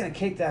because making a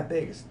cake that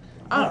big is.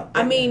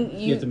 I mean,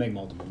 You have to make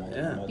multiple.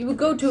 Yeah. you would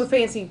go to a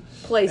fancy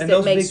place And that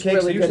those big makes cakes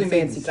really are good usually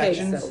made in fancy cakes.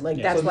 sections. So, like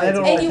Yeah. that's So why. they It's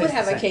don't And all you would taste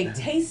have the a same. cake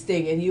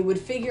tasting, and you would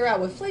figure out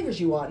what flavors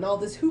you want, and all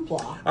this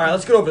hoopla. All right,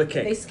 let's get over the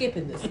They cake. skip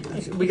in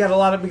this. We got a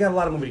lot of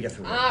movie to get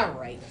through. All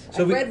right.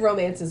 So I've we- read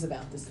romances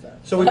about this though.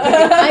 So we pick it.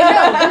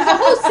 I know. There's a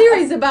whole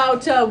series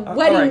about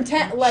wedding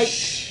right. like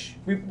Shh.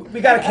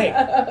 We got a cake.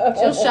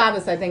 Jill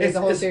Shabbos. I think is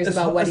a whole series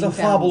about wedding It's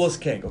a towns. fabulous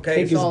cake. Okay.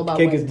 Cake It's is, all about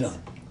cake is weddings.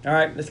 done. All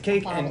right, this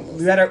cake, and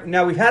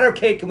Fabulous. we've had our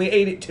cake, and we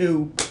ate it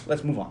too.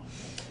 Let's move on.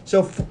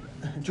 So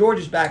George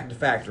is back at the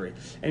factory,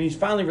 and he's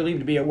finally relieved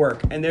to be at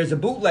work. And there's a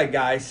bootleg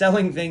guy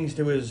selling things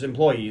to his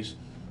employees,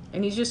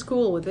 And he's just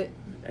cool with it.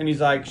 and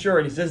he's like, "Sure."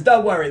 And he says,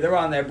 "Don't worry, they're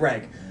on their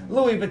break."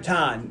 Louis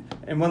Vuitton,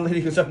 and one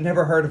lady goes, "I've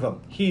never heard of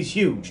him. He's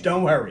huge.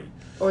 Don't worry."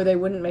 Or they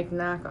wouldn't make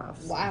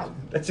knockoffs. Wow.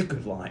 That's a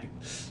good line.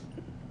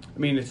 I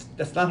mean,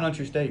 that's not an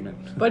untrue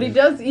statement. But he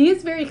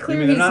is very clear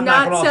mean they're he's not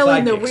not knocking off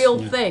selling the sidekicks? real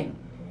Yeah. thing.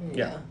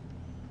 Yeah.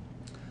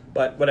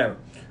 But whatever.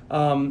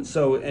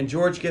 And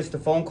George gets the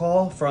phone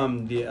call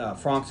from the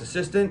Frank's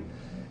assistant,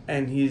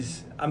 and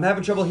I'm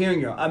having trouble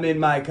hearing you. I'm in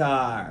my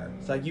car.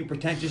 It's like, you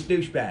pretentious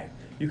douchebag.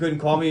 You couldn't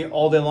call me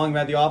all day long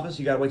at the office?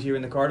 You got to wait till you're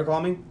in the car to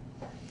call me?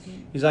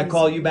 He's like,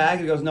 call you back?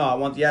 He goes, no, I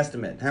want the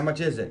estimate. How much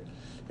is it?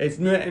 It's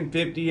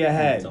 $150 a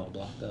head. It's all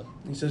blocked up.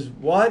 He says,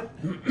 what?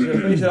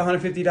 He said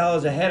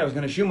 $150 a head. I was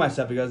going to shoot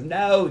myself. He goes,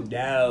 no,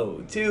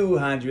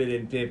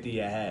 $250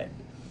 a head.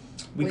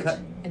 Which I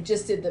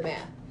just did the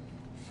math.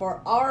 For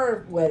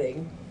our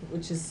wedding,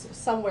 which is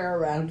somewhere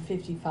around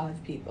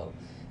 55 people,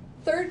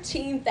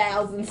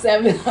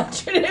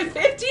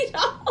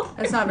 $13,750.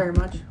 That's not very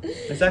much.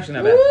 It's actually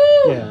not bad.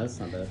 Woo! Yeah, that's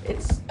not bad.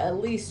 It's at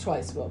least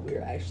twice what we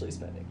were actually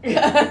spending.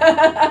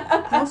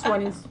 Most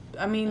weddings,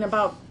 I mean,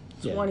 about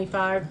Yeah.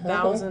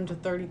 25,000 to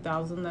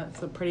 30,000.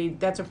 That's a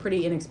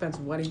pretty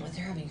inexpensive wedding. But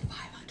they're having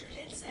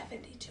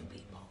 572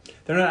 people.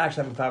 They're not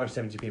actually having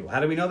 572 people. How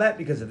do we know that?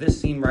 Because of this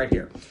scene right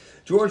here.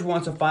 George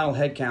wants a final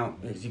head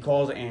count because he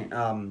calls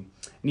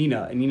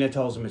Nina, and Nina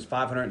tells him it's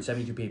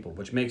 572 people,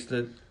 which makes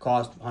the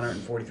cost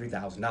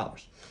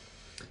 $143,000.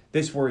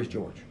 This worries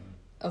George.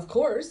 Of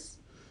course.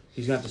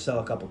 He's going to have to sell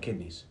a couple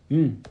kidneys.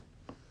 Mm.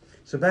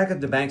 So back at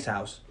the Banks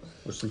house,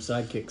 Or some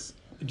sidekicks.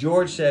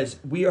 George says,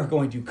 we are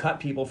going to cut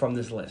people from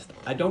this list.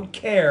 I don't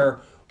care.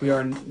 We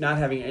are not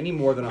having any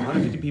more than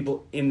 150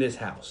 people in this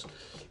house.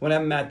 You want to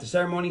have them at the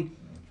ceremony?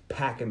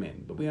 Pack them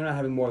in. But we are not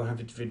having more than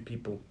 150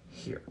 people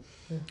here.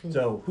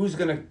 So we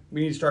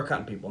need to start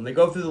cutting people. And they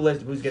go through the list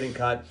of who's getting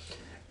cut.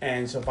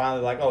 And so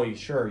finally, like, oh, you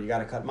got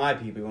to cut my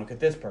people. You want to cut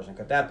this person,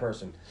 cut that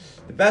person.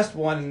 The best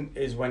one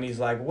is when he's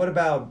like, what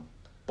about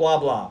blah,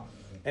 blah?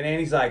 And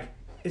Annie's like,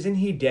 isn't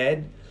he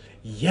dead?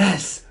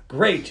 Yes.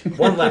 Great.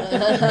 One left.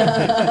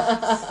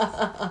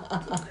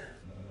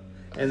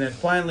 And then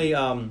finally,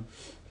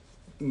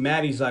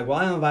 Maddie's like, well,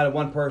 I only invited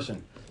one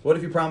person. What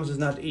if he promises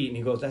not to eat? And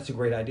he goes, that's a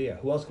great idea.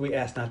 Who else can we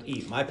ask not to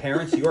eat? My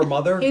parents? Your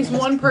mother? He's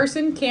one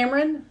person,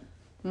 Cameron,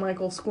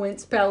 Michael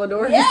Squints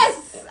Pallador.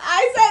 Yes!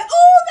 I said,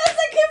 oh, that's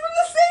that kid from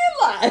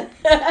the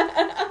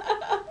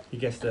Sandlot. He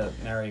gets to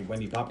marry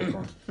Wendy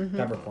Peppercorn.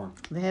 Peppercorn.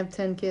 They have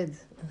 10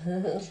 kids.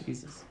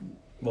 Jesus.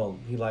 Well,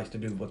 he likes to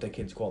do what the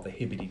kids call the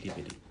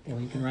hibbity-dibbity. Well,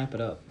 you can wrap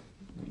it up.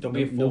 Don't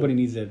be a fool. Nobody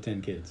needs to have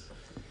 10 kids.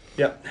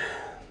 Yep.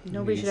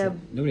 Nobody should have.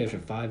 Nobody should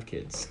have 5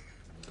 kids.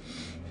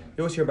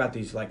 You always hear about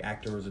these like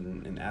actors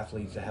and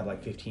athletes that have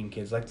like 15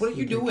 kids. Like, what are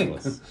you doing?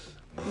 Ridiculous.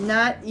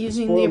 Not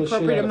using Spoil the the shit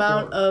appropriate out of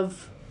amount porn.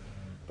 of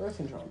Birth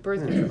control. birth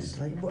control. It's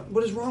like,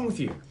 what is wrong with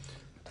you?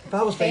 If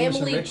I was famous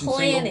and Family rich and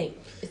planning.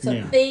 It's a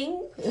Yeah.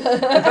 thing.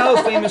 if I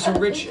was famous and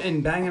rich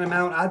and banging them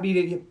out,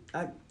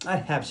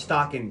 I'd have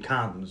stock in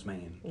condoms,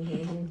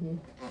 man.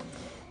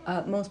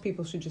 Most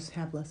people should just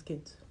have less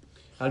kids.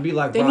 I'd be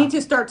like, They Rock. need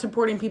to start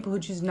supporting people who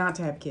choose not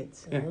to have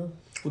kids. Yeah.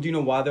 Well, do you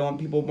know why they want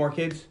people with more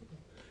kids?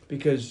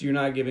 Because you're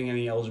not giving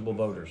any eligible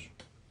voters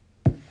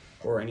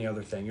or any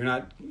other thing. You're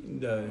not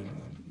the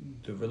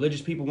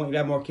religious people want you to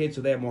have more kids,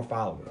 so they have more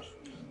followers.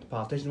 The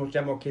politicians want you to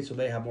have more kids, so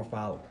they have more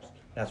followers.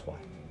 That's why.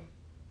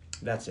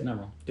 That's it. Not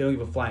wrong. They don't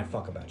give a flying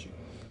fuck about you.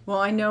 Well,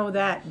 I know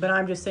that, but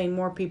I'm just saying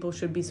more people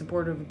should be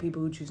supportive of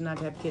people who choose not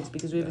to have kids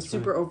because we have a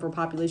super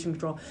overpopulation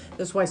control.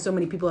 That's why so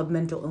many people have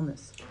mental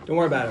illness. Don't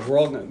worry about it.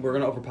 We're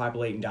gonna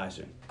overpopulate and die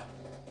soon.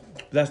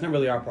 But that's not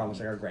really our problem. It's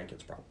like our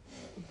grandkids' problem.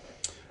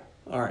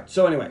 All right.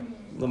 So anyway,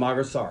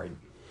 Lamagra's sorry.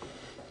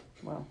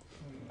 Well,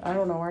 I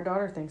don't know. Our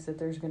daughter thinks that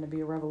there's going to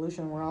be a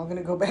revolution. We're all going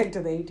to go back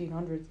to the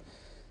 1800s.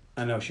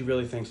 I know she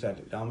really thinks that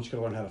I'm just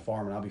gonna learn how to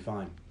farm and I'll be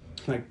fine.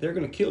 Like they're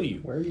gonna kill you.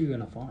 Where are you going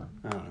to farm?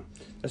 I don't know.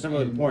 That's not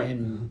really the point.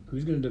 And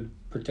who's going to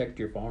protect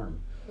your farm?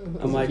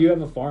 I'm like, If you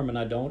have a farm and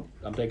I don't,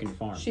 I'm taking your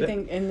farm.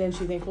 And then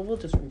she thinks, well, we'll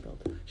just rebuild.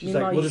 she's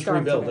Meanwhile, like, you we'll just starve to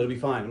rebuild. death. It'll be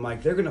fine. I'm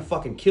like, they're gonna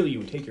fucking kill you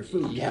and take your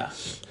food. Yeah.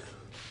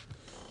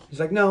 He's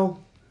like, no,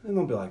 it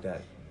won't be like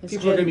that. It's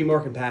People are gonna be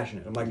more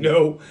compassionate. I'm like,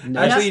 no.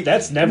 Actually,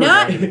 That's never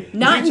Not, right.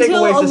 not If you take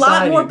until away a lot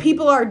society- more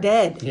people are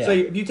dead. Yeah. So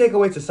if you take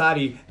away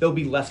society, there'll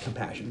be less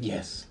compassion.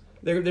 Yes.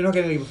 They're not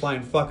going to give a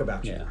flying fuck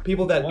about you. Yeah.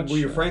 People that Watch, where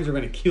your friends are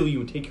going to kill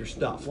you and take your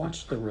stuff.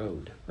 Watch The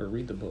Road or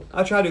read the book.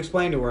 I tried to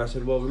explain to her. I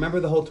said, "Well, remember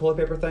the whole toilet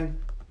paper thing?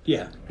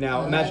 Yeah.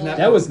 Now imagine that.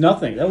 That was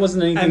nothing. That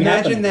wasn't anything.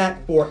 imagine happening.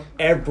 that for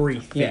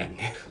everything."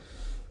 Yeah.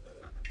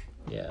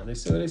 Yeah, they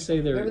say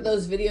they're. Remember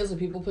those videos of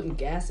people putting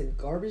gas in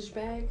garbage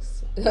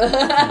bags?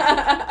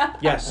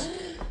 Yes.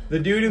 The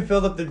dude who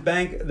filled up the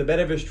bed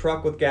of his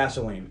truck with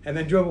gasoline and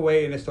then drove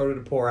away and it started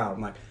to pour out.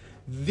 I'm like,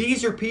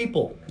 these are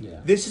people. Yeah.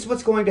 This is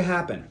what's going to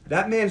happen.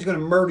 That man is going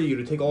to murder you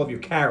to take all of your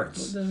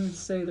carrots. Doesn't it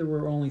say that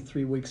we're only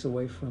 3 weeks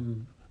away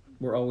from?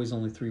 We're always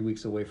only 3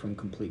 weeks away from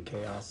complete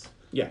chaos.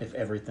 Yeah.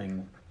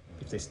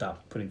 If they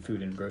stop putting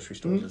food in grocery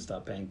stores and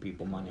stop paying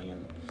people money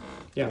and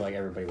Yeah. like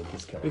everybody would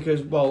just kill.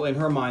 Because, well, in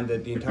her mind,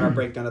 that the entire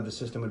breakdown of the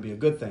system would be a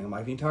good thing. I'm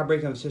like, the entire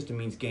breakdown of the system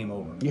means game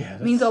over. Yeah,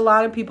 It means a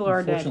lot of people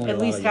are dead. Unfortunately, At a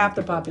lot least of young half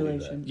the people believe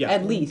population. Yeah.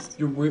 At least.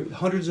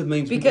 Hundreds of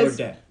millions of Because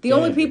people are dead. the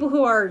only Dead. people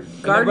who are And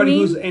everybody gardening,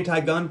 who's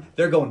anti-gun,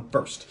 they're going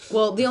first.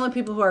 well, the only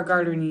people who are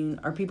gardening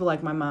are people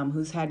like my mom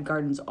who's had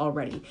gardens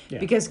already. Yeah.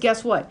 Because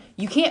guess what?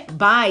 You can't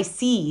buy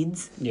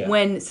seeds Yeah.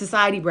 when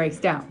society breaks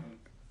down.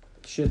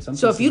 Shit. Some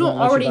So if places you don't won't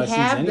let already buy seeds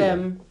have anyway.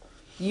 them,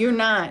 you're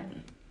not.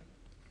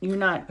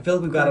 I feel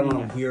like we've got on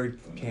gardening. a weird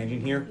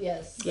tangent here.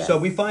 Yes. Yes. So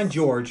we find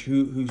George,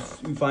 who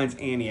finds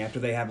Annie after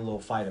they have a little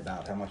fight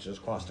about how much it was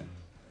costing.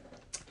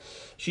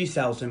 She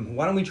sells him.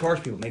 Why don't we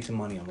charge people? Make some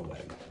money on the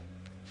wedding.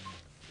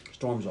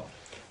 Storms off.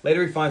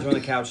 Later, he finds her on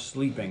the couch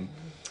sleeping,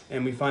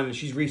 and we find that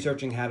she's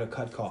researching how to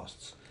cut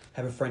costs.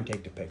 Have a friend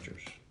take the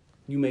pictures.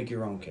 You make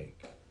your own cake.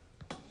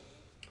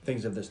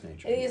 Things of this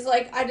nature. And he's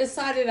like, I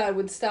decided I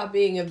would stop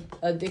being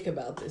a dick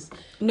about this.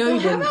 No, Well, you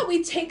how didn't. about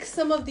we take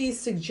some of these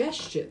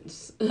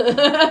suggestions?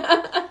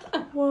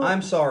 Well,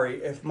 I'm sorry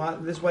if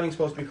this wedding's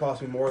supposed to be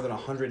costing me more than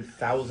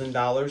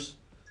 $100,000.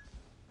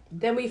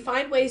 Then we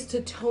find ways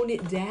to tone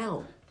it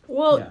down.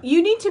 well, Yeah.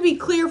 you need to be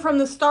clear from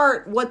the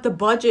start what the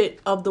budget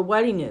of the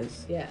wedding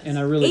is. Yes. And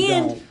I really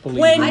And don't believe.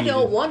 when- we I need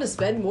don't to- want to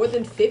spend more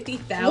than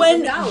 $50,000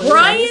 When on this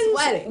Brian's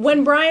wedding.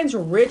 when Brian's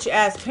rich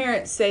ass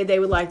parents say they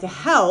would like to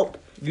help,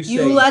 You you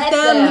say- let Let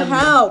them them.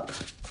 help.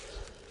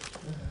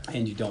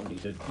 And you don't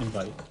need to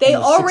invite. They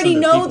almost already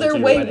 600 know people they're to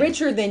your way wedding.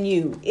 richer than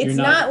you. It's You're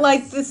not, not-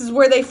 like this is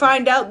where they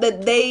find out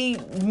that they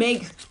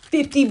make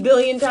 50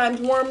 billion times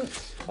more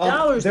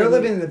dollars. They're than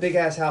living you. in the big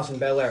ass house in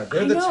Bel Air.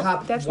 They're I the know.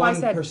 top That's why I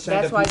said. 1%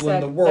 That's of why I people in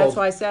said. the world. That's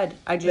why I said.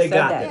 I just They said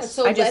got that. Yeah,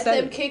 so I just let said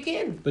them it. kick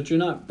in. But you're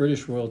not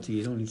British royalty.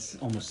 You don't need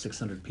almost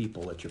 600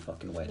 people at your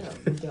fucking wedding.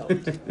 No, you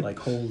don't. Like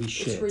holy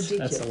shit,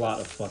 ridiculous. that's a lot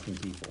of fucking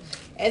people.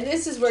 And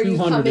this is where you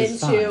 200 come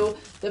is into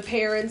the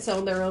parents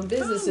own their own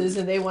businesses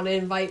and they want to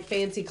invite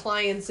fancy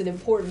clients and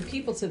important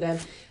people to them.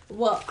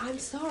 Well, I'm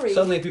sorry.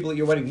 Suddenly, people at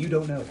your wedding you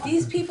don't know.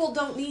 These people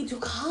don't need to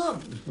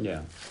come.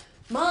 Yeah.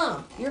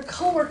 Mom, your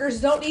coworkers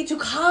don't need to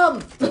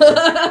come.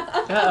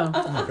 Uh-oh.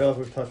 I feel like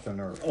we've touched a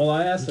nerve. Well,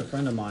 I asked a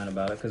friend of mine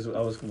about it because I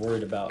was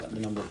worried about the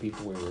number of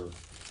people we were.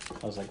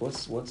 I was like,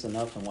 "What's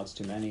enough and what's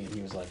too many?" And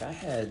he was like, "I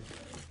had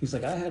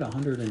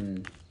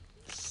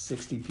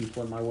 160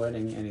 people at my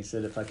wedding," and he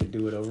said if I could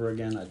do it over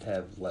again, I'd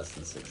have less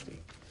than 60.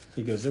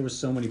 He goes, "There were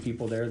so many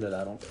people there that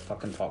I don't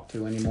fucking talk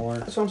to anymore."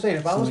 That's what I'm saying.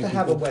 If I So was to many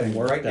have a people from wedding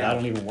work right that now, I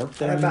don't even work I'd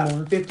there have about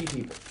anymore. 50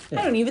 people.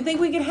 I don't even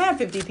think we could have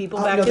 50 people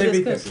Oh, back no, to there'd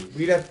this.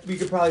 be 'Cause 50. We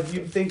could probably.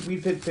 You'd think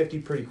we'd fit 50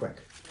 pretty quick.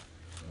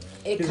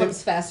 It Is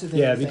comes faster than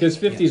Yeah, you think. because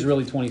 50 is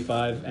really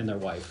 25 and their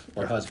wife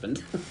or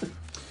husband.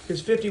 Because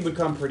 50 would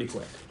come pretty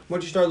quick.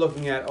 Once you start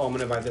looking at, oh, I'm going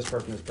to invite this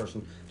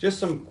person, just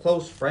some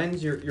close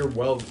friends, you're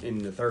well in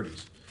the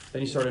 30s.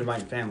 Then you start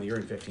inviting family, you're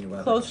in 15 or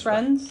whatever. Close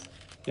friends.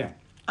 Yeah.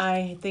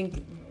 I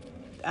think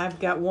I've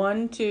got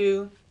 1,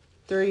 2,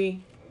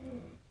 3,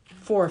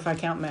 4 if I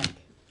count Meg.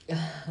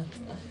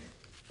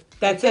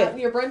 That's Counting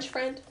it. your brunch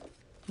friend?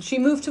 She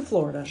moved to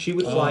Florida. She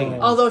would fly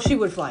in. Although she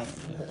would fly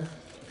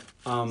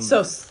in.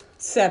 So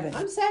 7.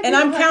 I'm sad And you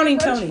I'm don't have counting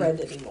your brunch Tony. friend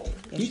anymore.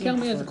 Yeah, You she count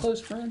me moved as a to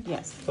close friend?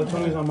 Florida. Yes. Oh,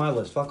 Tony's on my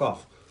list. Fuck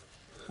off.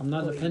 I'm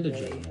not an appendage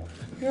anymore.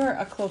 You're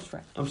a close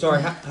friend. I'm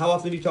sorry. How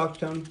often do you talk to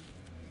Tony?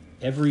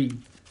 Every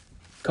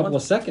couple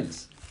of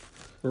seconds.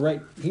 We're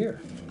right here.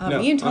 No,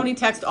 Me and Tony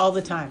text all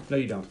the time. No,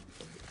 you don't.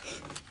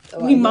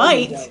 Oh, We I know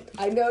might. you don't.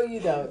 I know you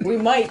don't. We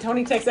might.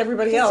 Tony texts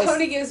everybody else.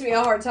 Tony gives me a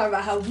hard time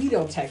about how we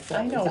don't text all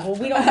I the know. time. Well,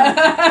 we don't. Have,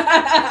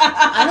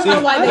 I don't know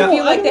See, why they now-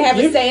 feel like they have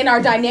a say in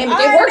our dynamic.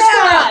 It I works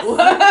know.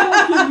 for us.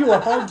 I'll give you a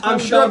hard time I'm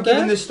sure I've about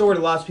given that. this story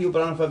to lots of people,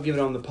 but I don't know if I've given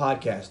it on the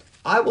podcast.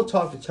 I will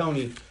talk to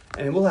Tony,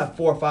 and we'll have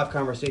 4 or 5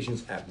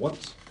 conversations at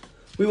once.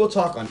 We will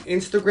talk on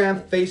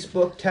Instagram,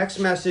 Facebook, text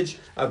message,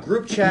 a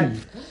group chat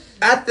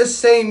at the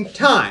same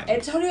time.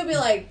 And Tony will be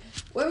like,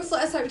 when was the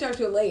last time you talked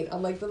to Elaine?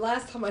 I'm like, the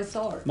last time I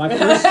saw her. My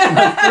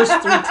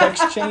first 3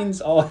 text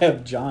chains all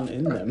have John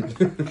in them.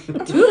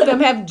 2 of them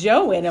have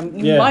Joe in them.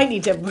 You Yeah. might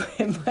need to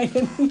invite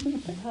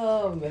him.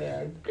 Oh,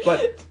 man.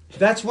 But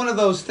that's one of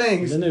those And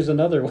things. then there's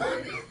another one.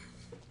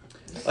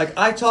 Like,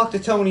 I talk to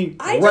Tony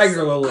I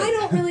regularly.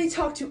 don't really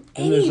talk to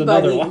And there's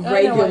another anybody one. I know,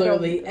 I don't.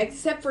 regularly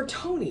except for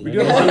Tony. We do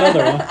There's have a lot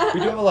another one. we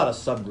do have a lot of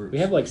subgroups. We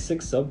have like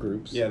 6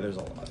 subgroups. Yeah, there's a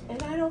lot.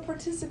 And I don't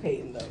participate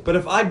in those. But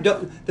if I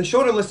don't, the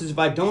shorter list is if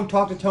I don't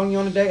talk to Tony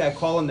on a day, I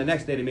call him the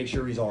next day to make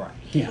sure he's all right.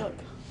 Yeah. Look,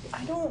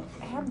 I don't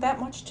have that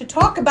much to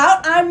talk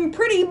about. I'm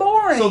pretty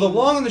boring. So the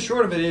long and the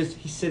short of it is,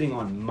 he's sitting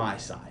on my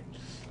side.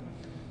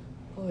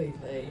 Oy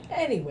vey.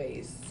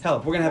 Anyways. Hell,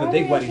 if we're gonna have a Why do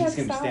big we wedding, have he's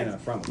gonna be sides? standing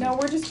up front with No, me.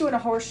 we're just doing a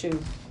horseshoe.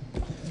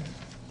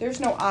 There's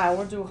no aisle.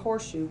 We'll do a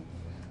horseshoe.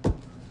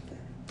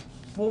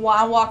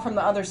 I'll walk from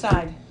the other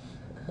side.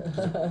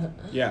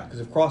 Yeah, because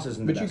if Cross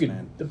isn't the But you best could.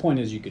 man. The point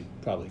is, you could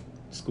probably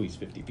squeeze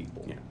 50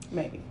 people. Yeah.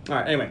 Maybe. All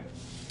right. Anyway,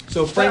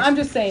 so But Frank. I'm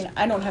just saying,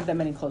 I don't have that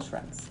many close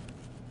friends.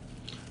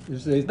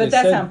 But that's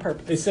said, on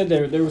purpose. They said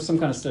there was some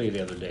kind of study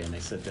the other day, and they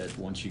said that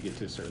once you get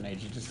to a certain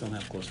age, you just don't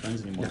have close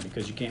friends anymore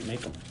because you can't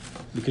make them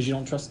because you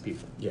don't trust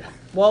people. Yeah.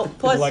 Well,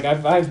 plus, Like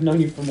I've known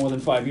you for more than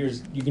 5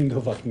 years, you can go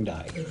fucking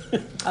die.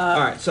 All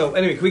right. So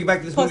anyway, can we get back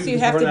to this plus movie? you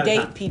Because have we're to running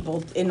out of date time.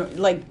 people. In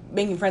like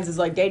making friends is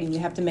like dating. You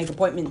have to make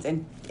appointments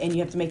and you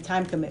have to make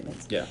time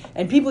commitments. Yeah.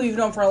 And people you've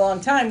known for a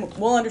long time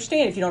will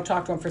understand if you don't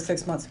talk to them for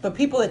 6 months. But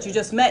people that you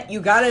just met,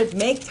 you gotta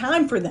make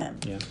time for them.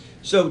 Yeah.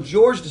 So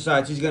George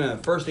decides he's gonna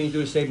first thing he's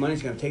do is save money.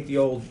 He's gonna take the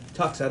old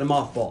tux out of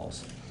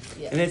mothballs,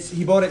 Yes. and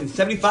he bought it in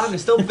 '75 and it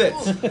still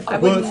fits. I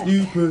wouldn't- What's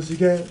new,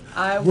 pussycat?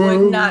 I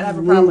would not have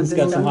a problem with It's this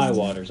got some stuff. high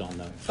waters on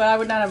though. But I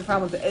would not have a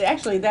problem with it.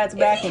 Actually, that's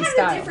back if he in had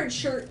style. a different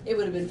shirt, it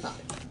would have been fine.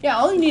 Yeah,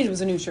 all you needed was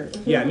a new shirt.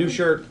 Yeah, new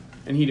shirt,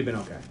 and he'd have been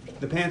okay.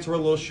 The pants were a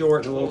little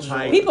short and a little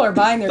tight. People are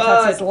buying their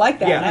But- tuxes like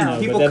that yeah, now. no.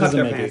 People but that cut doesn't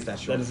their make pants it, that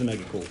short. doesn't make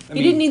it cool. I He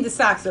mean, didn't need the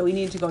socks though. He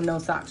needed to go no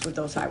socks with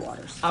those high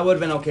waters. I would have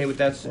been okay with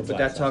that Or with black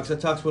that tux. socks. The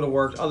tux would have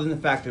worked, other than the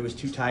fact that it was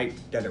too tight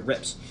that it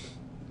rips.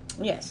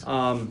 Yes.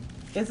 It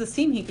It's a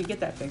seam. He could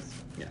get that fixed.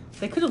 Yeah.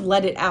 They could have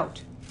let it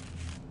out.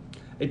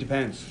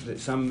 depends.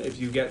 If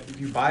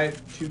you buy it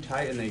too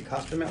tight and they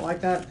custom it like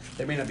that,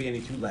 there may not be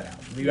any too let out.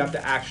 You have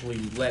to actually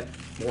let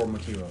more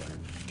material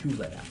in to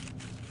let out.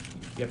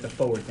 You have to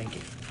forward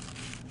thinking.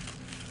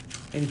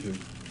 Anywho,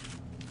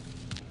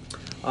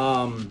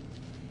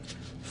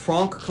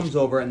 Franck comes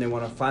over and they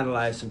want to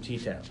finalize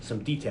some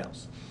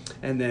details.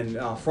 And then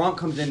Franck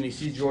comes in and he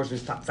sees George in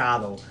his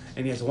taxado,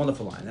 and he has a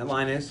wonderful line. That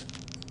line is,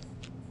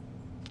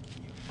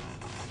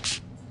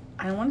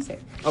 I don't want to say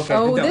it. Okay,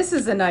 Oh, no. this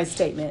is a nice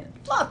statement.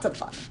 Lots of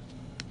fun.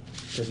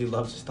 because he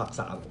loves his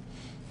taxado.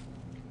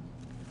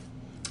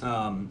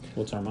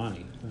 What's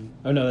Armani?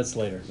 Oh no, that's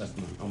later. That's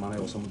not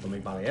Armani or someone to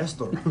make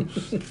esto.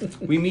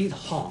 We meet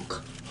Honk.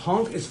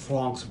 Honk is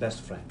Frank's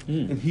best friend.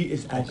 And he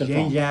is a Honk and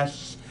Frank.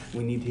 genius.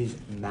 We need his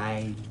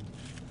name.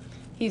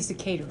 He's the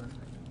caterer.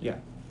 Yeah.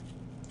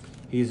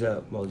 He's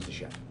a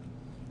chef.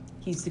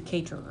 He's the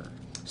caterer.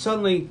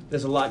 Suddenly,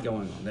 there's a lot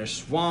going on. There's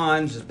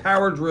swans, there's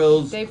power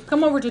drills. They've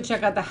come over to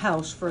check out the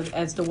house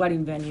as the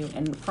wedding venue,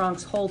 and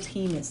Frank's whole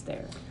team is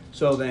there.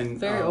 So then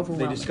Very they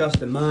overwhelming. discuss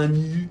the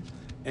money.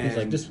 And He's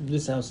like,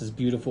 this house is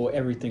beautiful.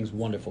 Everything's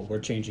wonderful. We're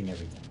changing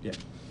everything. Yeah.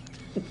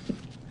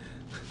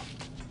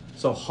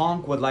 So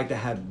Honk would like to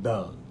have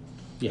veal.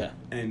 Yeah.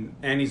 And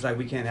he's like,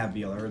 we can't have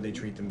veal. I heard they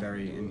treat them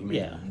very inhumane.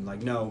 Yeah. I'm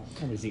like, no,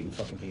 Nobody's eating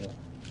fucking veal.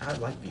 I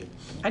like veal.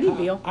 I need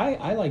veal.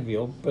 I like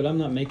veal, but I'm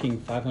not making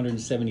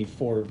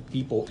 574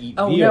 people eat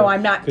Oh, veal. no,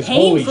 I'm not 'cause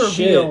paying holy for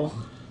shit, veal.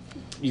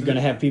 You're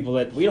gonna have people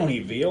that we don't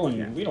eat veal and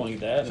Yeah. we don't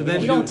eat that. So and then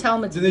You we don't tell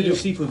 'em it's Then they do veal.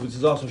 seafood, which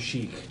is also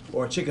chic,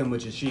 or chicken,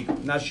 which is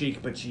chic. Not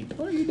chic, but cheap.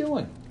 what are you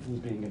doing? Who's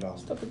being it all?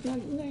 Stuff with my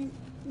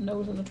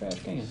nose in the trash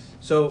can.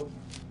 So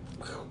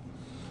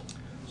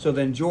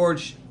then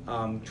George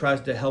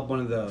tries to help one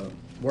of the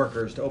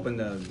workers to open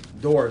the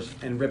doors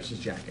and rips his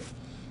jacket.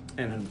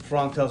 And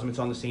Franck tells him it's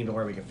on the scene, don't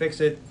worry, we can fix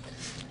it.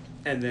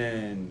 And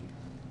then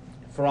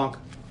Franck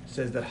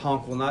says that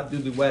Honk will not do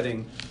the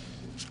wedding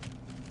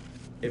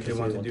if they Because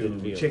want they to won't do do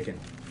the veal. chicken.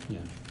 Yeah.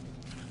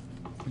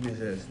 And he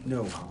says,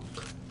 no, Honk.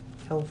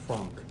 Tell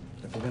Franck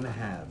if we're going to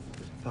have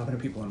 500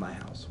 people in my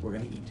house, we're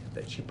going to eat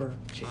the cheaper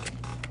chicken.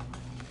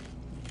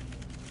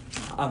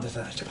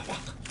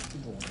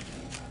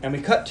 And we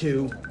cut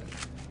to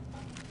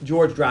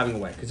George driving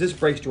away, because this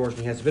breaks George, and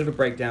he has a bit of a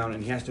breakdown,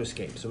 and he has to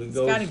escape. So he He's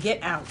goes. got to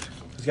get out.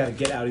 He's got to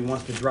get out. He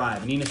wants to drive.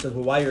 And Nina says,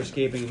 well, while you're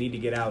escaping, you need to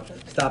get out.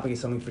 Stop and get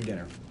something for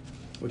dinner.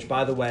 Which,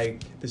 by the way,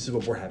 this is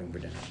what we're having for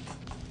dinner.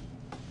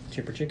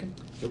 Chipper chicken?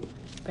 Yep.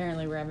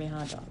 Apparently, we're having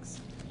hot dogs.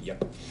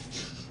 Yep.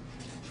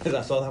 Because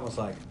I saw that, I was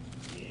like,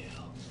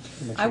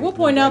 I will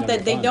point out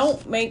that they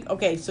don't make.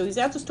 Okay, so he's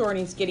at the store and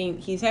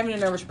he's having a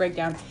nervous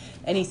breakdown,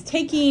 and he's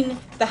taking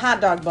the hot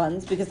dog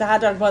buns because the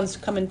hot dog buns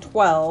come in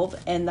 12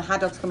 and the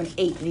hot dogs come in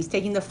 8, and he's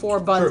taking the 4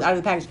 buns True. out of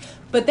the package.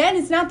 But that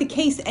is not the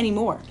case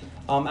anymore.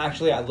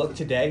 Actually, I looked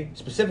today,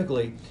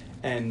 specifically,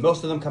 and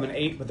most of them come in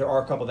 8, but there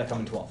are a couple that come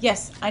in 12.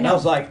 Yes, I And know. I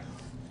was like,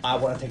 I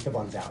want to take the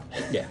buns out.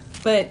 Yeah.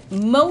 But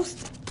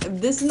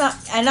this is not,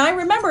 and I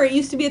remember it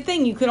used to be a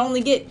thing. You could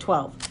only get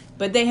 12,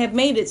 but they have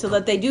made it so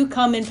that they do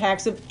come in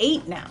packs of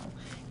 8 now.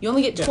 You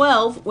only get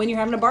 12 when you're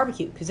having a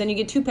barbecue, because then you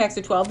get 2 packs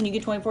of 12 and you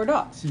get 24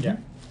 dogs. Yeah.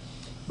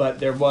 But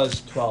there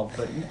was 12,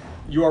 but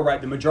you are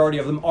right, the majority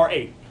of them are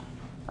 8.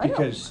 I know.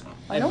 Because,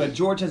 I know. but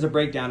George has a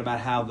breakdown about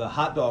how the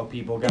hot dog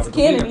people got It's with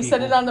the wiener canon. He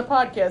said people. it on the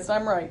podcast.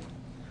 I'm right.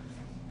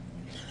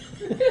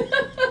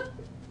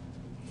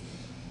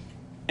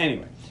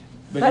 Anyway,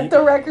 but Let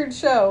the record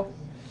show.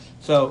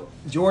 so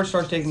George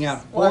starts taking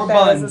out 4 Want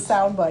that buns. as a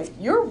soundbite.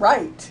 You're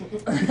right.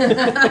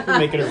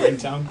 Make it a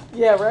ringtone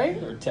Yeah,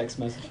 right? or a text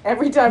message.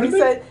 Every time I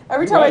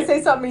Right.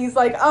 say something, he's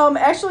like,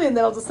 actually, and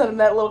then I'll just send him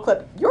that little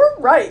clip. You're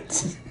right.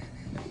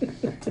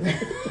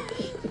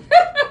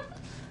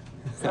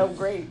 So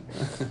great.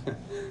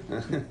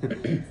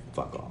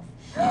 Fuck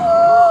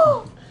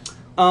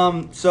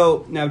off.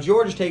 So now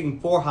George is taking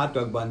 4 hot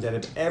dog buns out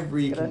of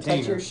every Gonna touch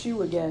container your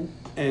shoe again.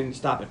 and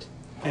stop it.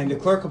 And the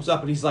clerk comes up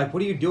and he's like,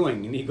 "What are you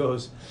doing?" And he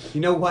goes,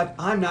 "You know what?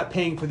 I'm not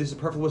paying for this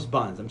superfluous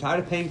buns. I'm tired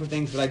of paying for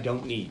things that I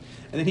don't need."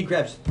 And then he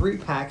grabs 3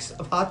 packs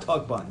of hot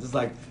dog buns. It's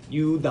like,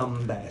 you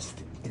dumb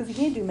bastard. Because he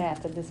can't do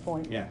math at this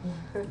point. Yeah.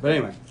 But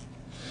anyway.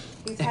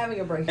 He's having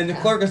a breakdown. And the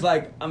clerk is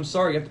like, "I'm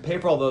sorry, you have to pay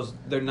for all those.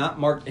 They're not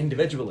marked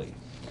individually."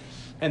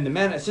 And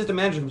the assistant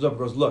manager comes up and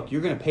goes, "Look, you're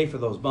going to pay for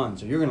those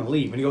buns, or you're going to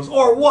leave." And he goes,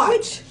 "Or what?"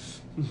 Which,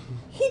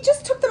 he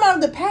just took them out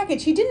of the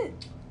package. He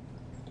didn't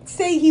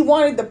say he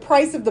wanted the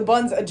price of the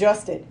buns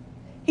adjusted.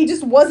 He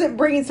just wasn't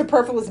bringing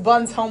superfluous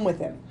buns home with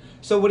him.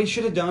 So what he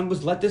should have done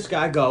was let this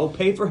guy go,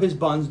 pay for his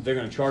buns. They're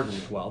going to charge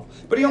him 12,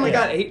 but he only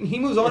got 8, and he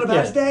moves on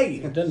about his day.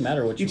 It doesn't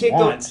matter what you, take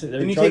want. those,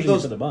 They're and you charging take those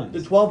you for the buns.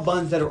 the 12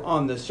 buns that are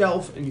on the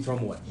shelf, and you throw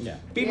them away. Yeah.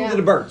 Feed them Yeah. to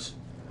the birds.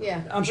 Yeah,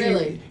 I'm sure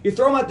really. you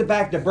throw them out the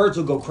back, the birds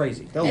will go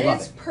crazy. They'll And love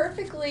it's it.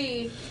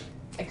 perfectly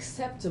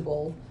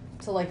acceptable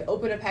to like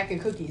open a pack of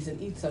cookies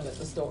and eat some at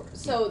the store.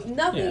 So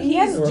nothing Yeah. He he's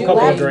hasn't Or a doing.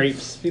 couple of left.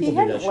 grapes. People He do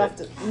that hadn't shit.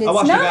 left it. It's I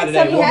watched a not guy today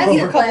acceptable walk to eat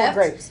over- a couple of left.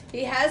 grapes.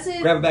 He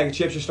hasn't. Grab a bag of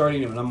chips, you're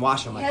starting them, and I'm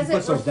washing them. Like, he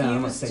puts Hasn't those down.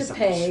 I'm going to refused say to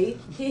something.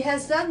 pay. He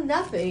has done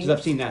nothing Because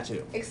I've seen that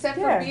too. except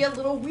Yeah. for be a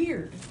little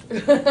weird.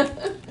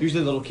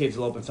 Usually little kids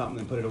will open something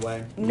and put it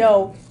away.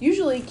 No,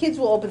 usually kids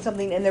will open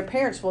something and their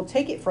parents will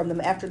take it from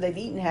them after they've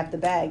eaten half the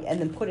bag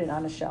and then put it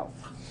on a shelf.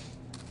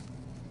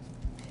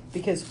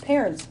 Because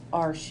parents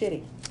are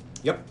shitty.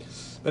 Yep.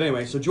 But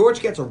anyway, so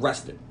George gets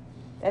arrested.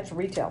 That's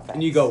retail facts.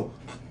 And you go,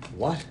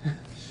 what?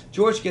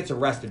 George gets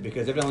arrested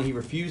because evidently he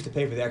refused to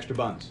pay for the extra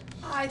buns.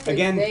 I think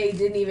Again- they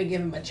didn't even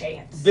give him a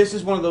chance. This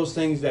is one of those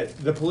things that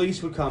the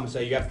police would come and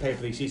say, you have to pay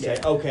for these. He'd say,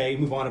 okay,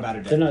 move on about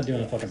it. They're not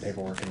doing the fucking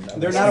paperwork.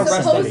 And They're not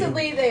arrested.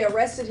 Supposedly they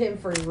arrested him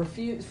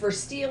for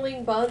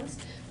stealing buns.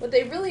 What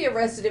they really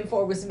arrested him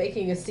for was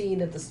making a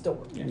scene at the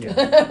store.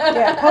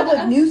 Yeah,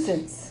 public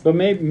nuisance. But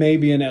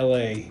maybe in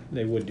L.A.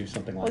 they would do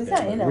something like Well, he's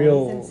that. not in but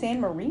LA, he's in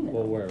San Marino.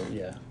 Well, where?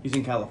 Yeah. He's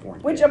in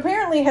California. Which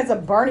apparently has a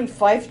Barney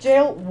Fife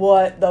jail.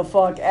 What the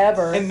fuck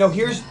ever. And no,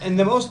 and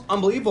the most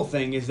unbelievable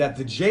thing is that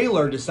the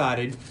jailer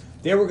decided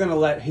they were going to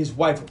let his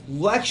wife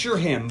lecture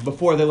him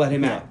before they let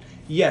him out.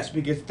 Yes,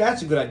 because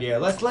that's a good idea.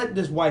 Let's let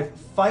this wife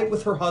fight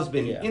with her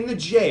husband in the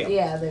jail.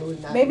 Yeah, they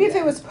would not. Maybe do if it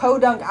that. was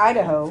Podunk,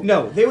 Idaho.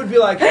 No, they would be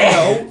like,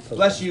 no,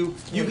 bless you.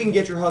 You can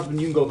get your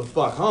husband, you can go the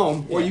fuck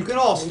home, or you can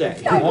all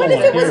stay. No, what Oh, if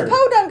it was here.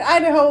 Podunk,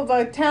 Idaho, of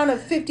a town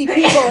of 50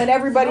 people, and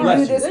everybody Bless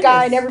knew you. this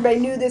guy, and everybody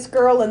knew this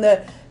girl, and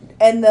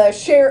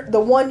the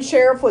one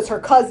sheriff was her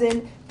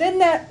cousin? Then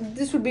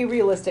this would be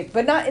realistic,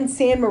 but not in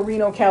San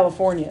Marino,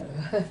 California,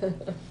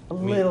 a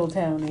little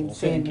town in Well,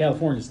 San in Marino.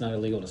 California, it's not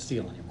illegal to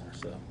steal anymore,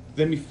 so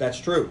That's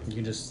true. you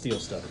can just steal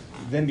stuff.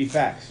 Then be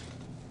facts.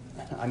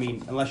 I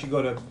mean, unless you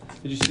go to,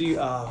 did you see,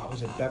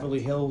 was it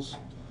Beverly Hills?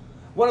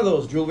 One of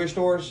those jewelry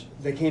stores,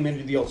 they came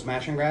into the old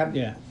smash and grab.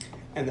 Yeah.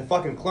 And the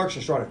fucking clerks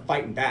just started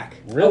fighting back.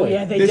 Really? Oh,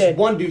 yeah, they This did.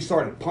 one dude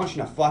started punching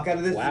the fuck out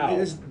of Wow.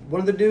 one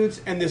of the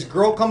dudes, and this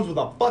girl comes with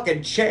a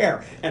fucking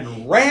chair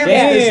and rams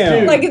Damn. this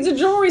dude. Like it's a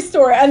jewelry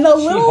store, and the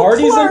little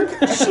Hardies clerk,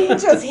 him? she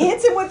just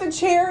hits him with a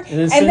chair,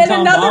 then send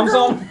Tom bombs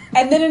on him?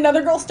 and then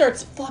another girl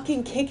starts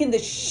fucking kicking the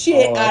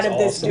shit Oh, out that's of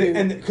this awesome. dude.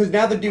 and because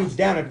now the dude's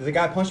down after the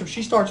guy punched him,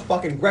 she starts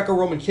fucking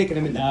Greco-Roman kicking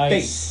him in the Nice.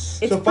 face.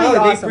 It's So pretty finally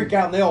awesome. they freak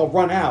out and they all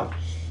run out.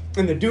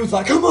 And the dude's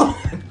like, come on!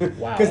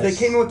 Wow, Because they that's-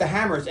 came in with the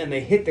hammers and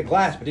they hit the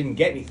glass but didn't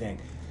get anything.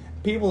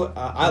 People,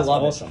 I That's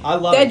love awesome. it. I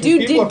love That it. 'cause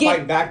dude people did are get-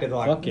 fighting back. They're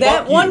like, Fuck yeah. That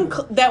 "Fuck one,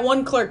 you." that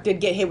one clerk did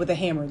get hit with a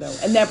hammer though,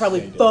 and that probably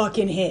Yeah, he did.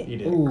 fucking hit. He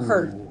did. Ooh,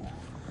 Hurt.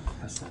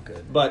 That's not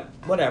good. But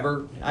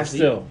whatever. Actually,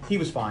 Still. he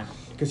was fine.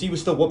 Because he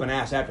was still whooping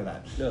ass after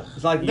that. Ugh.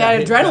 It's like he got That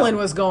hit adrenaline down.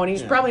 was going.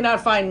 He's Yeah. probably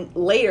not fine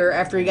later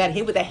after he got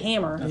hit with a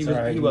hammer. That's He was,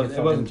 all right. he You was, can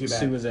it wasn't fucking too bad.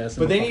 sue his ass in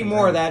But the they need fucking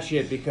more of ground. that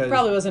shit because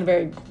Probably wasn't a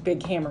very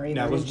big hammer either.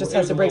 No, it just it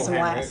has was to a break little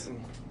some hammer. glass.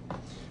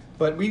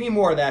 But we need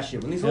more of that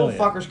shit. When these Hell little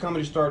yeah. fuckers come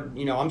and just start,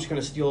 I'm just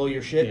gonna steal all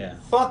your shit. Yeah.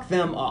 Fuck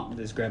them up.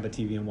 Just grab a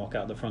TV and walk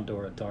out the front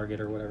door at Target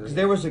or whatever. Because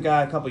there was a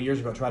guy a couple of years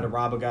ago tried to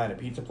rob a guy at a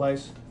pizza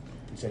place.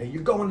 He said, "Hey,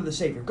 you're going to the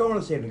safe. You're going to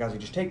the safe." And the guy's like,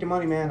 "Just take the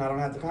money, man. I don't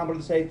have to come to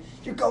the safe.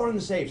 You're going in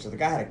the safe." So the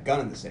guy had a gun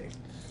in the safe.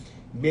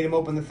 Made him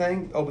open the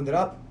thing, opened it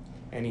up,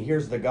 and he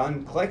hears the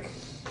gun click,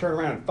 turned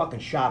around and fucking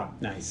shot him.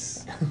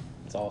 Nice.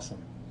 It's awesome.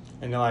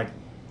 And they're like,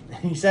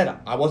 he said,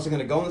 "I wasn't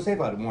going to go in the safe.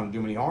 I didn't want to do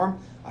him any harm.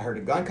 I heard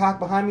a gun cock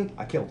behind me.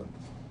 I killed him."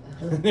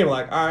 They were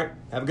like, "All right,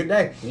 have a good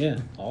day." Yeah,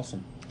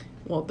 awesome.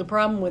 Well, the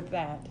problem with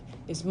that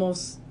is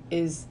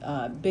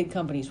big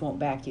companies won't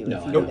back you No,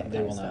 if I you know, do that they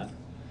kind will of not. stuff.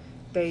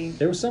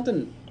 There was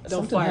something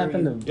fire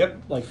happened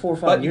Yep. like 4 or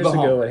 5 But you years go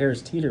ago home. at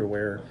Harris Teeter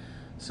where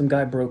some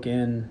guy broke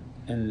in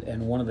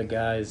and one of the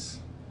guys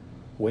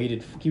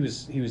waited. He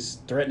was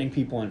threatening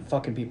people and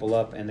fucking people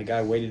up, and the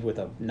guy waited with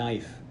a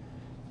knife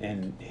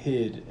and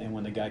hid. And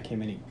when the guy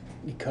came in,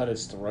 he cut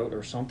his throat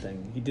or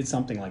something. He did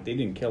something like they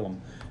didn't kill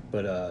him,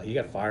 but he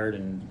got fired,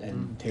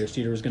 and Harris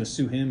Teeter was going to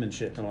sue him and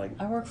shit. And like,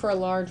 I work for a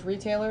large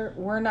retailer.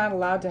 We're not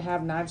allowed to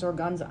have knives or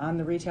guns on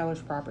the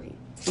retailer's property.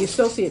 The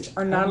associates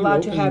are not do you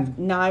allowed to open- have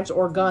knives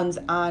or guns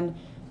on.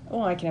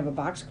 Well, I can have a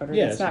box cutter.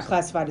 Yeah, it's it's not just-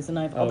 classified as a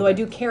knife, Oh, although I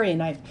okay. do carry a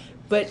knife.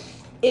 But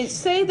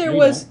say there No, you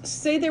was. don't.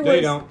 Say there No, was.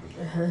 you don't.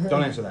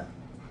 Don't answer that.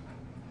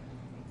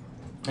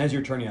 As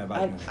your attorney, I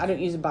advise you. I don't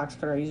use a box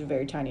cutter. I use a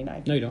very tiny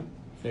knife. no, you don't.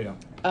 No, you don't.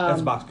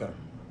 That's a box cutter.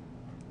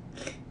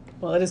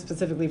 Well, it is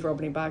specifically for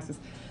opening boxes.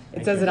 It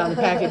Thank says you. it on the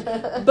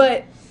package.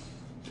 But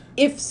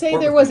if, say,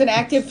 Work there with was me. an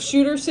active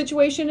shooter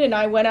situation and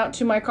I went out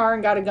to my car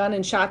and got a gun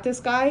and shot this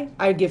guy,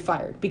 I'd get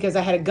fired because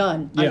I had a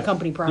gun Yeah. on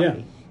company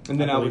property. And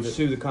then I I would believe it.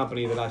 sue the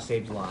company that I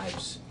saved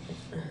lives.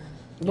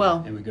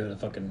 Well, And we go to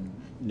fucking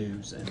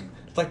news and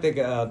It's like the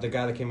guy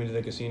that came into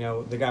the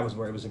casino. The guy was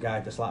where it was a guy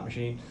at the slot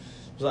machine.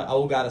 It was like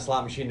old guy at a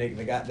slot machine.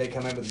 They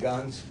come in with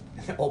guns.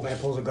 The old man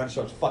pulls a gun, and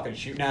starts fucking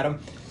shooting at him.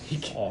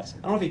 awesome.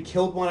 I don't know if he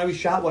killed one. He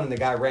shot one, and the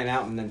guy ran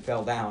out and then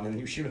fell down, and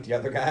he was shooting at the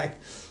other guy.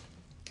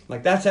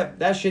 Like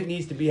that shit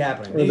needs to be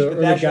happening. They need to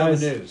put that shit on the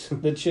news.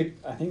 The chick,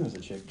 I think it was a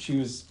chick. She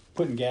was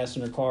putting gas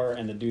in her car,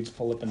 and the dudes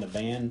pull up in the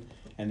van,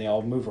 and they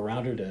all move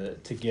around her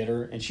to get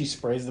her, and she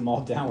sprays them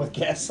all down with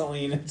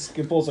gasoline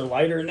and pulls her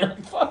lighter, and they're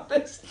like, "Fuck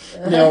this!"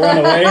 And they all run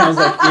away. And I was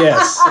like,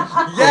 "Yes,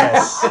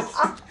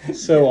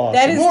 yes, so awesome."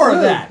 that is More the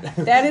of move.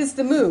 that. That is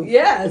the move.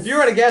 Yes. If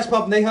you're at a gas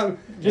pump and they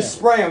just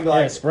spray them, yeah,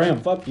 like spray them.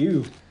 Fuck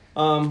you.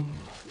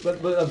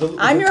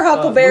 I'm your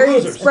Huckleberry.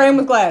 Losers. Spray him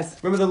with glass.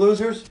 Remember the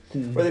losers?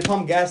 Where they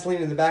pump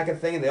gasoline in the back of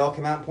the thing and they all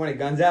come out and pointed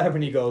guns at him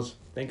and he goes,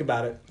 think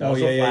about it. Oh,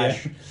 Muzzle yeah,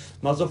 flash.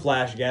 Muzzle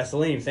flash,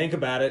 gasoline, think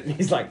about it. And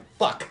he's like,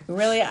 fuck.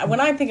 Really, when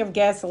I think of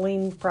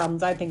gasoline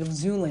problems, I think of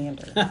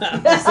Zoolander.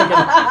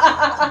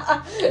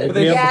 Wake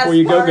they me up gas before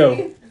you go.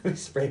 party. They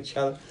spray each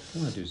other. I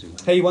want to do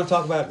Zoolander. Hey, you want to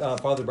talk about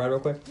Father Bride real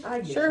quick? I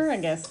guess. Sure, I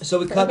guess. So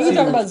we cut We can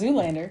talk about to,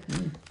 Zoolander.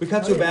 we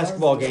cut to a Tony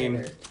basketball loves game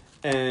Zoolander.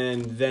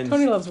 and then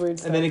Tony loves weird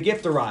stuff. and then a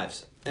gift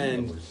arrives.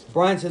 And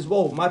Brian says,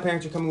 "Whoa, my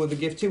parents are coming with a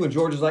gift too." And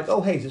George is like, "Oh,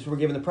 hey, is this where we're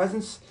giving the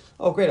presents?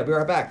 Oh, great, I'll be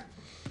right back."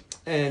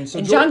 And so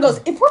And John goes,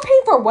 if we're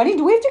paying for a wedding,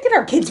 do we have to get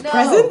our kids No,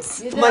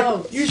 presents? you I'm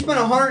don't. like, you spent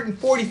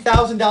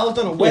 $140,000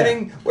 on a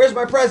wedding. Where's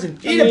my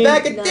present? Eat a mean,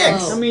 bag of no.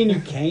 dicks. I mean, you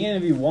can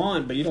if you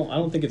want, but you don't. I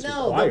don't think it's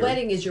No, required. the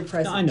wedding is your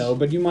present. I know,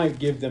 but you might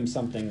give them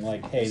something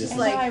like, "Hey, this Just is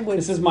like- I would.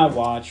 this is my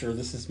watch, or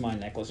this is my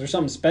necklace, or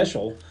something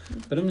special."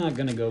 But I'm not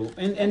gonna go.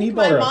 And he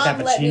My bought her a mom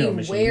let me cappuccino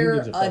machine. Who wear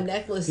gives a fuck?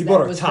 necklace He that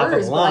bought her was top of the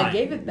hers, but I line.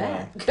 gave it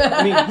back.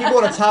 I mean, he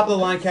bought a top of the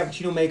line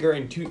cappuccino maker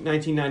in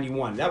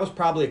 1991. That was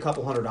probably a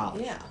couple $100.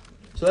 Yeah.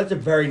 So that's a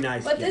very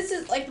nice But gift. this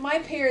is like my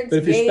parents But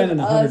if you're gave spending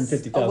us a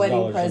 $150,000 wedding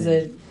on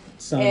present,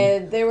 Son,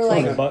 and they were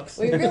like, $200.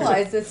 "We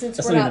realize that since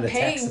That's we're not not even the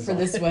paying taxes for on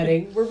this it."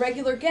 wedding, we're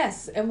regular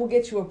guests, and we'll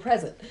get you a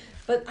present."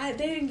 But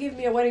they didn't give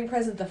me a wedding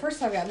present the first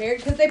time I got married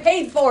because they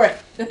paid for it.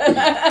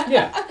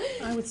 yeah,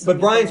 I would still But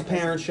get Brian's them a present.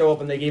 parents show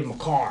up and they gave him a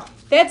car.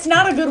 That's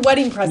not a good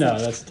wedding present. no,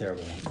 that's a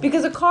terrible one.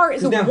 Because a car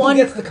is a Now, who one.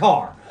 gets the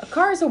car? A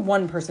car is a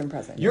one-person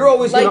present. You're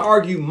always Like- going to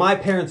argue, my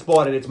parents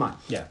bought it, it's mine.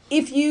 Yeah,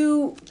 If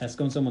you that's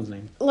going someone's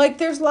name. like,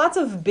 there's lots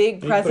of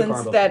big You can put a car presents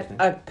on both that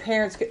things.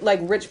 parents get, like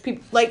rich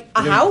people, like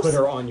a You can house. put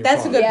her on your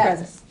That's car. a good Yes.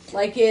 present.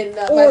 Like in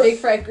my Or- big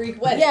fat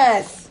Greek wedding.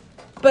 Yes,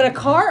 but a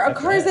car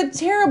Fuck is a that.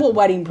 terrible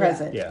wedding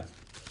present. Yeah,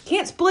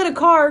 Can't split a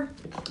car.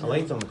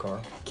 Elaine's on the car.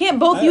 Can't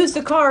both I- use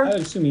the car. I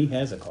would assume he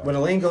has a car. When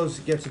Elaine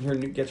gets her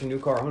new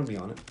car, I'm going to be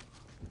on it.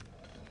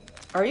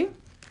 Are you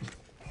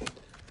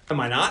Am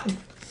I not?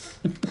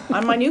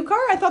 on my new car?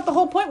 I thought the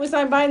whole point was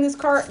I'm buying this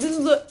car.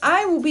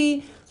 I will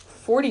be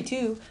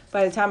 42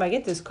 by the time I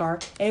get this car,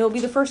 and it will be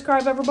the first car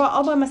I've ever bought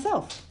all by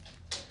myself.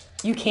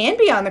 You can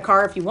be on the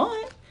car if you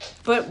want,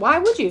 but why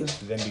would you?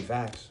 Then be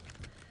facts.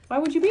 Why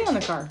would you be on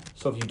the car?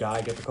 So if you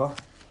die, get the car.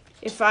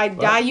 If I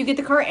die, you get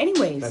the car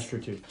anyways. That's true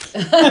too.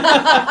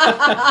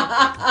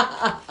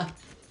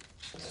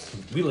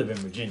 We live in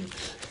Virginia.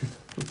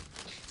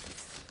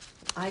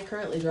 I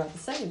currently drive the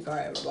second car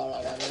I ever bought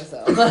all by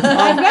myself.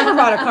 I've never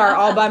bought a car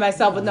all by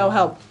myself with no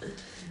help.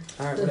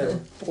 All right, whatever.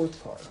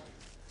 fourth car.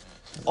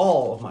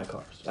 All of my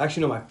cars.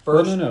 Actually, no, my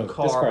Well, first no,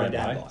 car, this car my I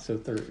dad buy. bought. So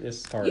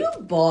this car. You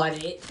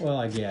bought it. Well,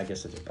 I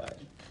guess I did buy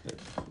it.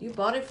 You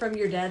bought it from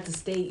your dad's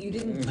estate. You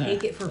didn't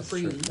take it for That's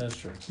free. True. That's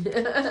true. But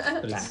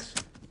it's, Facts.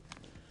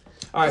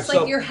 All right, It's so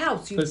like your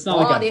house. You But it's not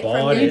like bought I it bought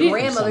from it your from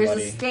grandmother's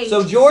somebody. estate.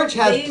 so George They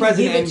has didn't present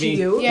give it to envy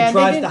you. and Yeah, they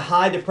tries didn't- to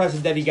hide the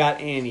present that he got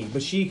Annie.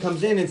 But she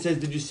comes in and says,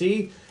 "Did you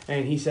see?"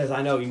 And he says,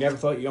 "I know. You never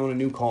thought you owned a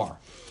new car."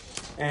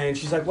 And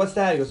she's like, "What's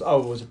that?" He goes,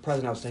 "Oh, it was a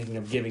present I was thinking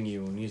of giving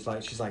you." And she's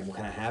like, "Well,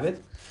 can I have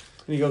it?"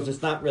 And he goes,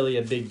 "It's not really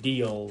a big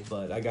deal,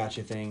 but I got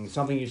you things.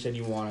 Something you said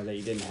you wanted that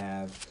you didn't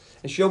have."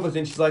 And she opens it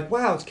and she's like,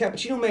 "Wow, it's a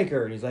cappuccino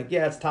maker." And he's like,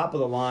 "Yeah, it's top of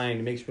the line.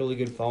 It makes really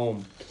good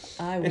foam."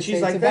 I would And say she's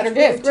it's like, a "That's better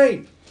really gift.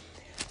 great."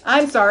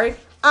 I'm sorry.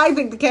 I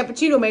think the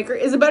cappuccino maker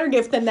is a better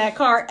gift than that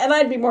car, and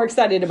I'd be more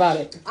excited about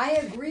it. I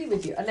agree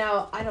with you.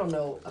 Now, I don't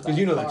know about Because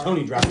you know that car.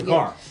 Tony drives the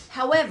car.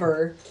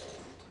 However,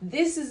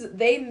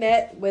 they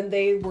met when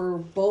they were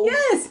both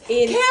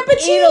in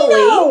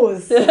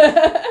cappuccinos. Italy.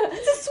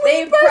 It's a sweet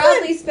They present.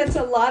 probably spent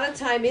a lot of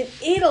time in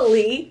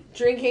Italy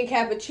drinking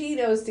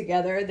cappuccinos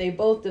together. They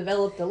both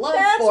developed a love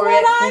That's for what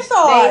it. I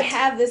thought. They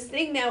have this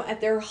thing now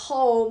at their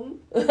home.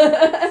 They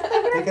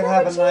can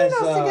have a nice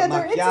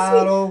together. It's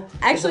macchiato.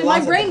 Actually, There's my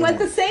lots of brain went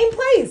the different same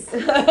place.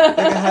 things. They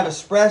can have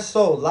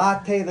espresso,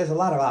 latte. There's a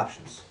lot of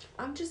options.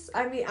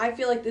 I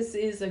feel like this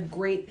is a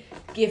great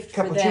gift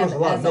for Cappuccino's them a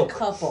lot of as a milk.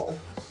 couple.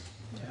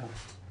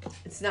 Yeah.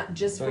 It's not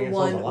just So for I guess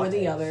one those are or the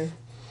lattes. other.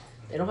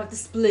 They don't have to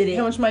split it.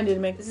 How much money did it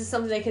make? This is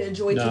something they can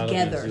enjoy No,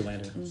 together.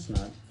 Zoolander. It's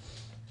not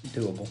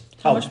doable.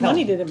 How much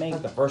money did it make?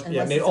 Not the first. Yeah,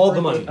 Unless made it's a all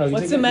the birthday. money. Oh, you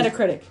What's the think it-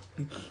 Metacritic?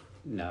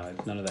 No,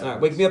 none of that. All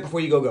right, works. wake me up before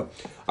you go.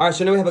 All right,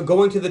 so now we have a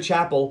going to the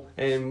chapel,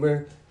 and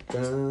we're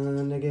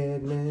gonna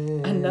get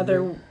married.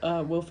 Another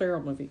Will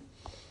Ferrell movie.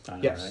 I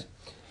know, Yes. right?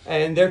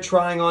 And they're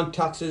trying on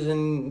tuxes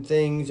and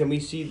things, and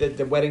we see that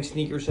the wedding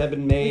sneakers have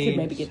been made.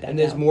 maybe get that and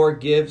there's down. more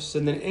gifts,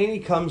 and then Annie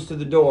comes to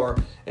the door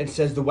and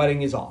says the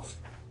wedding is off.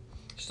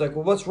 She's like,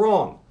 well, what's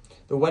wrong?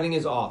 The wedding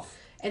is off.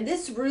 And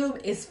this room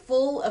is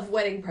full of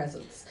wedding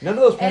presents. None of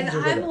those And presents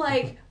are I'm there.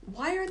 like,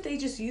 why aren't they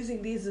just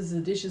using these as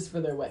the dishes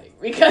for their wedding?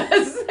 Because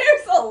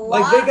there's a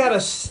lot Like, they got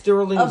a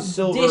sterling of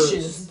silver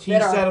dishes tea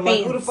that are set. I'm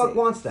like, who the fuck fancy.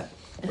 wants that?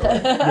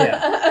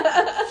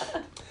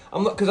 Yeah.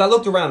 Because I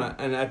looked around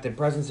and at the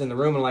presents in the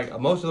room, and like,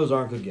 most of those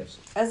aren't good gifts.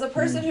 As a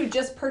person who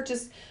just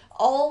purchased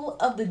all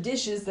of the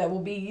dishes that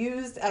will be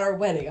used at our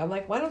wedding, I'm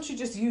like, why don't you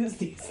just use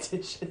these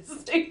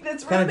dishes?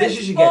 This Kind of room is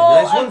dishes you get? full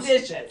Nice of ones?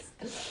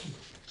 dishes.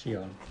 She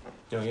got 'em.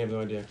 You know, you have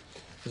no idea.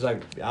 It's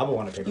like, I would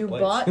want a paper You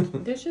plate.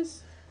 bought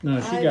dishes? No,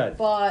 she I got.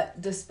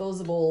 bought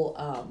disposable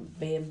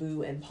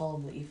bamboo and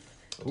palm leaf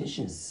Ooh.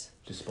 dishes.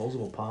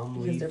 Disposable palm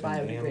Because leaf. they're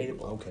and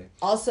biodegradable. Okay.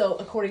 Also,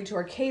 according to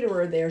our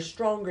caterer, they are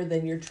stronger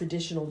than your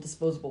traditional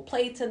disposable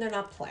plates, and they're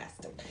not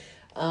plastic.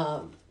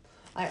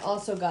 I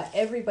also got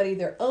everybody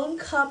their own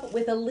cup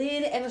with a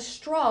lid and a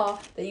straw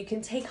that you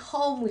can take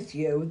home with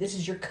you. This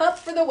is your cup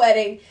for the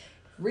wedding.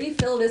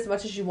 Refill it as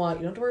much as you want.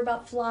 You don't have to worry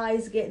about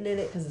flies getting in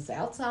it because it's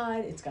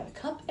outside. It's got a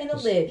cup and a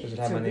lid. does it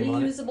It's have a my name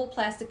on it? reusable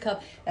plastic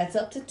cup. That's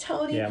up to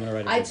Tony. Yeah, I'm gonna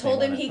write I his told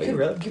name him on he it. Wait, could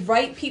really?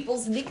 write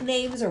people's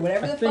nicknames or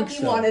whatever I the think fuck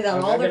he so. wanted on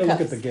I all their gotta look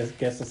cups. at the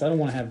guest list. I don't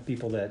want to have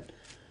people that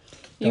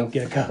You- don't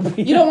get a cup.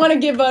 You don't want to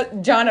give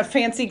John a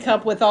fancy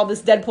cup with all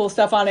this Deadpool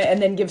stuff on it and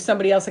then give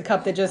somebody else a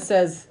cup that just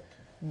says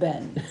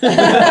Ben.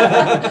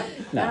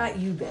 Not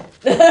you, Ben.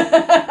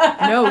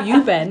 No,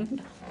 you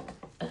Ben.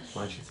 Why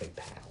don't you say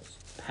pals?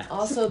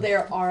 Also,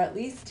 there are at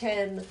least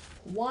 10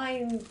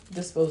 wine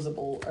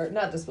disposable, or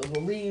not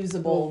disposable,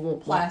 reusable Well,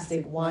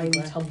 plastic wine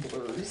glass.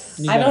 tumblers.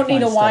 You I gotta don't need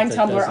find a stuff wine that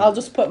tumbler. doesn't- I'll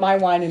just put my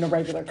wine in a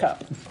regular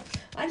cup.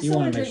 I just You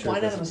don't want want to to make drink sure it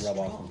wine out of a doesn't rub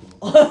straw.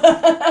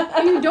 off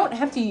on people. You don't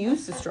have to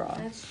use the straw.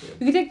 That's true.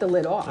 You can take the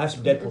lid off. I have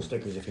some Deadpool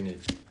stickers if you need.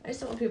 I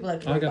just don't want people to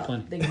have to I worry got about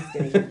plenty. things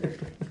getting in their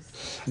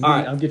drinks. All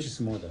right. I'll get you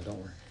some more though. Don't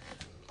worry.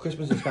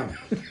 Christmas is coming.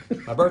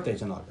 My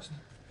birthday's in August.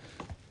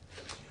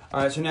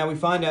 All right, so now we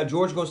find out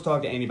George goes to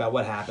talk to Annie about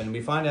what happened, and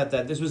we find out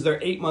that this was their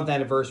 8-month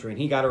anniversary, and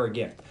he got her a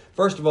gift.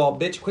 First of all,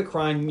 bitch, quit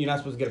crying. You're not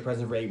supposed to get a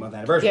present for 8-month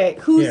anniversary. Okay,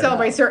 who Yeah.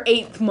 celebrates their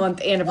 8th month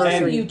What are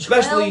anniversary? you,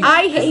 especially- 12?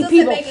 I This hate doesn't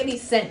people- make any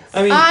sense.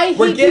 I mean, I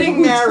we're hate getting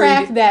people who track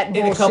married that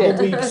in a couple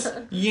bullshit. weeks.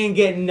 You ain't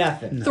getting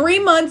nothing. 3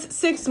 months,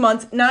 6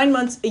 months, 9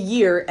 months, a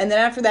year, and then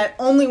after that,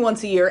 only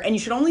once a year. And you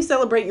should only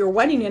celebrate your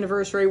wedding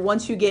anniversary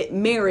once you get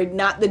married,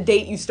 not the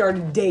date you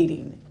started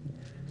dating.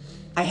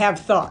 I have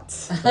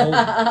thoughts.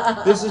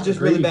 This is just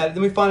really Agreed. bad.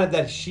 Then we find out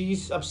that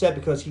she's upset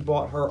because he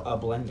bought her a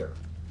blender.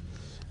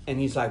 And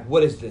he's like,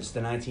 what is this,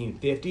 the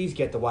 1950s?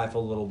 Get the wife a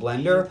little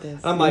blender. hate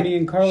this. And I'm like, Me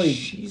and Carly-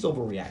 she's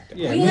overreacting.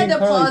 Yeah. we me had and to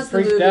Carly pause the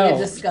freaked movie out. and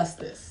discuss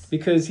this.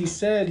 Because he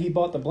said he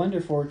bought the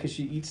blender for her because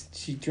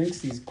she drinks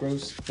these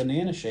gross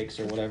banana shakes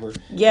or whatever.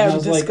 Yeah, And I it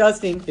was was like,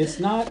 disgusting. it's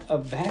not a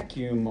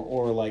vacuum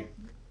or like,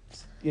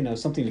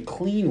 something to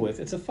clean with.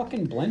 It's a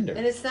fucking blender.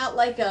 And it's not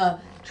like a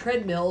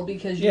treadmill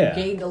because you Yeah.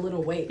 gained a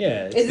little weight.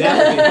 Yeah, It's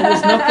that- not- There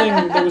was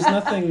nothing. There was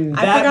nothing.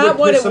 I forgot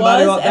what it was, and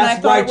I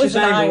That's thought it righteous was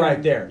an anger iron.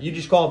 right there. You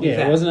just called me Yeah,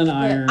 fat. it wasn't an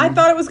iron. I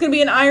thought it was going to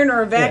be an iron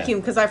or a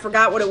vacuum because I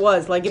forgot what it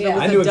was. Like if Yeah. it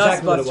was I a knew dust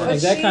exactly what it buster.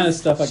 was. Like that kind of She's-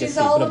 stuff I could She's see.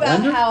 all But a about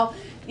blender? how,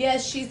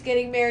 yes, she's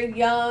getting married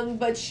young,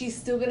 but she's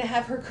still going to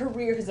have her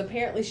career because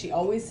apparently she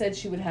always said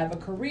she would have a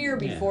career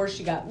Yeah. before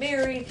she got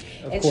married.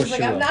 Of And course she's like,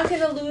 she I'm will. not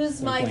going to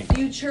lose my wink.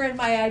 future and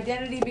my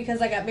identity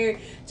because I got married.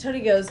 Tony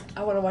goes,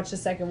 I want to watch the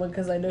second one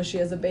because I know she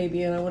has a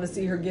baby and I want to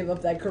see her give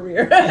up that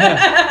career.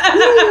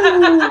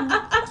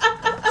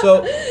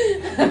 So,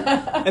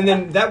 and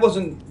then that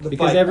wasn't the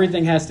Because fight.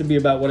 everything has to be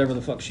about whatever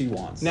the fuck she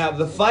wants. Now,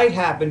 the fight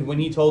happened when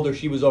he told her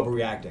she was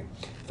overreacting.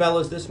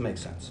 Fellas, this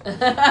makes sense. 2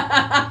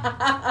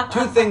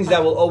 things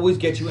that will always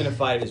get you in a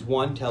fight is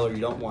 1, tell her you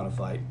don't want to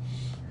fight.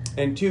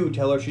 And 2,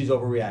 tell her she's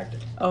overreacting.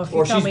 Oh, if Or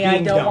you tell she's me I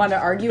being don't dumb. want to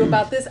argue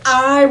about this,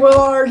 I will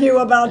argue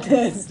about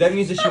this. That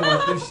means that she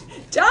wants.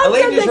 John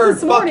Elaine said just that heard,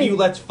 this "Fuck morning. you,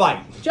 let's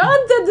fight." John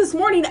said this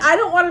morning, I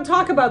don't want to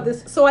talk about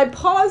this, so I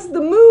paused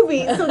the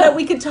movie so that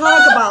we could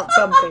talk about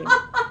something.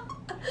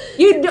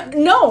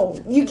 No,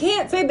 you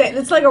can't say that.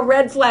 It's like a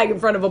red flag in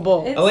front of a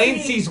bull. Elaine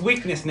sees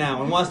weakness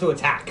now and wants to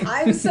attack.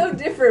 I'm so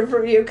different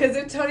from you because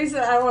if Tony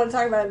said I don't want to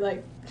talk about it, I'm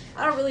like,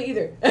 I don't really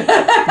either. No,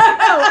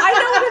 I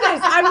know what it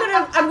is.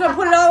 I'm gonna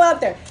put it all out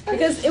there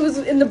because it was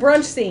in the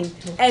brunch scene,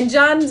 and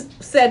John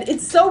said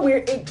it's so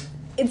weird.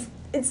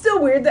 It's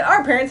still weird that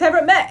our parents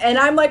haven't met, and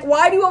I'm like,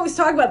 why do you always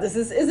talk about this?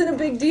 This isn't a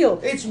big deal.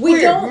 It's We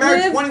weird. don't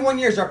Married live- 21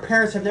 years, our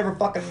parents have never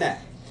fucking met.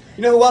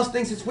 You know who else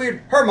thinks it's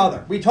weird? Her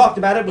mother. We talked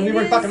about it when we It were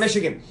in is- fucking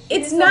Michigan.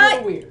 It's It's a not.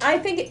 little weird. I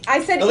think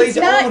I said Elaine's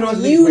it's the only one who not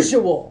doesn't think it's weird.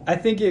 usual. I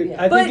think it.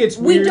 Yeah. I But think it's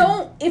weird. we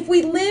don't. If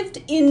we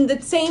lived in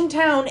the same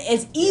town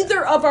as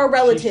either of our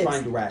relatives,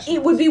 trying to rationalize.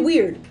 it would be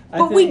weird. I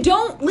But we think-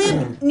 don't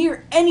live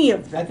near any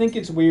of them. I think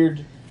it's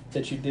weird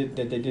that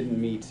they didn't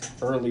meet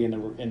early in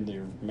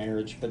their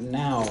marriage, but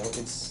now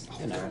it's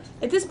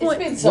At this It's point,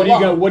 been so what are you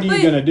long. gonna what are you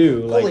But- gonna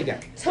do? Holy Like cow.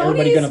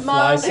 everybody Tony's gonna fly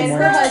mom and somewhere?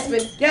 her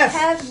husband Yes.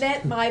 have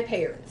met my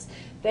parents.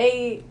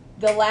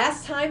 The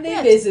last time they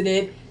Yes.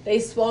 visited, they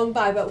swung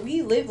by, but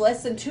we live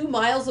less than 2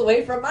 miles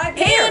away from my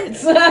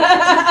parents.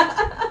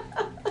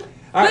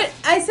 All but right.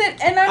 I said,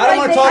 and I'm I don't like,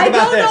 wanna talk I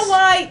about don't know this.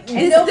 why And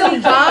this nobody still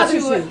came bothers to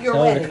you. your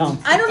Tell her to wedding. come.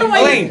 I don't know why.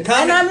 Elaine,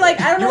 calm And I'm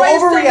like, I don't know You're why you're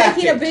still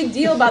making a overreacting. big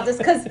deal about this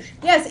because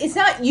yes, it's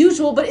not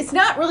usual, but it's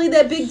not really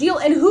that big deal.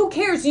 And who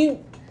cares?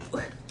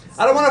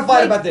 I don't want to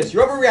fight about this.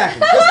 You're overreacting.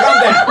 Just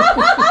calm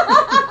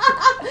down.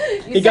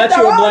 You He said got the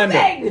you a wrong blender.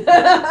 thing.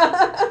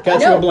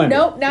 Got you a No, blender.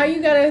 no. Now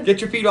you gotta. Get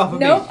your feet off of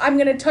Nope, me. I'm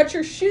gonna touch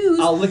your shoes.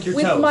 I'll lick your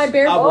with toes. my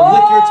bare. I will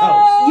lick your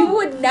toes. You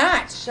would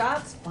not.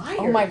 Shots fired.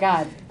 Oh my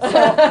god.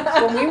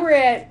 So when we were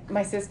at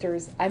my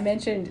sister's, I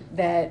mentioned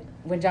that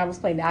when John was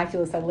playing the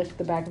Oculus, I licked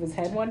the back of his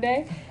head one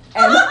day,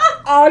 and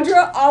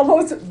Audra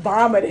almost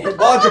vomited.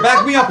 Audra,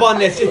 back me up on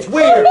this. It's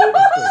weird. She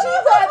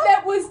thought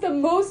that was the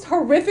most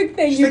horrific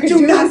thing you like, could "Do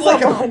do not to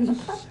lick him."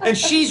 someone. And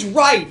she's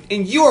right,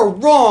 and you're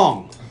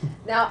wrong.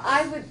 Now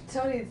I would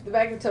the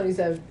back of Tony's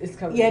head is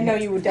covered. Yeah, in no,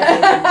 hair. you would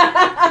definitely.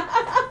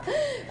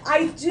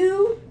 I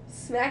do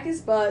smack his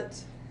butt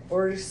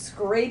or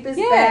scrape his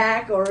Yeah.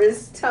 back or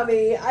his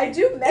tummy. I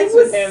do mess It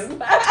with was-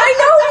 him. I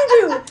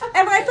know you do,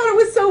 and I thought it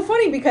was so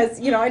funny because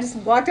I just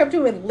walked up to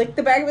him and licked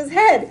the back of his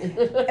head,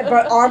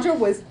 but Audra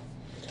was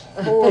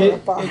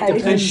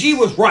horrified. And she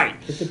was right.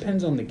 It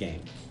depends on the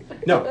game.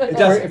 No, it If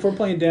doesn't. we're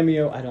playing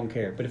Demio, I don't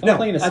care. But if No, I'm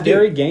playing a I do.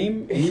 scary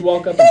game and you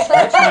walk up and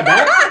scratch my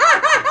back,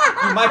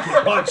 You might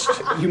get punched.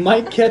 you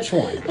might catch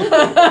one.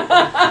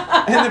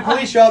 And the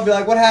police show up and be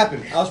like, "What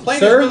happened? I was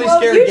playing Sir? this really Well,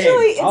 scary usually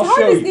game." it's I'll hard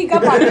show to you. sneak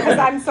up on me because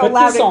I'm so Put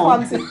loud this and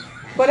on. clumsy.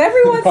 But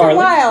every once in a Carly.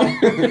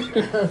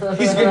 while,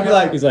 He's gonna be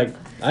like, He's like,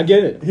 I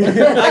get it. "I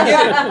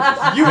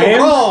get it. You were Ma'am?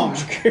 wrong.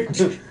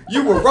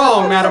 You were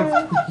wrong,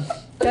 madam."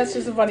 that's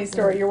just a funny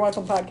story. You're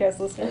welcome, podcast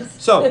listeners.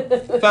 So,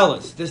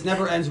 fellas, this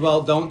never ends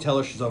well. Don't tell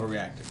her she's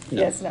overreacting.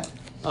 Yes, no.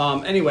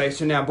 Anyway,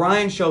 so now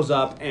Brian shows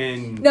up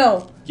and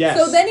No. Yes.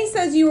 So then he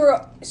says you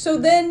were. So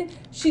then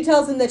she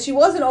tells him that she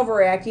wasn't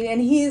overreacting, and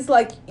he's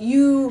like,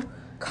 "You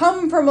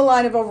come from a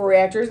line of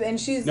overreactors," and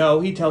she's no,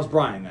 he tells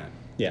Brian that.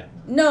 Yeah.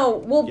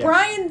 no. Well, Yes.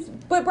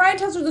 Brian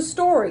tells her the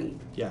story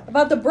Yeah.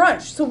 about the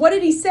brunch. So what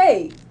did he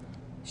say?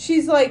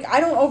 She's like, I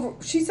don't over.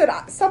 She said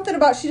something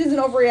about she doesn't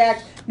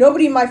overreact.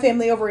 Nobody in my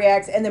family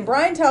overreacts. And then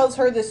Brian tells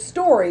her this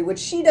story, which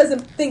she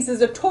thinks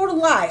is a total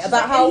lie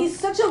about And how he's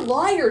such a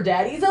liar,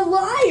 Dad. He's a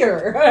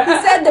liar.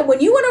 he said that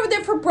when you went over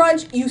there for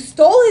brunch, you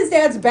stole his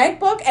dad's bank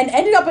book and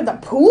ended up in the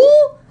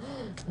pool.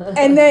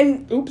 And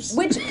then, Oops.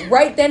 which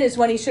right then is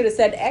when he should have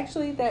said,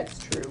 actually, that's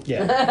true.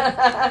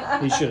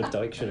 Yeah. He should have.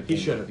 He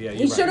should have. Yeah, He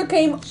you're should have right.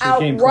 came out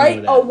came clean right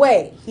with that.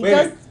 away. He Wait a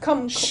does minute.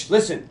 come. Shh,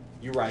 listen,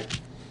 you're right.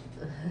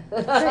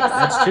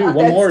 That's two. One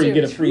That's more, two. you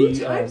get a free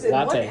 2 times in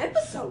one latte.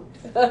 episode.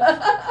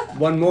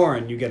 One more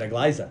and you get a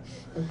Glyza.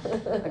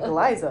 Like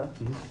Eliza.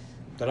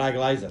 That I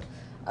Glyza.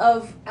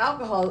 Of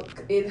alcohol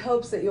in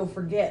hopes that you'll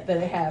forget that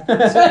it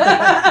happened.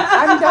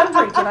 I'm done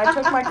drinking. I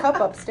took my cup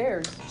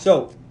upstairs.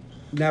 So,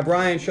 now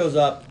Brian shows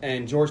up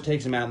and George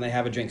takes him out and they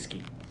have a drink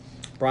ski.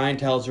 Brian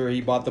tells her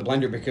he bought the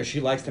blender because she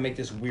likes to make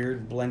this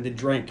weird blended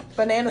drink.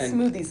 Banana And-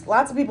 smoothies.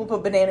 Lots of people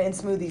put banana in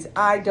smoothies.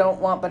 I don't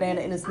want banana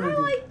in a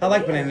smoothie. I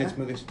like banana in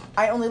smoothies.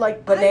 I only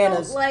like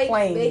bananas I don't like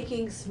plain.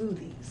 making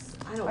smoothies.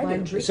 I don't I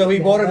mind do. drinking So he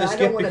them, bought her but this I don't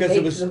gift wanna because it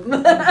make was them.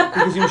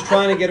 because he was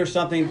trying to get her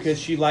something because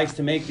she likes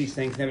to make these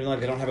things. And everything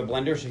like they don't have a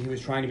blender, so he was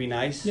trying to be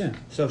nice. Yeah.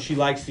 So she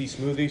likes these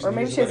smoothies. Or and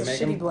he maybe she doesn't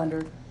has a wanna shitty make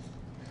them. blender.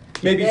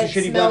 Maybe It it's a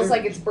shitty smells blender.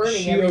 like it's burning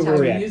She every time you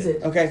overreacted. use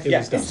it. Okay, It yeah.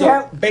 was dumb.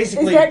 So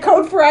basically, Is that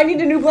code for I need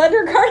a new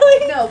blender,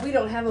 Carly? No, we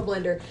don't have a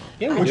blender.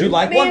 Yeah, we would do. you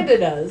like one? Amanda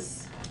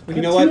does. We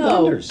You got know what? two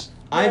No. blenders.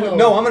 I'm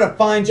No. I'm gonna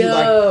find you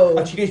No.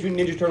 like a Teenage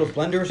Mutant Ninja Turtles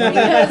blender or something.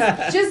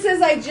 Because just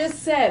as I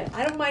just said,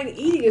 I don't mind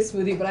eating a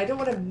smoothie, but I don't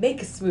want to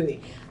make a smoothie.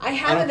 I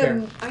have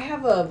don't I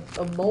have a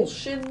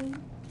emulsion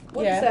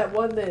What Yeah. is that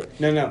one that?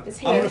 No. It's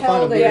I'm gonna find a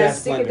handheld, weird yeah,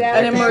 ass stick blender. it down.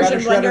 An That immersion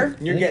shredder, blender?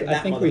 You're getting I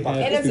that think we have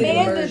motherfucker. And It's an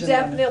Amanda immersion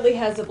definitely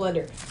has a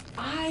blender.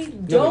 I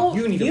but don't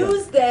you need a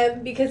use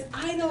them because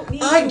I don't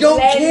need I to don't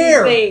blend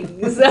care.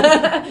 things.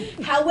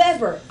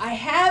 However, I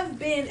have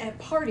been at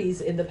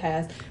parties in the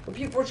past where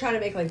people were trying to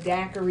make like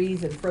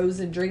daiquiris and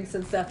frozen drinks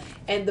and stuff,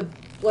 and the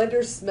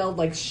blenders smelled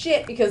like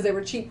shit because they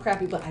were cheap,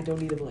 crappy. But I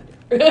don't need a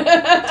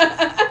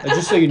blender.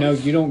 Just so you know,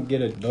 you don't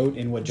get a vote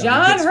in what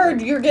John gets heard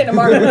voted. you're getting a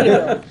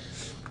margarita.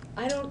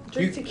 I don't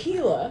drink You-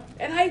 tequila,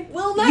 and I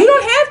will not. You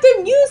don't have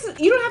to use.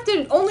 You don't have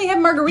to only have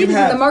margaritas You in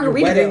have the margarita.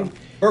 your wedding, bill.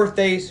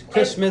 birthdays,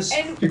 Christmas.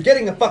 and you're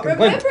getting a fucking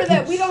Remember blender.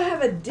 that we don't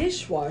have a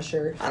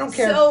dishwasher. I don't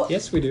care. So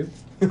Yes, we do.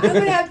 I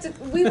would have to.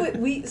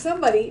 We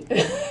somebody.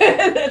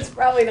 That's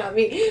probably not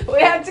me.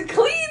 We have to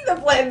clean the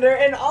blender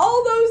and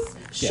all those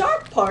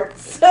sharp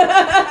parts.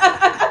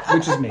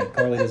 Which is me.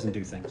 Carly doesn't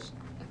do things.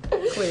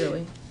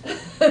 Clearly,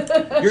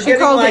 You're She getting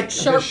called it like the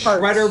sharp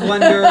parts. shredder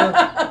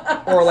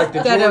blender or like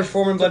the That George are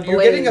Foreman the blender.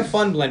 You're getting a blades.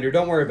 fun blender.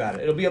 Don't worry about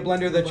it. It'll be a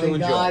blender that Oh you'll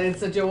my god, enjoy. it's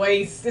such a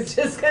waste. It's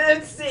just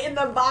gonna sit in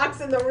the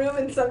box in the room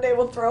and someday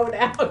we'll throw it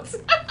out.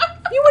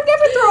 you would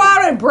never throw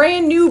out a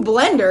brand new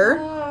blender.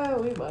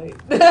 We might.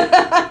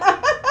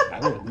 I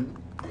wouldn't.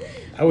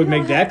 I would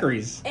make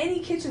daiquiris. Any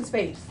kitchen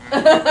space. We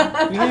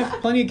have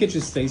plenty of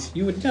kitchen space.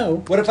 You would know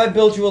What if I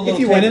build you a little if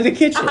you went in table? the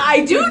kitchen.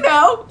 I do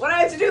know when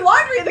I have to do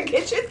laundry in the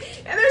kitchen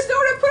and there's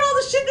nowhere to put all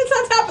the shit that's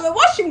on top of the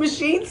washing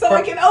machine so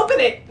I can open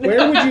it.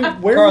 Where would you?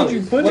 Where Carly, would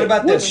you put what it?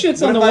 about what this?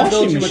 shit's What on the if I washing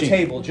build you machine? a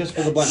table just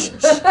for the blender?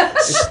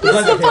 It's the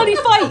blender It's a funny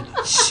table.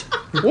 fight. Shh.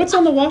 What's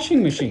on the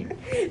washing machine?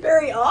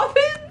 Very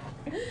often,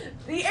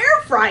 the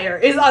air fryer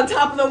is on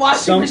top of the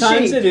washing machine.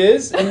 Sometimes it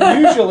is, and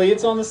usually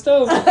it's on the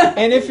stove.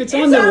 And if it's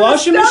on the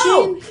washing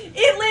stove. machine,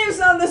 It lives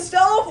on the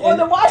stove or And-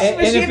 the washing and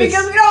machine if it's-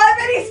 because we don't have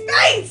any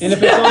space. and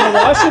if it's on the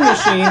washing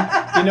machine,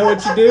 you know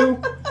what you do?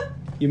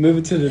 You move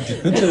it to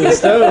the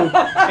stove,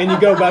 and you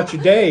go about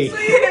your day. So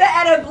you're gonna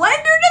add a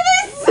blender to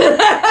this?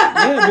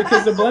 Yeah,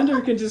 because the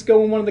blender can just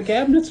go in one of the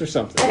cabinets or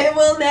something. And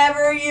we'll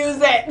never use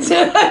it.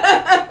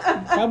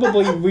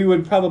 We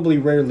would probably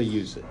rarely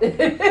use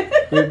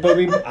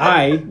it.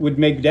 I would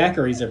make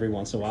daiquiris every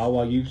once in a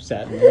while you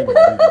sat in the living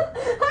room.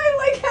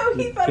 I like how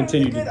he thought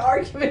Continue it was a to- good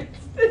argument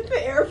that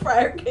the air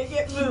fryer can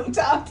get moved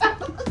on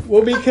top.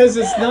 Well, because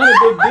it's not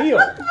a big deal.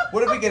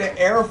 What if we get an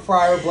air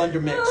fryer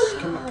blender mix?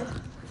 Come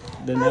on.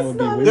 Then that would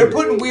be not- weird. They're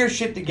putting weird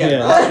shit together.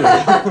 Yeah,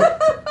 that's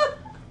true.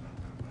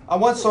 I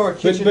once saw a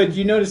kitchen. But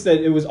you notice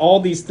that it was all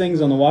these things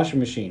on the washing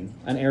machine,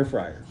 an air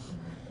fryer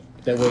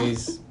that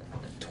weighs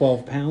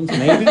 12 pounds,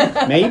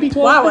 maybe 12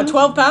 Wow, at pounds?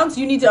 12 pounds,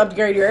 you need to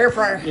upgrade your air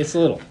fryer. It's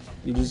little.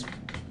 You just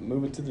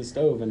move it to the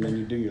stove and then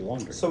you do your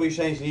laundry. So you're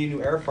saying you need a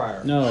new air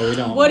fryer? No, we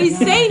don't. What he's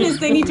saying is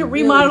they need to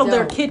Really remodel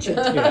their don't. kitchen.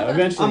 Yeah,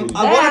 eventually. I want to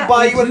That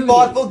buy we you a do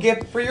thoughtful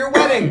gift for your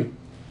wedding.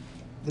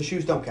 The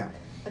shoes don't count.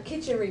 A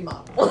kitchen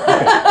remodel.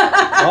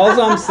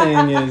 All I'm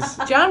saying is,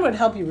 John would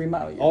help you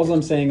remodel your all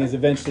I'm saying is,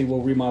 eventually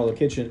we'll remodel the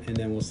kitchen and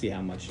then we'll see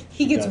how much.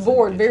 He gets does in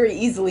bored the very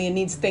easily and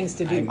needs things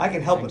to do. kitchen. I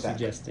can help I'm with that.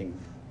 Suggesting.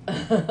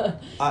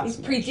 He's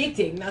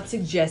predicting, not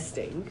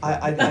suggesting.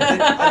 I did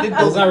Well,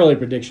 build. it's not really a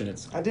prediction.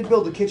 It's I did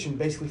build the kitchen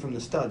basically from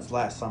the studs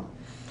last summer.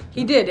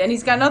 He did, and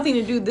he's got nothing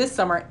to do this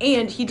summer,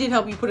 and he did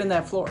help you put in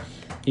that floor.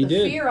 he The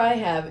did. fear I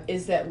have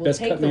is that we'll Best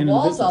take cut the man in the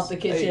walls business. off the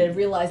kitchen Hey. and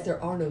realize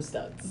there are no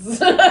studs.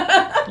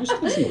 You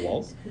should listen to the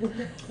walls.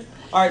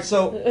 All right,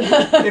 so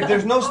if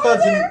there's no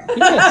studs in,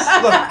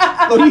 Yes.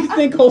 look, What do you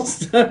think holds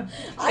stuff?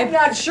 I'm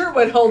not sure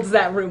what holds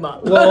that room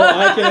up. Well,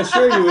 I can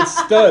assure you it's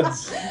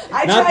studs.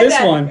 I Not tried this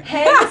to one.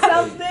 hang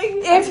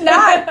something. If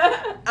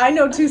not, I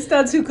know two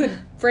studs who could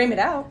frame it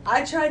out.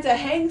 I tried to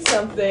hang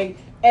something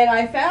and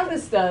I found a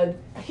stud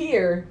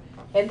here,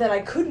 and then I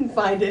couldn't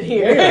find it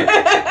here.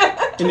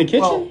 In the kitchen?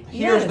 well,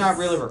 here's Yes. not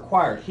really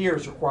required. Here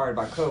is required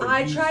by code.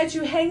 I tried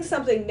to hang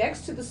something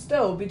next to the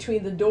stove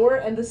between the door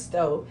and the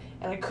stove,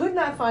 and I could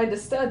not find a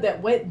stud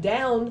that went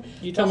down.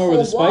 You the talking about where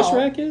the whole spice wall.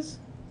 rack is?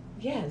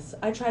 Yes,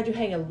 I tried to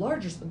hang a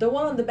larger, the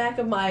one on the back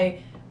of my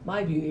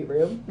beauty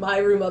room, my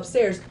room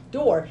upstairs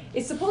door.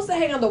 It's supposed to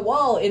hang on the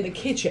wall in the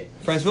kitchen.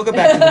 Friends, we'll get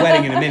back to the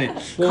wedding in a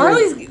minute. Well,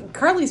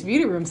 Carly's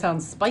beauty room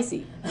sounds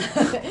spicy.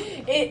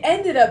 It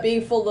ended up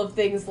being full of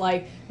things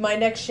like my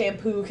next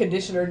shampoo,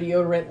 conditioner,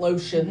 deodorant,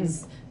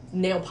 lotions,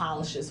 nail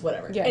polishes,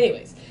 whatever. Yeah.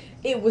 Anyways,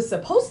 it was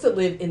supposed to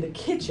live in the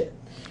kitchen,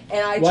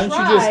 and I why tried.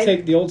 don't you just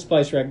take the old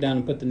spice rack down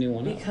and put the new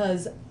one up?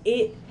 Because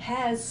it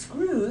has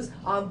screws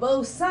on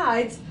both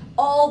sides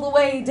all the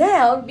way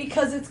down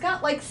because it's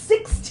got like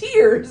 6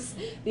 tiers.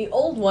 The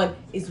old one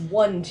is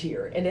 1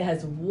 tier and it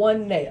has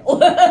 1 nail.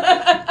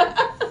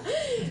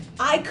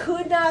 I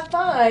could not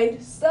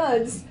find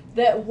studs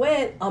that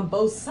went on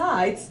both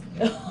sides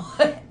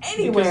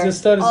anywhere. Because the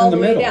stud is all in the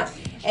way middle. down.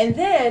 And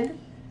then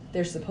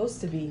they're supposed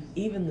to be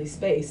evenly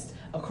spaced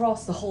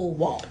across the whole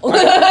wall.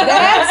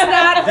 That's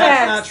not That's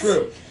facts. not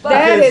true.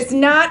 That Because is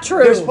not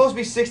true. They're supposed to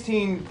be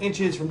 16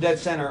 inches from dead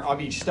center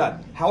of each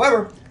stud.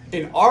 However,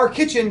 in our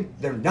kitchen,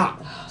 they're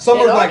not. Some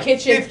In are our like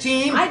kitchen,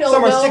 15, I don't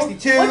some know are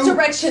 62. what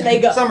direction they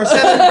go. Some are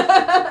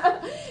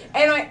 7.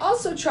 And I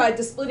also tried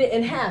to split it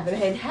in half, and I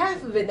had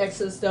half of it next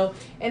to the stove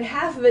and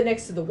half of it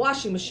next to the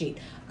washing machine.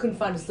 I couldn't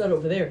find a stud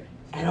over there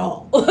at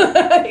all,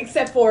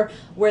 except for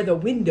where the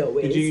window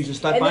is. Did you use a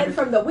stud And finder? then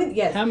from the window,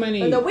 yes. How many-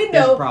 From the That's a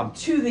window problem.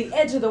 to the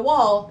edge of the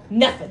wall,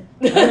 nothing.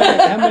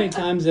 How many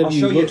times have I'll you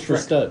show you a looked for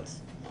trick. studs?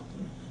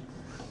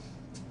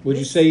 Would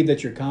you say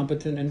that you're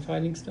competent in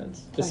finding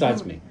studs?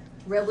 Besides me.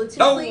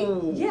 Relatively,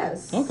 Oh.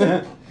 yes.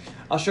 Okay.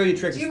 I'll show you a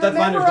trick. Do you Stud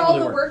finders remember don't all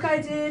really the work. work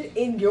I did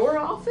in your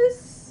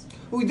office?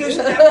 Ooh, there's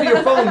an app for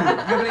your phone. You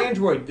have an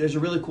Android. There's a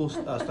really cool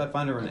stud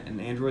finder in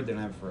Android. They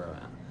don't have it for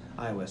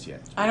iOS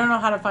yet. I don't know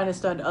how to find a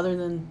stud other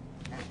than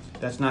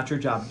That's not your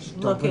job. Just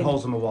don't Looking. put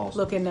holes in the walls.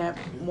 looking at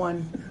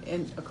one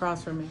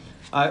across from me.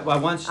 I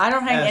once I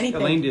don't hang asked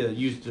anything. Elaine to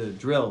use the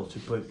drill to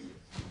put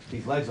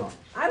these legs on.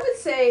 I would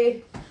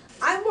say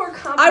I'm more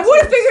competent. I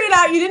would have figured it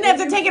out. You didn't have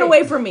to take it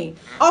away from me.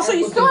 Also,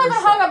 you still haven't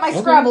hung up my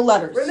Scrabble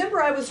letters.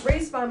 Remember, I was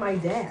raised by my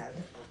dad.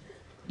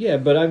 Yeah,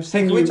 but I've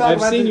seen can we you. talk I've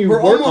about seen the- you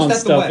we're work almost on at the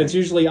stuff. wedding. It's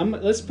usually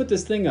let's put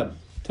this thing up.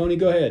 Tony,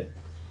 go ahead.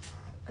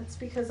 That's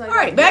because I. All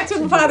right, back to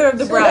the father of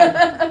the bride.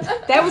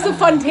 That was a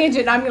fun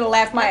tangent. I'm gonna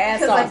laugh my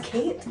ass Because I off.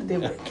 can't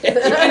do it.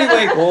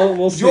 Anyway, Well,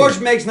 we'll see. George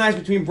makes nice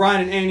between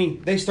Brian and Annie.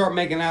 They start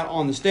making out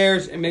on the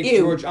stairs. It makes Ew.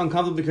 George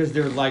uncomfortable because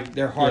they're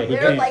hard. Yeah, he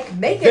They're can't- like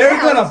making They're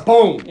out gonna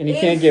bone. and he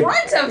in can't get.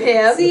 front of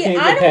him. See, can't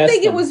I get don't past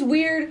think it them. was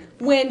weird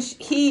when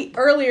he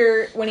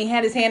earlier when he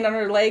had his hand on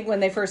her leg when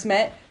they first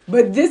met,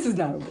 but this is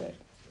not okay.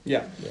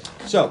 Yeah.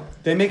 So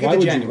they make it Why to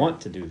would January. you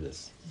want to do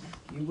this?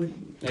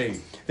 Hey,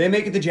 they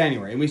make it to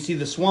January, and we see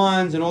the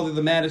swans and all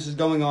the madness is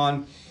going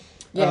on.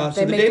 Yeah,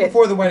 So they the make day it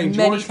before the wedding,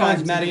 many George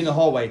finds times. Maddie in the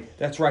hallway.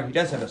 That's right, he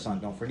does have a son.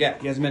 Don't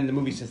forget, he hasn't been in the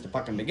movie since the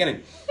fucking beginning.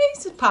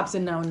 He just pops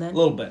in now and A then.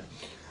 little bit,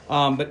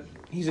 but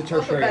he's a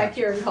tertiary. back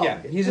here and yeah,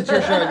 home. he's a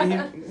tertiary.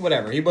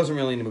 Whatever. He wasn't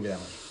really in the movie that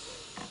much.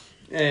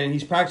 And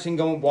he's practicing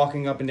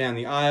walking up and down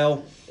the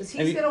aisle. He's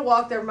And he- gonna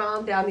walk their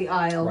mom down the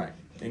aisle. Right,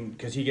 and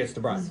because he gets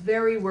the bride. He's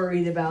very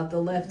worried about the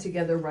left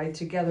together, right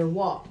together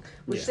walk,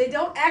 which Yeah. they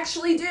don't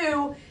actually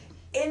do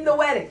in the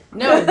wedding.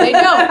 No, they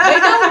don't. They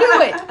don't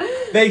do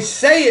it. They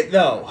say it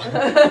though.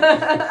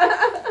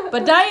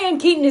 But Diane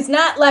Keaton is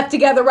not left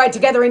together, right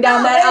together, and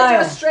down No, that they're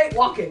aisle. just straight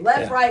walking,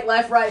 left, Yeah. right,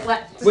 left, right,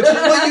 left. Which is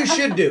what you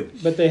should do.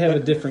 But they have a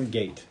different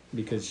gait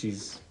because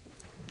she's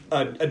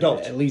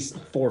Adult. at least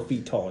 4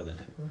 feet taller than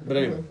him. But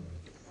anyway.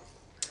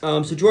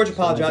 So George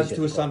apologizes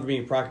to his difficult. son for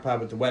being preoccupied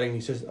with the wedding.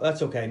 He says,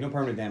 that's okay, no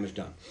permanent damage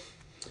done.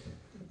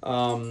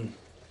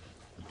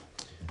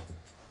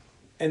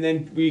 And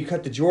then we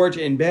cut to George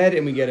in bed,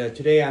 and we get a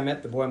 "Today I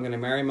Met the Boy I'm Going to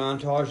Marry"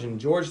 montage. And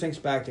George thinks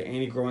back to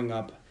Annie growing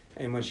up,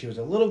 and when she was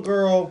a little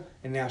girl,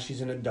 and now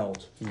she's an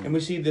adult. And we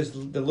see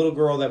the little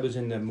girl that was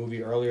in the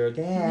movie earlier.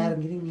 Dad,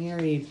 I'm getting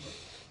married,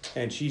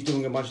 and she's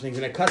doing a bunch of things.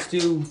 And it cuts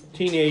to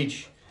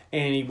teenage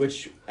Annie,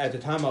 which at the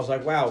time I was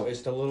like, wow,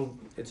 it's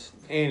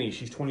Annie.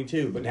 She's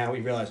 22, but now we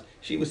realize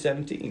she was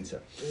 17. So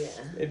Yeah.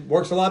 it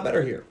works a lot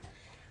better here.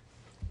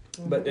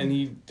 But then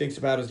he thinks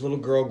about his little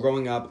girl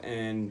growing up,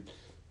 and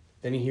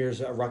then he hears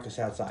a ruckus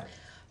outside.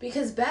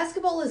 Because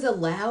basketball is a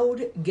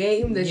loud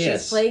game that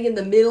Yes. she's playing in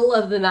the middle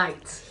of the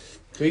night.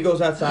 So he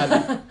goes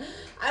outside.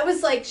 I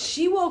was like,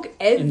 she woke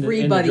in the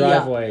everybody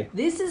driveway. up.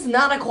 This is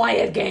not a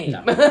quiet game.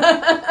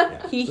 No.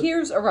 He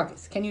hears a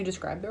ruckus. Can you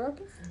describe the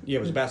ruckus? Yeah,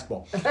 it was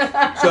basketball.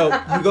 So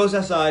he goes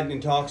outside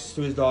and talks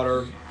to his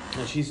daughter,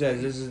 and she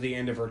says this is the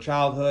end of her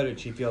childhood, and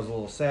she feels a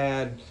little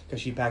sad because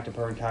she packed up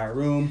her entire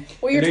room.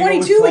 Well, you're And I know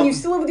 22 it's and you all-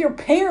 still live with your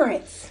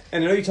parents.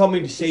 And I know you told me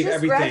to save just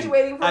everything.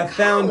 graduating from I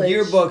found college.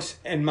 yearbooks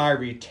and my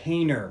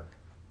retainer.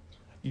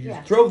 You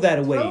Yeah. throw that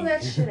away. Throw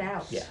that shit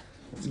out. Yeah.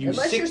 You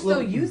Unless sick you're still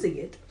little- using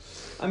it.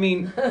 I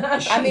mean,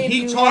 if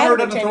he you taught had her a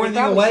not to retainer, throw you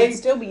anything probably away. should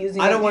still be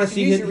using I it. don't want You to should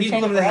see use his. your He's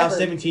retainer lived in the house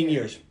forever. 17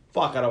 years.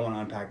 Fuck, I don't want to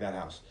unpack that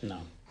house. No.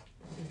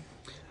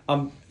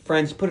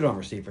 Friends, put it on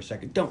receipt for a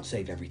second. Don't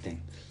save everything.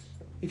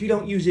 If you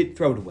don't use it,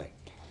 throw it away.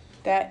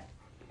 That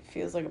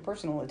feels like a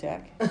personal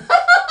attack.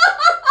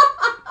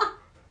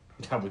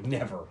 I would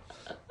never.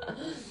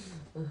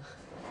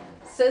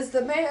 Says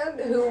the man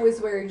who was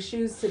wearing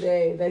shoes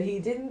today that he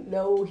didn't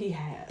know he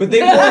had. But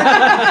they weren't.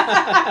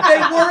 They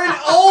weren't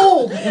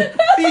old.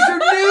 These are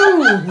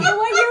new.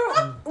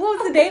 What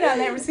was the date on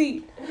that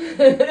receipt?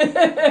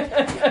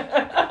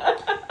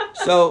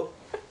 So,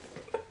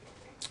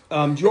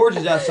 George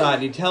is outside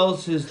and he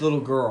tells his little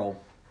girl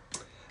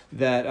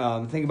that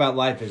the thing about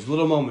life is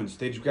little moments.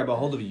 They just grab a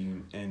hold of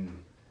you and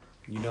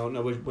you don't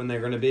know when they're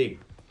going to be.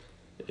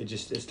 It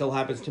still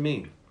happens to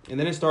me. And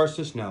then it starts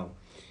to snow.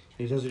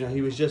 He says,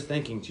 he was just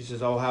thinking. She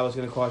says, oh, how it's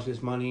going to cost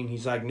this money? And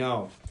he's like,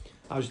 no.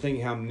 I was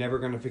thinking how I'm never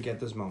going to forget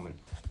this moment.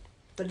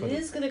 But it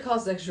is going to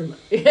cost extra money.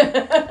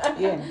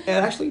 Yeah. It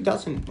actually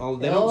doesn't. Well,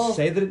 they No. don't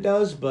say that it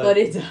does, But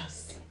it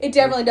does. It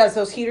definitely does.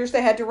 Those heaters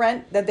they had to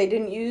rent that they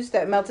didn't use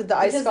that melted the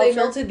ice Because sculpture. they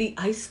melted the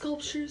ice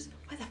sculptures?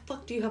 Why the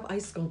fuck do you have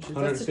ice sculptures?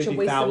 That's such a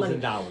waste of money.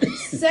 $150,000.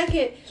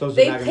 Second, So is it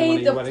they not gonna paid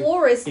money the wedding?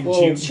 florist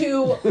In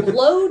to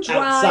blow dry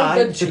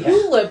Outside? the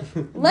tulip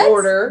Let's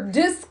border.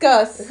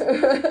 discuss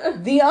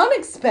the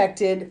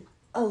unexpected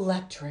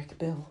electric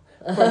bill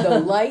for the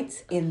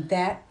lights in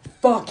that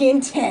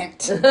fucking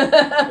tent.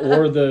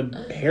 Or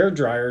the hair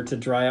dryer to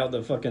dry out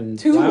the fucking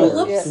Tulips.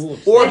 flowers. Yeah.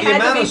 Tulips. Or It the had to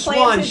amount be of swan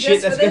planted shit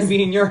just that's for going to this.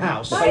 be in your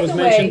house. By That was the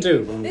mentioned way,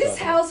 too when we This talked.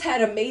 house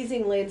had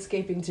amazing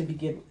landscaping to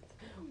begin with.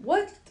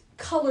 What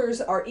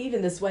colors are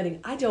even this wedding?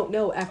 I don't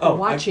know after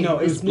watching no,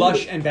 it this was blush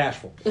movie. and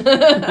bashful.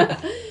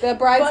 The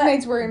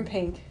bridesmaids were in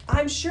pink.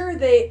 I'm sure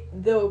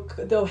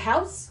the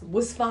house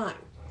was fine.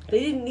 They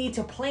didn't need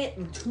to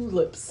plant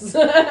tulips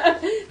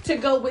to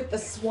go with the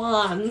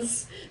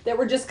swans that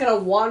were just gonna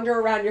wander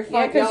around your Yeah,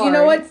 front because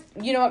yard.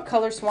 you know what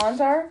color swans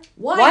are?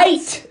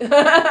 White. You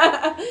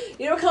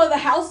know what color the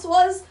house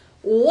was?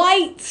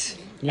 White.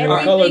 You know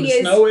what color the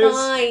snow is?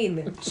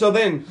 fine. So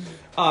then,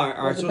 all right,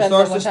 so it depends starts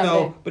on to what time of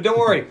snow. day. But don't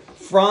worry,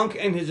 Frank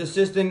and his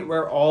assistant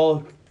were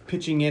all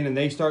pitching in, and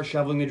they start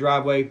shoveling the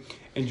driveway.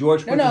 And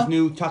George puts no. his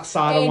new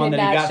tuxedo one that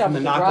he got from the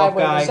knockoff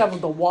driveway, guy. They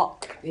shoveled the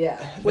walk.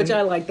 Yeah. Which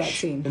I like that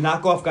scene. The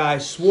knockoff guy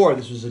swore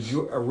this was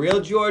a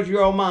real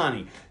Giorgio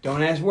Armani.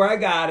 Don't ask where I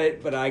got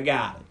it, but I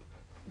got it.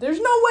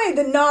 There's no way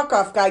the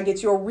knockoff guy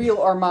gets you a real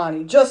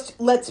Armani. Just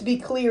let's be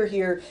clear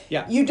here.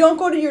 Yeah. You don't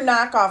go to your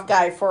knockoff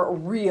guy for a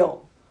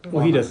real.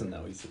 Well, he doesn't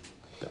know. He's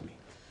a dummy.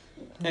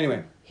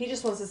 Anyway, He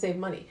just wants to save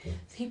money.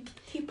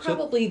 He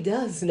probably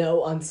does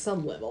know on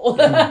some level.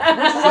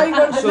 That's why you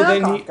go to the so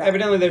then knockoff guy.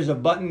 evidently there's a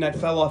button that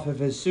fell off of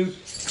his suit,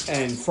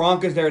 and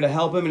Frank is there to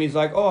help him, and he's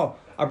like, "Oh,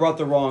 I brought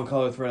the wrong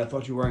color thread. I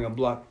thought you were wearing a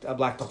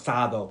black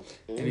tuxedo."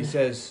 And he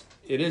says,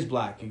 "It is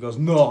black." He goes,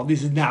 "No,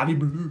 this is navy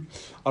blue.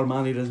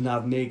 Armani does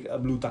not make a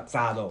blue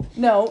tuxedo."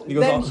 No, He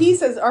goes, then "Oh." he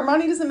says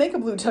Armani doesn't make a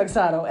blue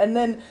tuxedo, and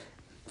then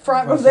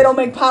Frank Well, goes, they don't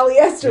make They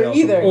polyester also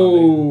either. make-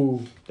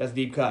 Oh, That's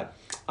deep cut.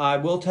 I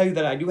will tell you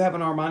that I do have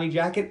an Armani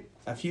jacket,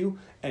 a few,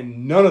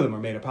 and none of them are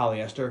made of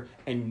polyester,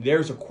 and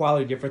there's a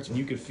quality difference, and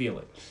you can feel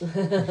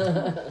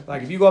it.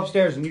 Like, if you go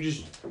upstairs and you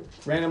just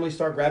randomly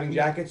start grabbing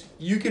jackets,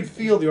 you can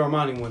feel the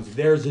Armani ones.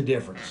 There's a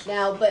difference.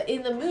 Now, but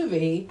in the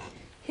movie,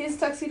 his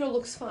tuxedo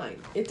looks fine.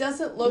 It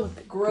doesn't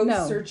look gross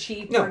no. or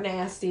cheap No. or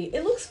nasty.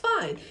 It looks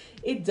fine.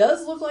 It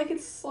does look like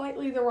it's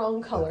slightly the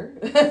wrong color.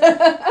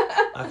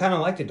 I kind of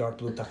like the dark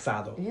blue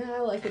tuxedo. Yeah, I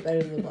like it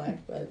better than the black,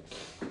 but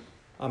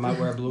I might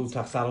wear a blue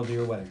tuxedo to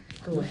your wedding.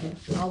 go ahead.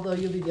 Although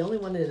you'll be the only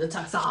one in a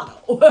tuxedo.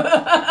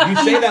 You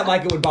say that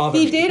like it would bother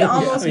me. He did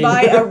almost I mean-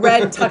 buy a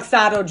red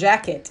tuxedo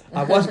jacket.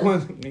 I was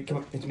going. Come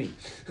on, it's me.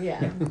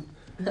 Yeah.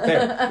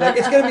 There. Like,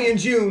 it's gonna be in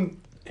June.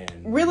 And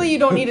Really, you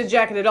don't need a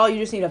jacket at all. You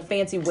just need a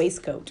fancy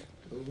waistcoat.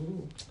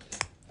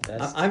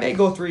 that's I may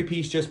go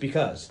 3-piece just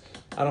because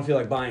I don't feel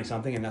like buying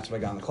something, and that's what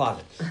I got in the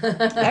closet.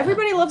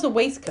 Everybody loves a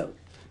waistcoat.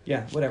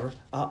 Yeah, whatever.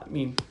 I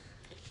mean,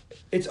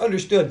 it's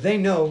understood. They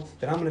know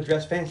that I'm going to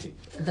dress fancy.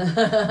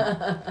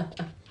 I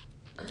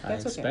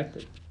That's okay. expect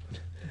it.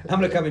 I'm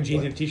going to come in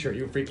jeans and a t-shirt.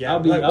 You freak out. I'll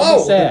be Like, I'll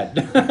be whoa! sad.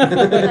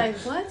 Like,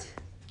 what?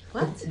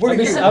 What? What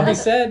are you? I'll be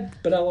sad,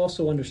 but I'll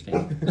also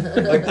understand.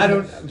 Like,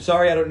 I'm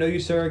sorry, I don't know you,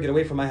 sir. Get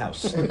away from my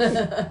house.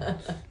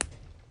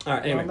 All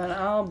right, anyway. Well, then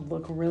I'll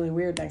look really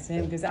weird next to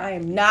him because I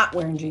am not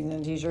wearing jeans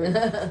and a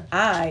t-shirt.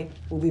 I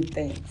will be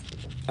fancy.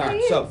 All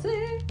right, so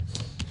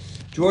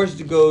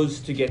George goes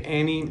to get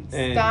Annie,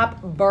 and Stop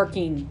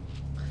barking.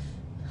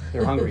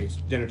 they're hungry. It's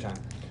dinner time.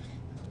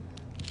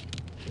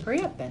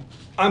 Hurry up then.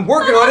 I'm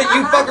working on it.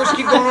 You fuckers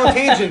keep going on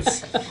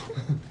tangents.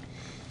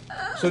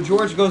 So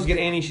George goes to get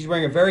Annie. She's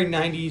wearing a very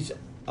 90s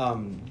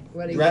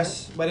Wedding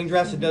wedding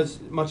dress. It does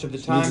much of the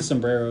Needs time. a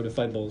sombrero to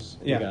fight bulls.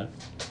 You Yeah. got it.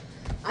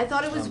 I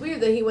thought it was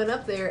weird that he went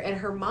up there and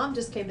her mom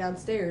just came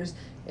downstairs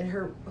and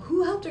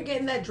who helped her get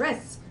in that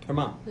dress? Her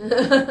mom.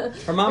 Her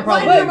mom And why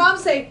probably. did her mom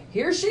say,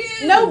 "Here she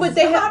is"? No, but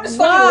they Her mom have just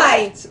fucking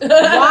why? left.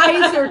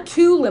 Why is there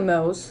two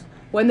limos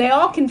when they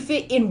all can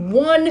fit in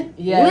one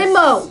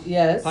limo?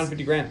 Yes.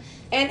 150 grand.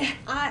 And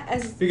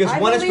Because I've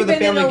one is only for the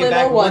been in family a to get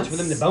back, limo one's for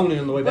once. them to bone in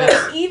on the way back.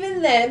 But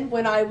even then,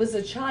 when I was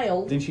a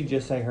child, Didn't she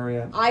just say hurry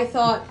up? I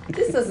thought,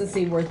 this doesn't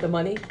seem worth the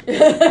money.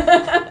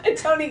 And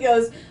Tony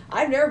goes,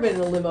 I've never been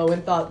in a limo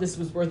and thought this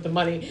was worth the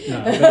money. No,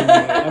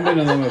 I've been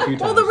in a limo a few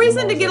times. Well, the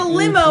reason to get a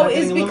limo not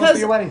is getting a limo for because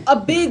your wedding. a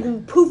big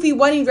poofy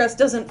wedding dress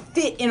doesn't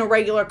fit in a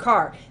regular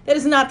car. That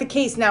is not the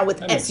case now with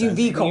That makes SUV sense.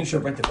 You culture.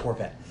 should rent a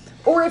Corvette.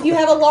 Or if you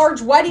have a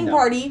large wedding No.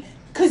 party,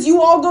 because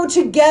you all go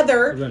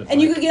together Rent a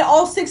and you bike. could get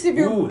all 6 of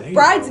your Ooh, there you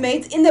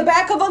bridesmaids in the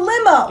back of a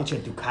limo. Get you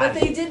a Ducati. But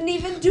they didn't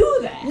even do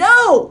that.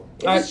 No!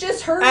 It was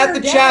just her and At her the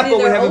dad chapel, in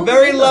we their have a own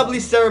very limo. lovely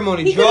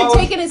ceremony. He could have George,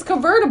 taken his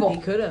convertible.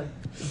 He could have.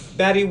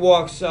 Betty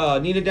walks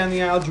Nina down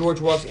the aisle. George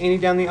walks Annie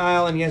down the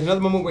aisle, and he has another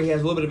moment where he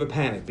has a little bit of a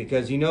panic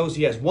because he knows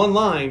he has one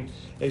line: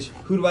 "Is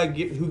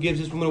who gives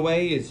this woman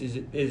away? Is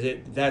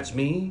it that's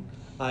me?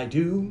 I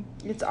do."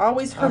 It's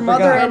always her I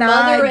mother forgot. Her and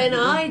mother I. and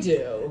I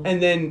do.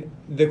 And then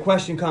the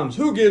question comes,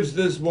 who gives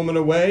this woman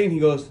away? And he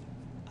goes,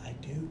 I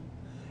do.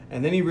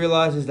 And then he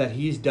realizes that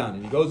he's done.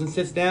 And he goes and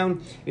sits down,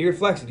 and he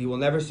reflects that he will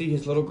never see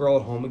his little girl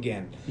at home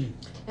again.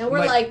 And we're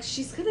Like- like,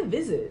 she's going to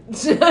visit.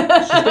 She's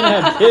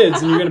gonna have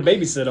kids, and you're gonna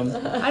babysit them.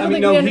 I I don't mean,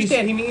 think no, we he's-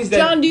 understand. he means that-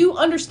 John, do you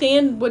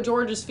understand what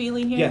George is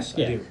feeling here? Yes,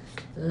 Yeah. I do.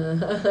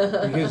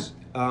 Because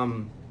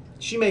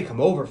she may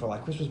come over for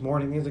like Christmas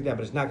morning, things like that,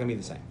 but it's not going to be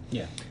the same.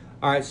 Yeah.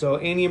 All right, so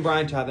Annie and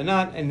Brian tie the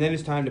knot, and then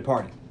it's time to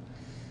party.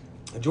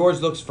 George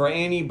looks for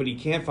Annie, but he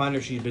can't find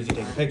her. She's busy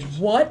taking pictures.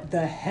 What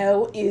the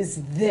hell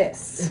is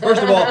this?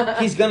 First of all,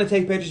 he's going to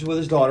take pictures with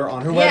his daughter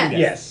on her wedding day.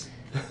 Yes.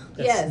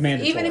 That's Yes,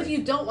 mandatory. even if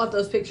you don't want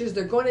those pictures,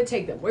 they're going to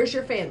take them. Where's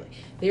your family?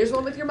 Here's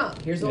one with your mom.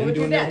 Here's one you with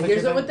your doing the dad. old Here's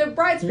picture one with the thing?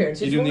 bride's parents.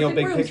 You Here's doing one the with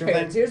the old big groom's picture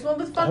parents. thing? Here's one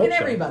with I fucking hope so.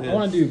 everybody. I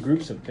want to do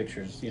groups of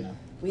pictures, you know.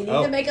 We need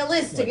Oh. to make a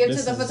list to Like, give to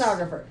this the is-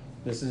 photographer.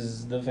 This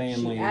is the family.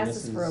 She and asked this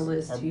us is for a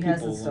list. our He people,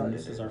 hasn't started and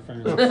this it. is our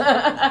family.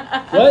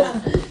 What?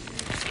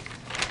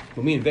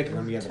 Well, me and Vic are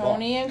going to be at the ball.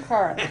 Tony and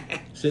Carly.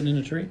 Sitting in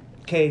a tree?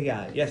 Okay,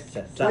 yes.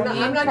 We're not- Tony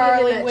I'm and not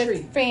Carly getting in that with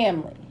tree.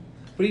 family.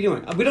 What are you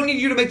doing? We don't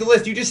need you to make the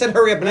list. You just said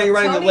hurry up, and now you're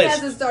writing Tony the list.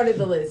 hasn't started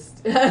the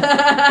list.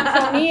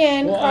 Tony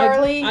and Well,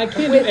 Carly I can't with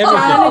do everything.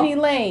 John and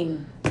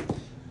Elaine.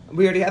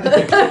 We already have the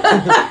picture.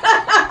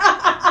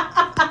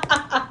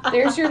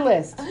 There's your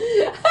list.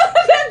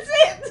 That's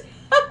it.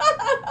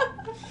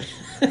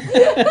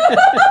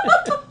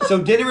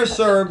 So dinner is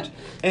served,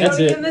 and That's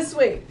Tony it. in the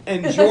suite.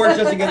 and George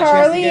doesn't get a chance to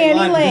Carly get in and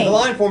line because Elaine. the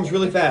line forms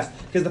really fast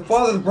because the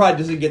father of the bride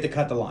doesn't get to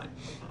cut the line.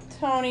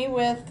 Tony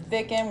with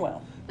Vic and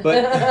Will.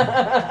 But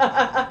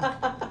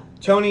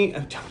Tony,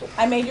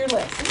 I made your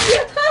list.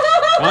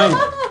 Fine.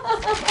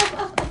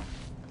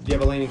 do you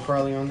have Elaine and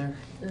Carly on there?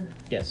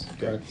 Yes.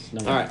 That's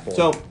number All right. 4.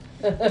 So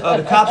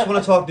the cops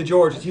want to talk to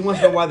George. He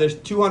wants to know why there's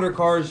 200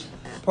 cars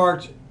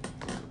parked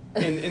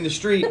in the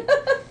street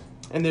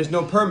and there's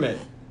no permit.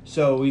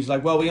 So he's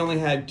like, well, we only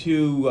had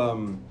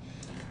 2.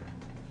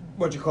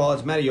 What you call it?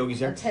 It's Matty Yogi's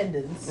there.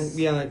 Attendance.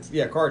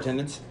 Yeah, car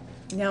attendants.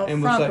 Now,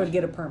 And was Frank like- would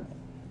get a permit.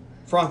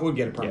 Frank would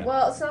get a permit. Yeah.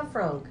 Well, it's not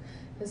Frank,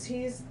 because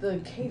he's the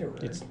caterer.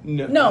 It's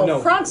No,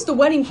 Frank's the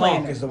wedding Honk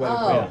planner. is the wedding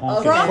Oh, planner.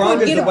 Honk Frank Frank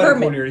would is get the a wedding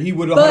permit. coordinator. He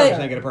would But-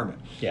 100% get a permit.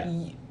 yeah.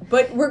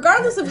 But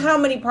regardless of how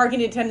many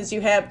parking attendants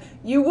you have,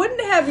 you wouldn't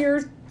have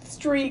your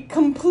street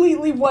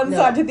completely one No.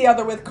 side to the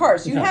other with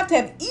cars. You No. have to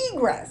have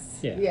egress.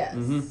 Yeah. Yes.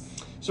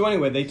 So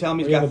anyway, they tell him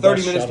he's We have got a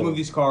 30 bus minutes to shuttle. move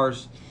these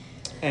cars.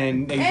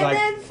 And he's And like,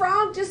 then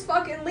Frank just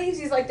fucking leaves.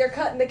 He's like, they're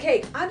cutting the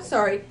cake. I'm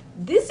sorry.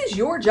 This is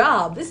your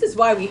job. This is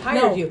why we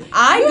hired No, you.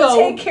 I you go-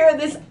 take care of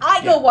this.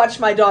 I go watch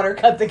my daughter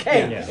cut the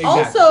cake. Yeah. Exactly.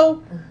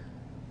 Also,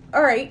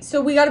 all right,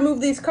 so we got to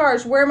move these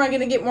cars. Where am I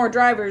going to get more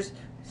drivers?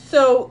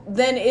 So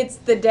then it's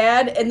the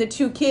dad and the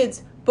 2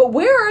 kids. But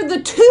where are the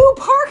 2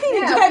 parking Yeah,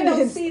 we don't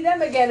attendants? see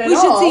them again at We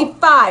all. should see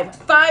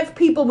 5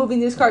 people moving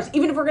these cars.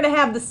 Even if we're going to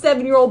have the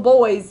 7-year-old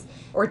boys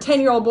or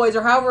 10-year-old boys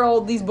or however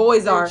old these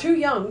boys They're are. too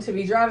young to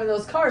be driving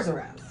those cars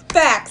around.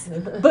 Facts.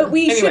 But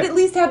we Anyway. should at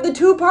least have the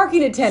 2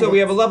 parking attendants. so we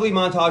have a lovely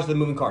montage of the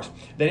moving cars.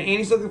 Then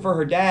Annie's looking for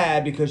her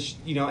dad because,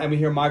 and we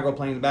hear my girl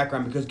playing in the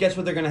background because guess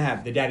what they're going to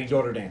have? The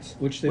daddy-daughter dance.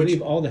 Which they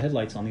leave all the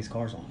headlights on these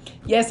cars on.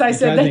 Yes, I They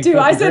said drive me that too.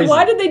 I fucking said, crazy.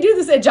 why did they do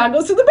this? And John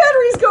goes, so the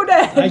batteries go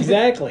down.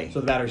 Exactly. So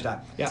the batteries die.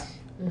 Yeah.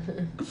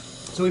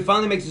 So he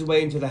finally makes his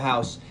way into the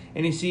house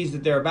and he sees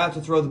that they're about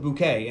to throw the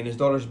bouquet and his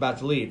daughter's about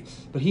to leave.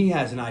 But he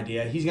has an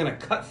idea. He's going to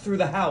cut through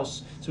the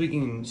house so he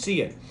can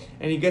see it.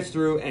 And he gets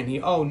through and he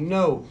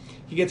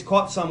gets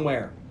caught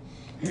somewhere.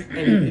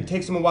 And it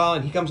takes him a while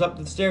and he comes up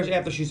the stairs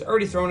after she's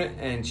already thrown it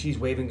and she's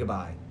waving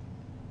goodbye.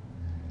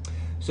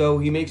 So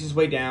he makes his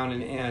way down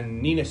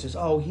and Nina says,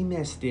 oh, he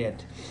missed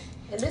it.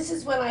 And this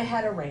is when I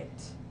had a rant.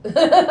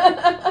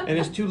 And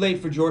it's too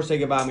late for George to say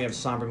goodbye and we have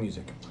somber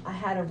music. I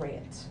had a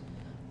rant.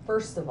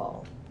 First of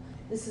all,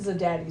 this is a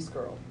daddy's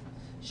girl.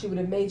 She would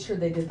have made sure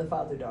they did the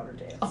father-daughter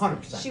dance.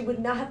 100%. She would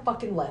not have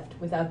fucking left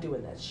without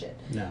doing that shit.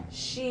 No.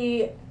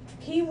 He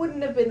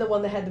wouldn't have been the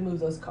one that had to move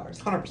those cars.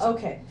 100%.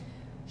 Okay.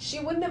 She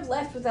wouldn't have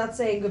left without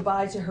saying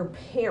goodbye to her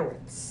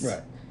parents.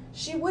 Right.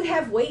 She would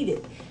have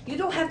waited. You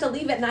don't have to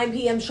leave at 9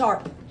 p.m.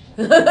 sharp.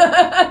 You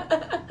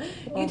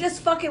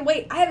just fucking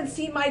wait. I haven't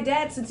seen my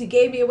dad since he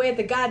gave me away at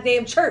the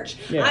goddamn church.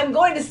 Yeah. I'm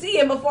going to see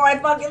him before I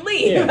fucking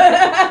leave.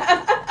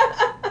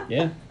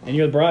 Yeah. And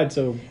you're the bride,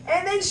 so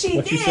And then she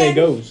what did. you say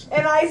goes.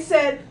 And I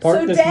said, Park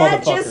so this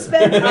Dad motherfucker. just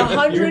spent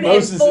You're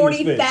Moses in this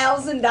bitch.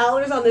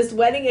 $140,000 on this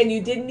wedding and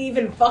you didn't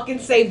even fucking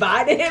say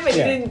bye to him and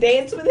Yeah. you didn't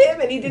dance with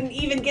him and he didn't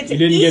even get to You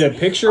didn't eat get a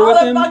picture all with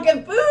the him?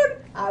 fucking food.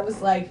 I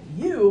was like,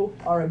 you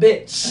are a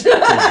bitch.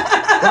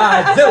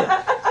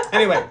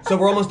 Anyway, so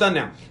we're almost done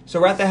now.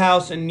 So we're at the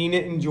house, and Nina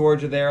and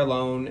George are there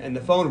alone, and the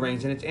phone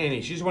rings, and it's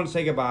Annie. She just wanted to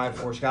say goodbye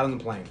before she got on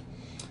the plane.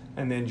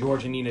 And then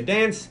George and Nina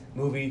dance.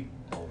 Movie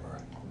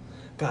over.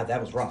 God,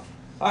 that was rough.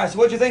 All right, so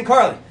what'd you think,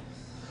 Carly?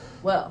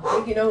 Well, I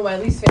think you know who my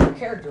least favorite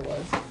character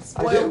was. I do.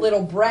 Spoiled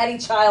little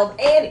bratty child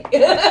Annie.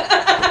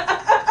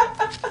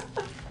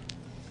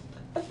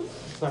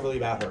 It's not really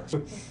about her.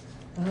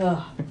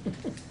 Ugh.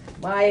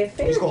 My Just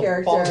favorite call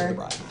it Falls of the character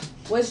Bride.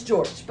 was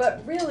George,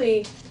 but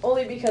really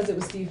only because it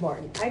was Steve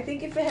Martin. I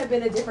think if it had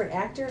been a different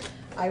actor,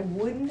 I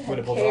wouldn't Would have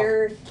have pulled it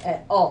cared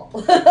at all.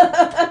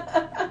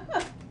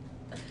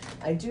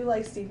 I do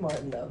like Steve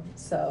Martin though,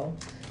 so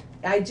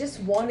I just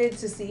wanted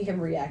to see him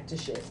react to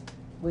shit,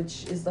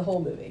 which is the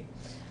whole movie.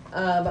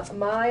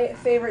 My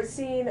favorite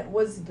scene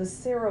was the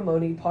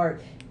ceremony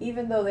part,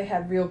 even though they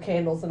had real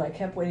candles and I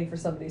kept waiting for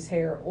somebody's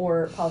hair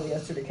or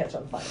polyester to catch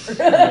on fire.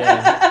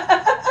 Yeah.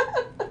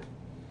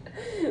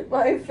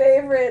 My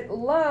favorite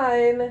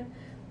line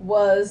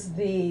was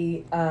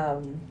the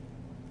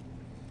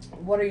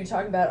What are you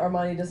talking about?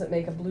 Armani doesn't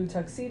make a blue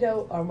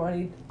tuxedo.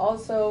 Armani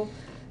also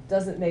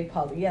doesn't make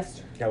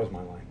polyester. That was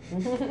my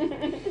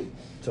line.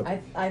 So,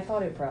 I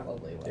thought it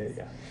probably was. there you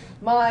go.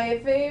 My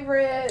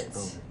favorite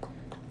Oh.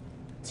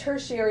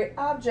 tertiary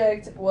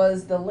object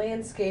was the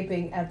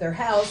landscaping at their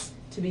house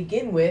to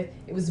begin with.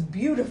 It was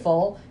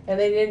beautiful, and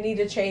they didn't need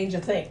to change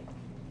a thing.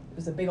 It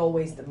was a big old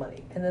waste of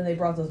money. And then they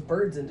brought those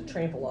birds in to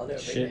trample on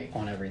everything. Shit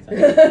on everything.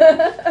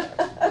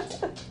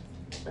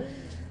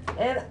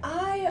 And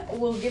I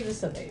will give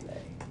this a maybe.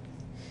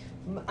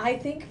 I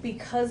think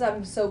because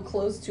I'm so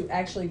close to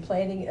actually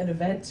planning an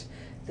event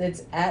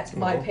that's at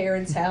my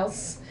parents'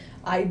 house,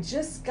 I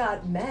just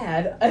got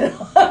mad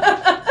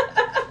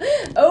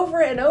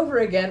over and over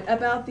again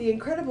about the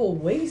incredible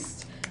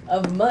waste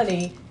of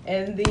money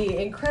and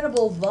the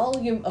incredible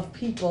volume of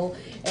people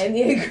and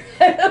the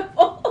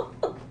incredible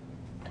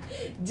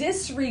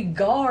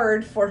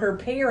disregard for her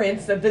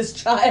parents that this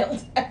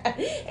child had.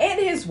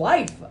 And his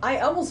wife. I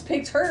almost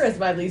picked her as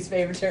my least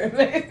favorite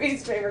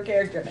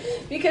character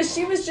because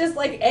she was just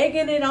like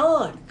egging it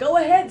on. Go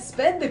ahead,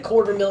 spend the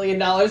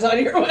 $250,000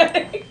 on your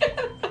wedding.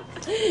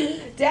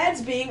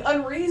 Dad's being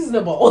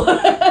unreasonable.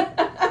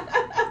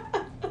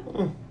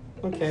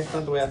 Okay, it's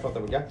not the way I thought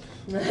that would go.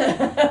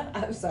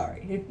 I'm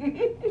sorry.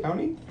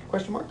 Tony?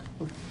 Question mark?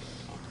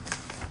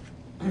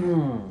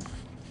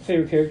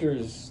 Favorite character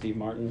is Steve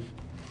Martin.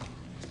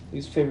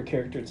 Least favorite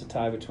character, it's a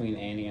tie between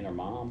Annie and her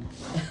mom.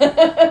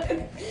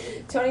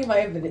 Tony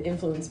might have been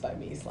influenced by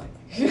me slightly.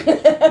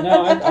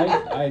 No,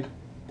 I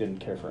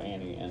didn't care for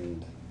Annie,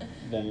 and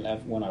then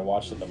when I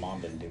watched it, the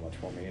mom didn't do much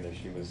for me either.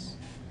 She was,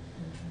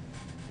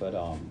 but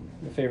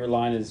the favorite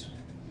line is,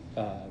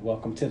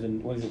 "Welcome to the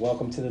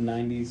Welcome to the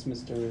 '90s,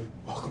 Mr.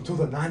 Welcome to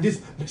the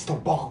 90s, Mr.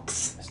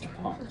 Bonks. Mr.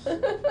 Ponks."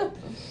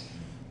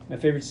 My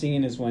favorite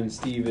scene is when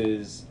Steve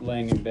is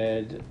laying in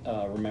bed,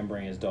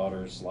 remembering his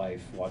daughter's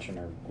life, watching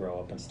her grow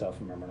up and stuff,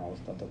 remembering all this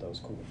stuff. That was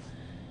cool.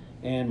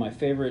 And my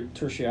favorite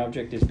tertiary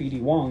object is B.D.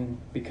 Wong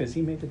because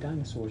he made the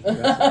dinosaurs. And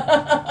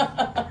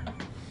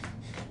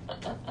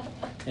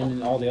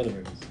in all the other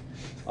movies.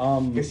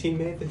 Because he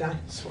made the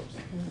dinosaurs.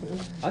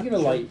 I'll give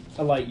it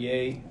a light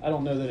yay. I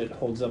don't know that it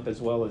holds up as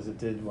well as it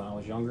did when I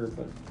was younger,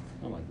 but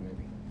I like the movie.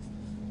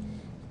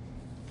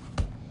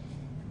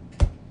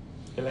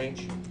 Elaine?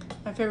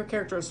 My favorite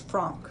character is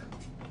Frank.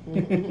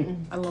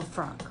 I love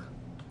Frank.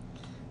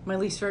 My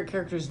least favorite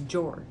character is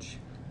George.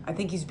 I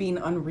think he's being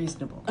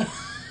unreasonable. He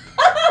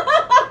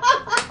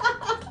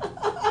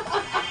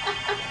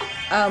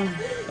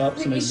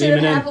should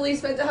have happily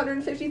spent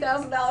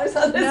 $150,000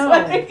 on this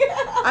wedding.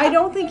 I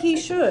don't think he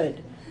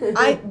should.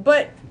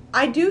 But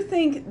I do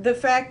think the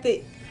fact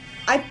that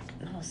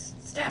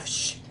Steph,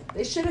 shh.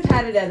 They should have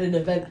had it at an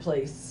event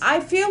place. I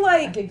feel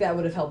I like think that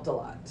would have helped a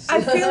lot. I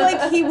feel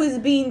like he was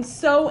being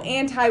so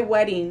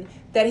anti-wedding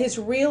that his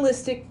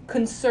realistic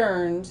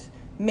concerns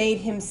made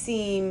him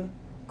seem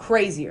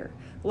crazier.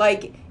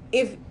 Like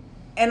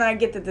and I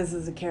get that this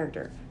is a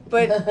character,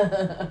 but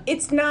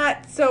it's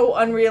not so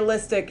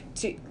unrealistic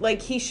to,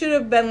 like, he should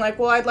have been like,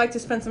 well, I'd like to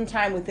spend some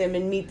time with him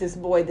and meet this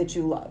boy that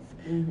you love.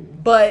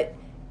 Mm-hmm.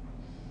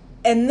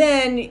 And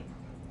then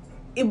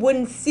it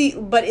wouldn't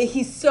but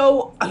he's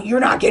so, you're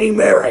not getting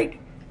married.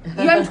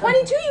 I'm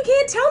 22, you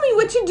can't tell me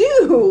what to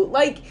do.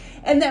 Like,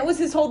 and that was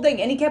his whole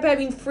thing. And he kept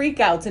having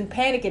freakouts and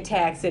panic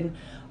attacks and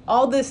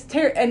all this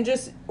and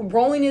just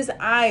rolling his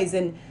eyes.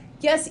 And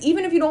yes,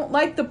 even if you don't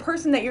like the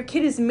person that your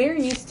kid is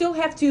marrying, you still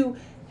have to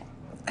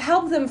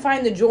help them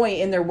find the joy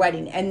in their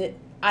wedding. And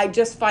I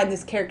just find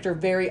this character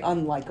very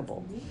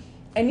unlikable.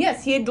 And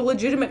yes, he had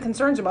legitimate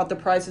concerns about the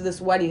price of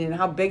this wedding and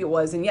how big it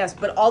was. And yes,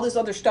 but all this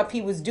other stuff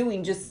he was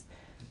doing,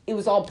 it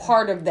was all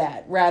part of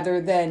that rather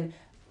than,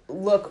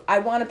 look, I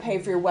want to pay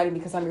for your wedding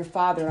because I'm your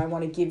father and I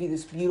want to give you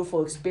this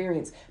beautiful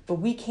experience, but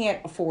we can't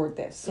afford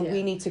this, so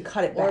we need to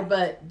cut it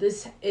back.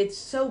 It's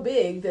so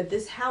big that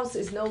this house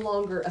is no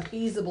longer a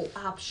feasible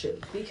option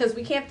because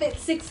we can't fit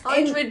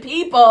 600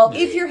 people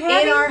if you're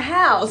having, in our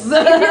house. If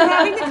you're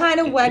having the kind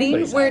of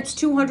wedding where it's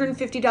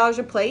 $250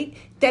 a plate,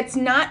 that's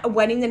not a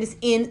wedding that is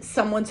in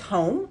someone's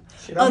home.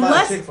 Shit, I'm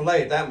unless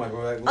Chick-fil-A at that much.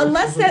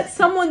 Unless that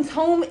someone's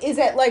home is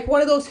at like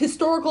one of those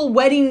historical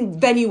wedding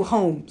venue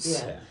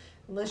homes. Yeah.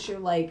 Unless you're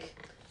like,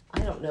 I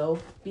don't know,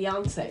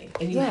 Beyonce,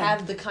 and you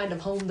have the kind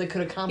of home that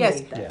could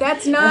accommodate that.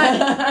 That's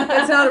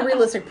not a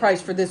realistic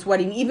price for this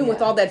wedding, even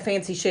with all that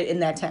fancy shit in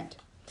that tent.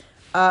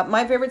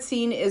 My favorite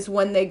scene is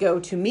when they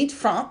go to meet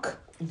Frank,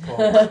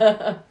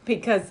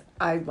 because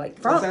I like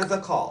Frank.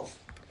 Santa calls.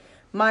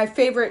 My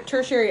favorite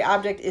tertiary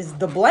object is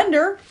the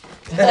blender.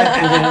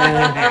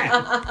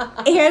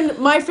 And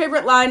my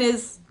favorite line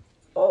is,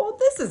 oh,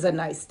 this is a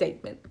nice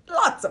statement.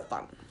 Lots of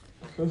fun.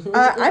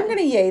 I'm going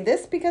to yay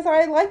this because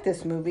I like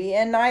this movie.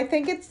 And I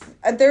think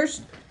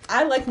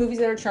I like movies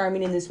that are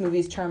charming. And this movie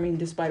is charming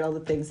despite all the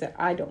things that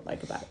I don't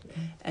like about it.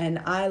 And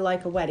I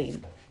like a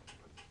wedding.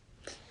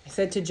 I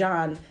said to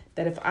John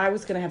that if I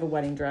was going to have a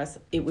wedding dress,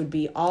 it would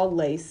be all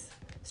lace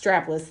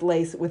strapless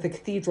lace with a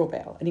cathedral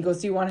veil. And he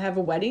goes, do you want to have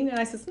a wedding? And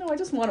I says, no, I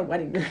just want a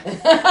wedding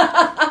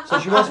dress. So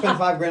she won't spend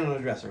 $5,000 on a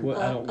dresser.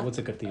 What's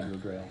a cathedral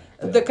veil?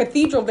 The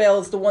cathedral veil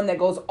is the one that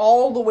goes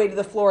all the way to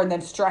the floor and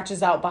then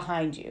stretches out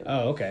behind you.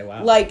 Oh, okay,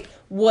 wow. Like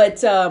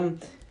what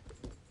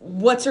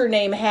what's her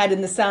name had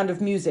in The Sound of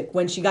Music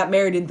when she got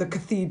married in the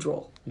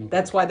cathedral.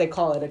 That's why they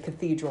call it a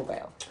cathedral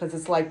veil, because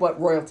it's like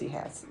what royalty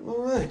has. All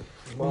right.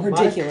 Well,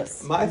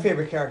 Ridiculous. My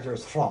favorite character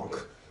is Franck.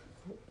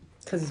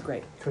 Because he's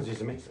great. Because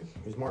he's amazing.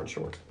 He's Martin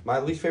Short. My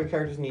least favorite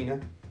character is Nina.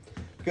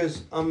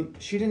 Because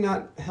she did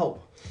not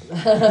help.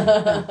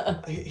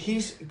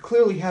 He's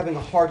clearly having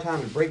a hard time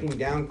and breaking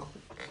down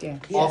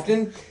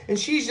often, and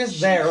she's just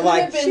there Could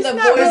like have been she's the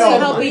not voice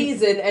really of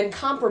reason and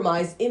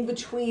compromise in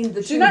between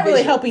the two. She's not really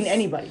visions. helping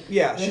anybody.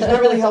 Yeah, she's not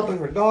really helping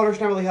her daughter.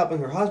 She's not really helping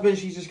her husband.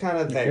 She's just kind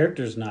of The there.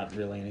 character's not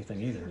really anything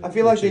either. I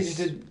feel like which they is just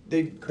did.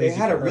 They crazy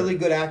had a for her. really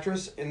good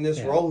actress in this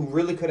Yeah. role who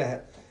really could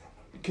have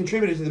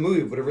contributed to the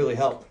movie, would have really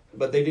helped,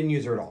 but they didn't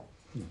use her at all.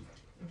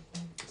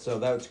 So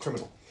that was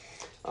criminal.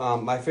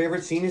 My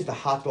favorite scene is the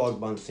hot dog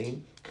bun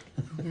scene.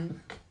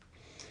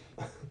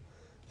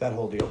 That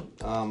whole deal.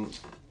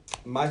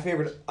 My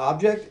favorite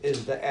object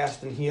is the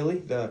Aston Healy,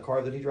 the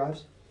car that he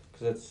drives,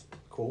 because it's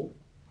cool.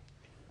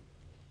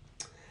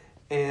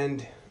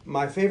 And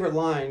my favorite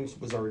lines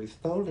was already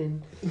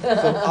stolen, so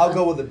I'll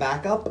go with a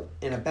backup,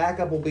 and a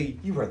backup will be,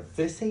 "You were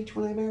this age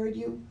when I married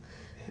you?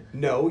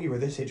 No, you were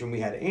this age when we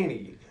had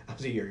Annie. I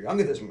was a year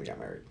younger than when we got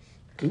married."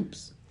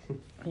 Oops.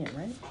 Yeah,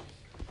 right?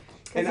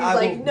 And He's I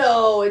like, will-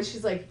 no, and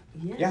she's like,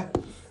 yeah. Yeah.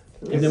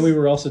 And then we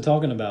were also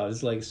talking about,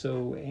 it's like,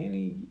 so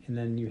Annie, and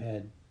then you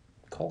had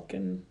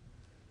Culkin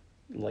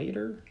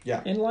later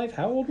Yeah. in life.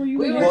 How old were you?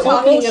 We when were you-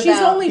 talking She's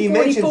about- only He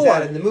 44. mentions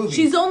that in the movie.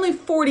 She's only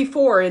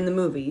 44 in the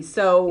movie,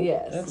 so...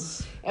 Yes.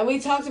 That's And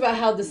we talked about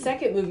how the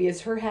second movie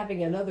is her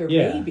having another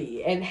Yeah.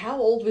 baby. And how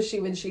old was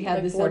she when she had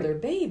Like this 40. other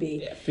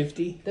baby?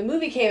 50. The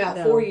movie came out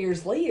No. 4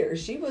 years later.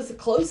 She was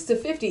close to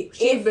 50.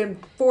 She'd been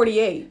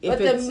 48. if But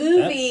the it's-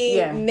 movie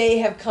Yeah. may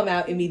have come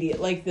out immediate.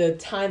 Like the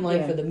timeline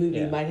Yeah. for the movie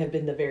Yeah. might have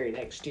been the very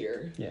next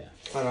year. Yeah.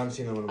 I haven't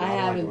seen that one. in a I while.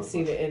 like haven't one.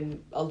 seen it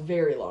in a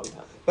very long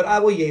time. But I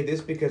will yay this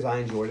because I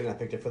enjoyed it and I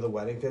picked it for the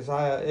wedding because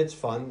it's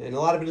fun and a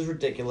lot of it is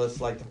ridiculous.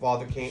 Like the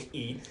father can't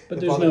eat, But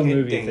the there's father no can't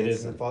movie if it dance,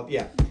 isn't. and the father,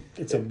 yeah.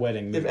 It's a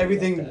wedding movie. If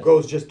everything like that.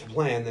 goes just to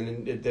plan,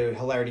 then the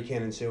hilarity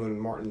can ensue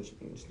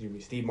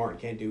and Steve Martin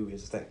can't do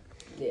his thing.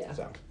 Yeah.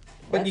 So,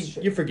 but That's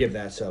true. you forgive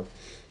that. So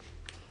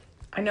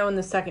I know in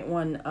the second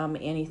one,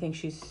 Annie thinks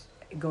she's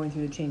going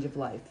through a change of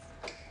life.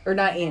 Or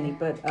not Annie,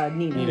 but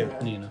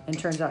Nina. Nina. And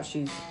turns out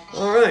she's...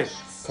 all right,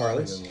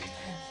 Carly.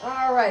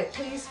 All right.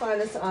 Please find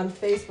us on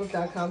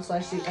Facebook.com/The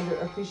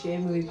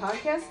Underappreciated Movie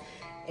Podcast.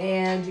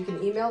 And you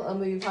can email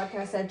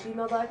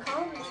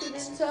amoviepodcast@gmail.com and tune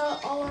into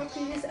all our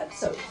previous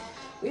episodes.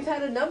 We've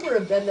had a number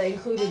of them that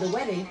included a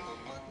wedding,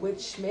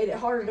 which made it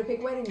harder to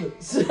pick wedding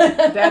movies.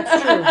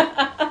 That's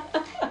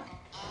true.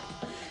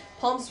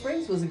 Palm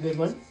Springs was a good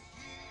one.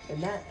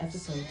 And that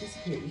episode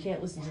disappeared. You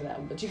can't listen to that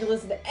one, but you can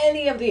listen to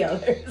any of the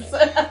others.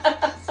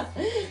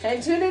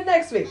 And tune in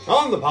next week.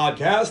 On the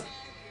podcast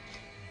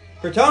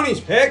for Tony's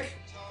pick.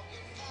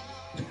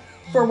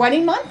 For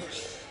wedding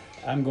month?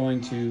 I'm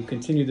going to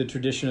continue the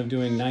tradition of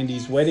doing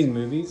 90s wedding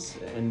movies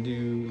and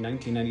do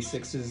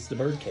 1996's The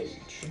Birdcage.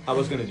 I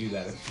was gonna do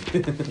that.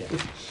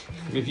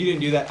 Yeah. If you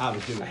didn't do that, I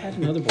was doing I it. had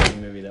another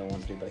wedding movie that I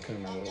wanted to do, but I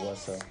couldn't remember what it was,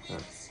 so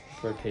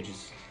Birdcage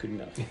is good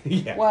enough.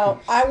 Yeah. Well,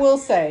 I will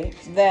say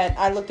that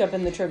I looked up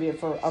in the trivia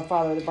for A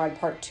Father of the Bride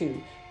Part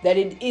 2 that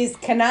it is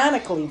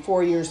canonically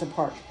 4 years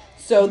apart.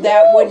 So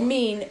that would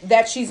mean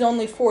that she's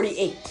only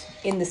 48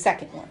 in the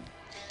second one.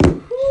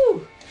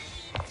 Whew.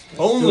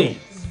 Only.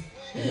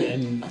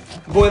 And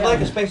Boy, I'd like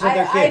to space out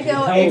their I kids. know,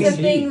 How it's old a is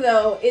he? thing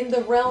though, in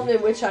the realm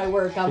in which I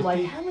work, I'm like,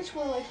 50? how much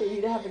more likely are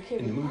you to have a kid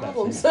In the with movie,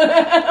 problems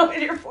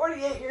when you're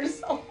 48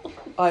 years old?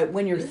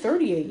 When you're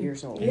 38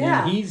 years old. and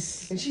Yeah. then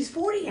he's And she's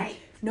 48.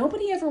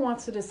 Nobody ever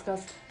wants to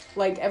discuss,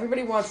 like,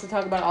 everybody wants to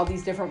talk about all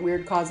these different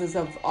weird causes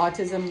of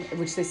autism,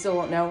 which they still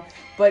don't know.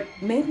 But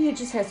maybe it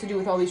just has to do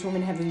with all these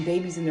women having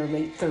babies in their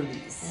late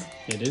 30s.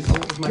 it is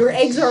Your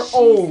eggs are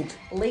old.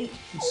 Late.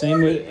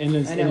 same with I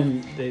know.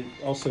 and they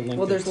also linked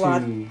Well, it there's to a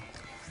lot-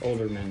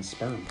 older men's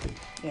sperm.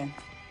 Yeah.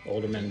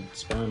 Older men's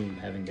sperm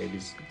having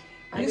babies.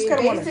 I You just mean,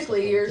 gotta wonder.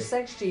 basically, your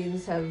sex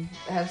genes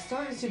have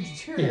started to Yeah,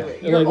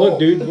 deteriorate. they're You're like, old. look,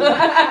 dude.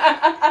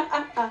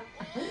 I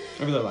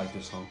really like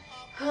this song.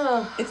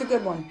 It's a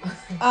good one.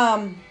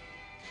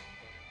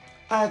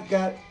 I've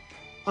got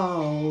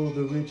all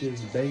the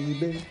riches,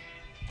 baby.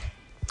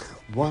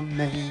 One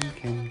man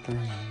can bring.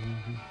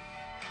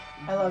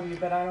 I love you,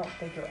 but I don't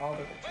think you're all the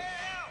riches.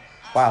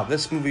 Wow,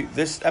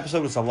 this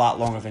episode was a lot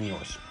longer than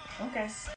yours. Okay.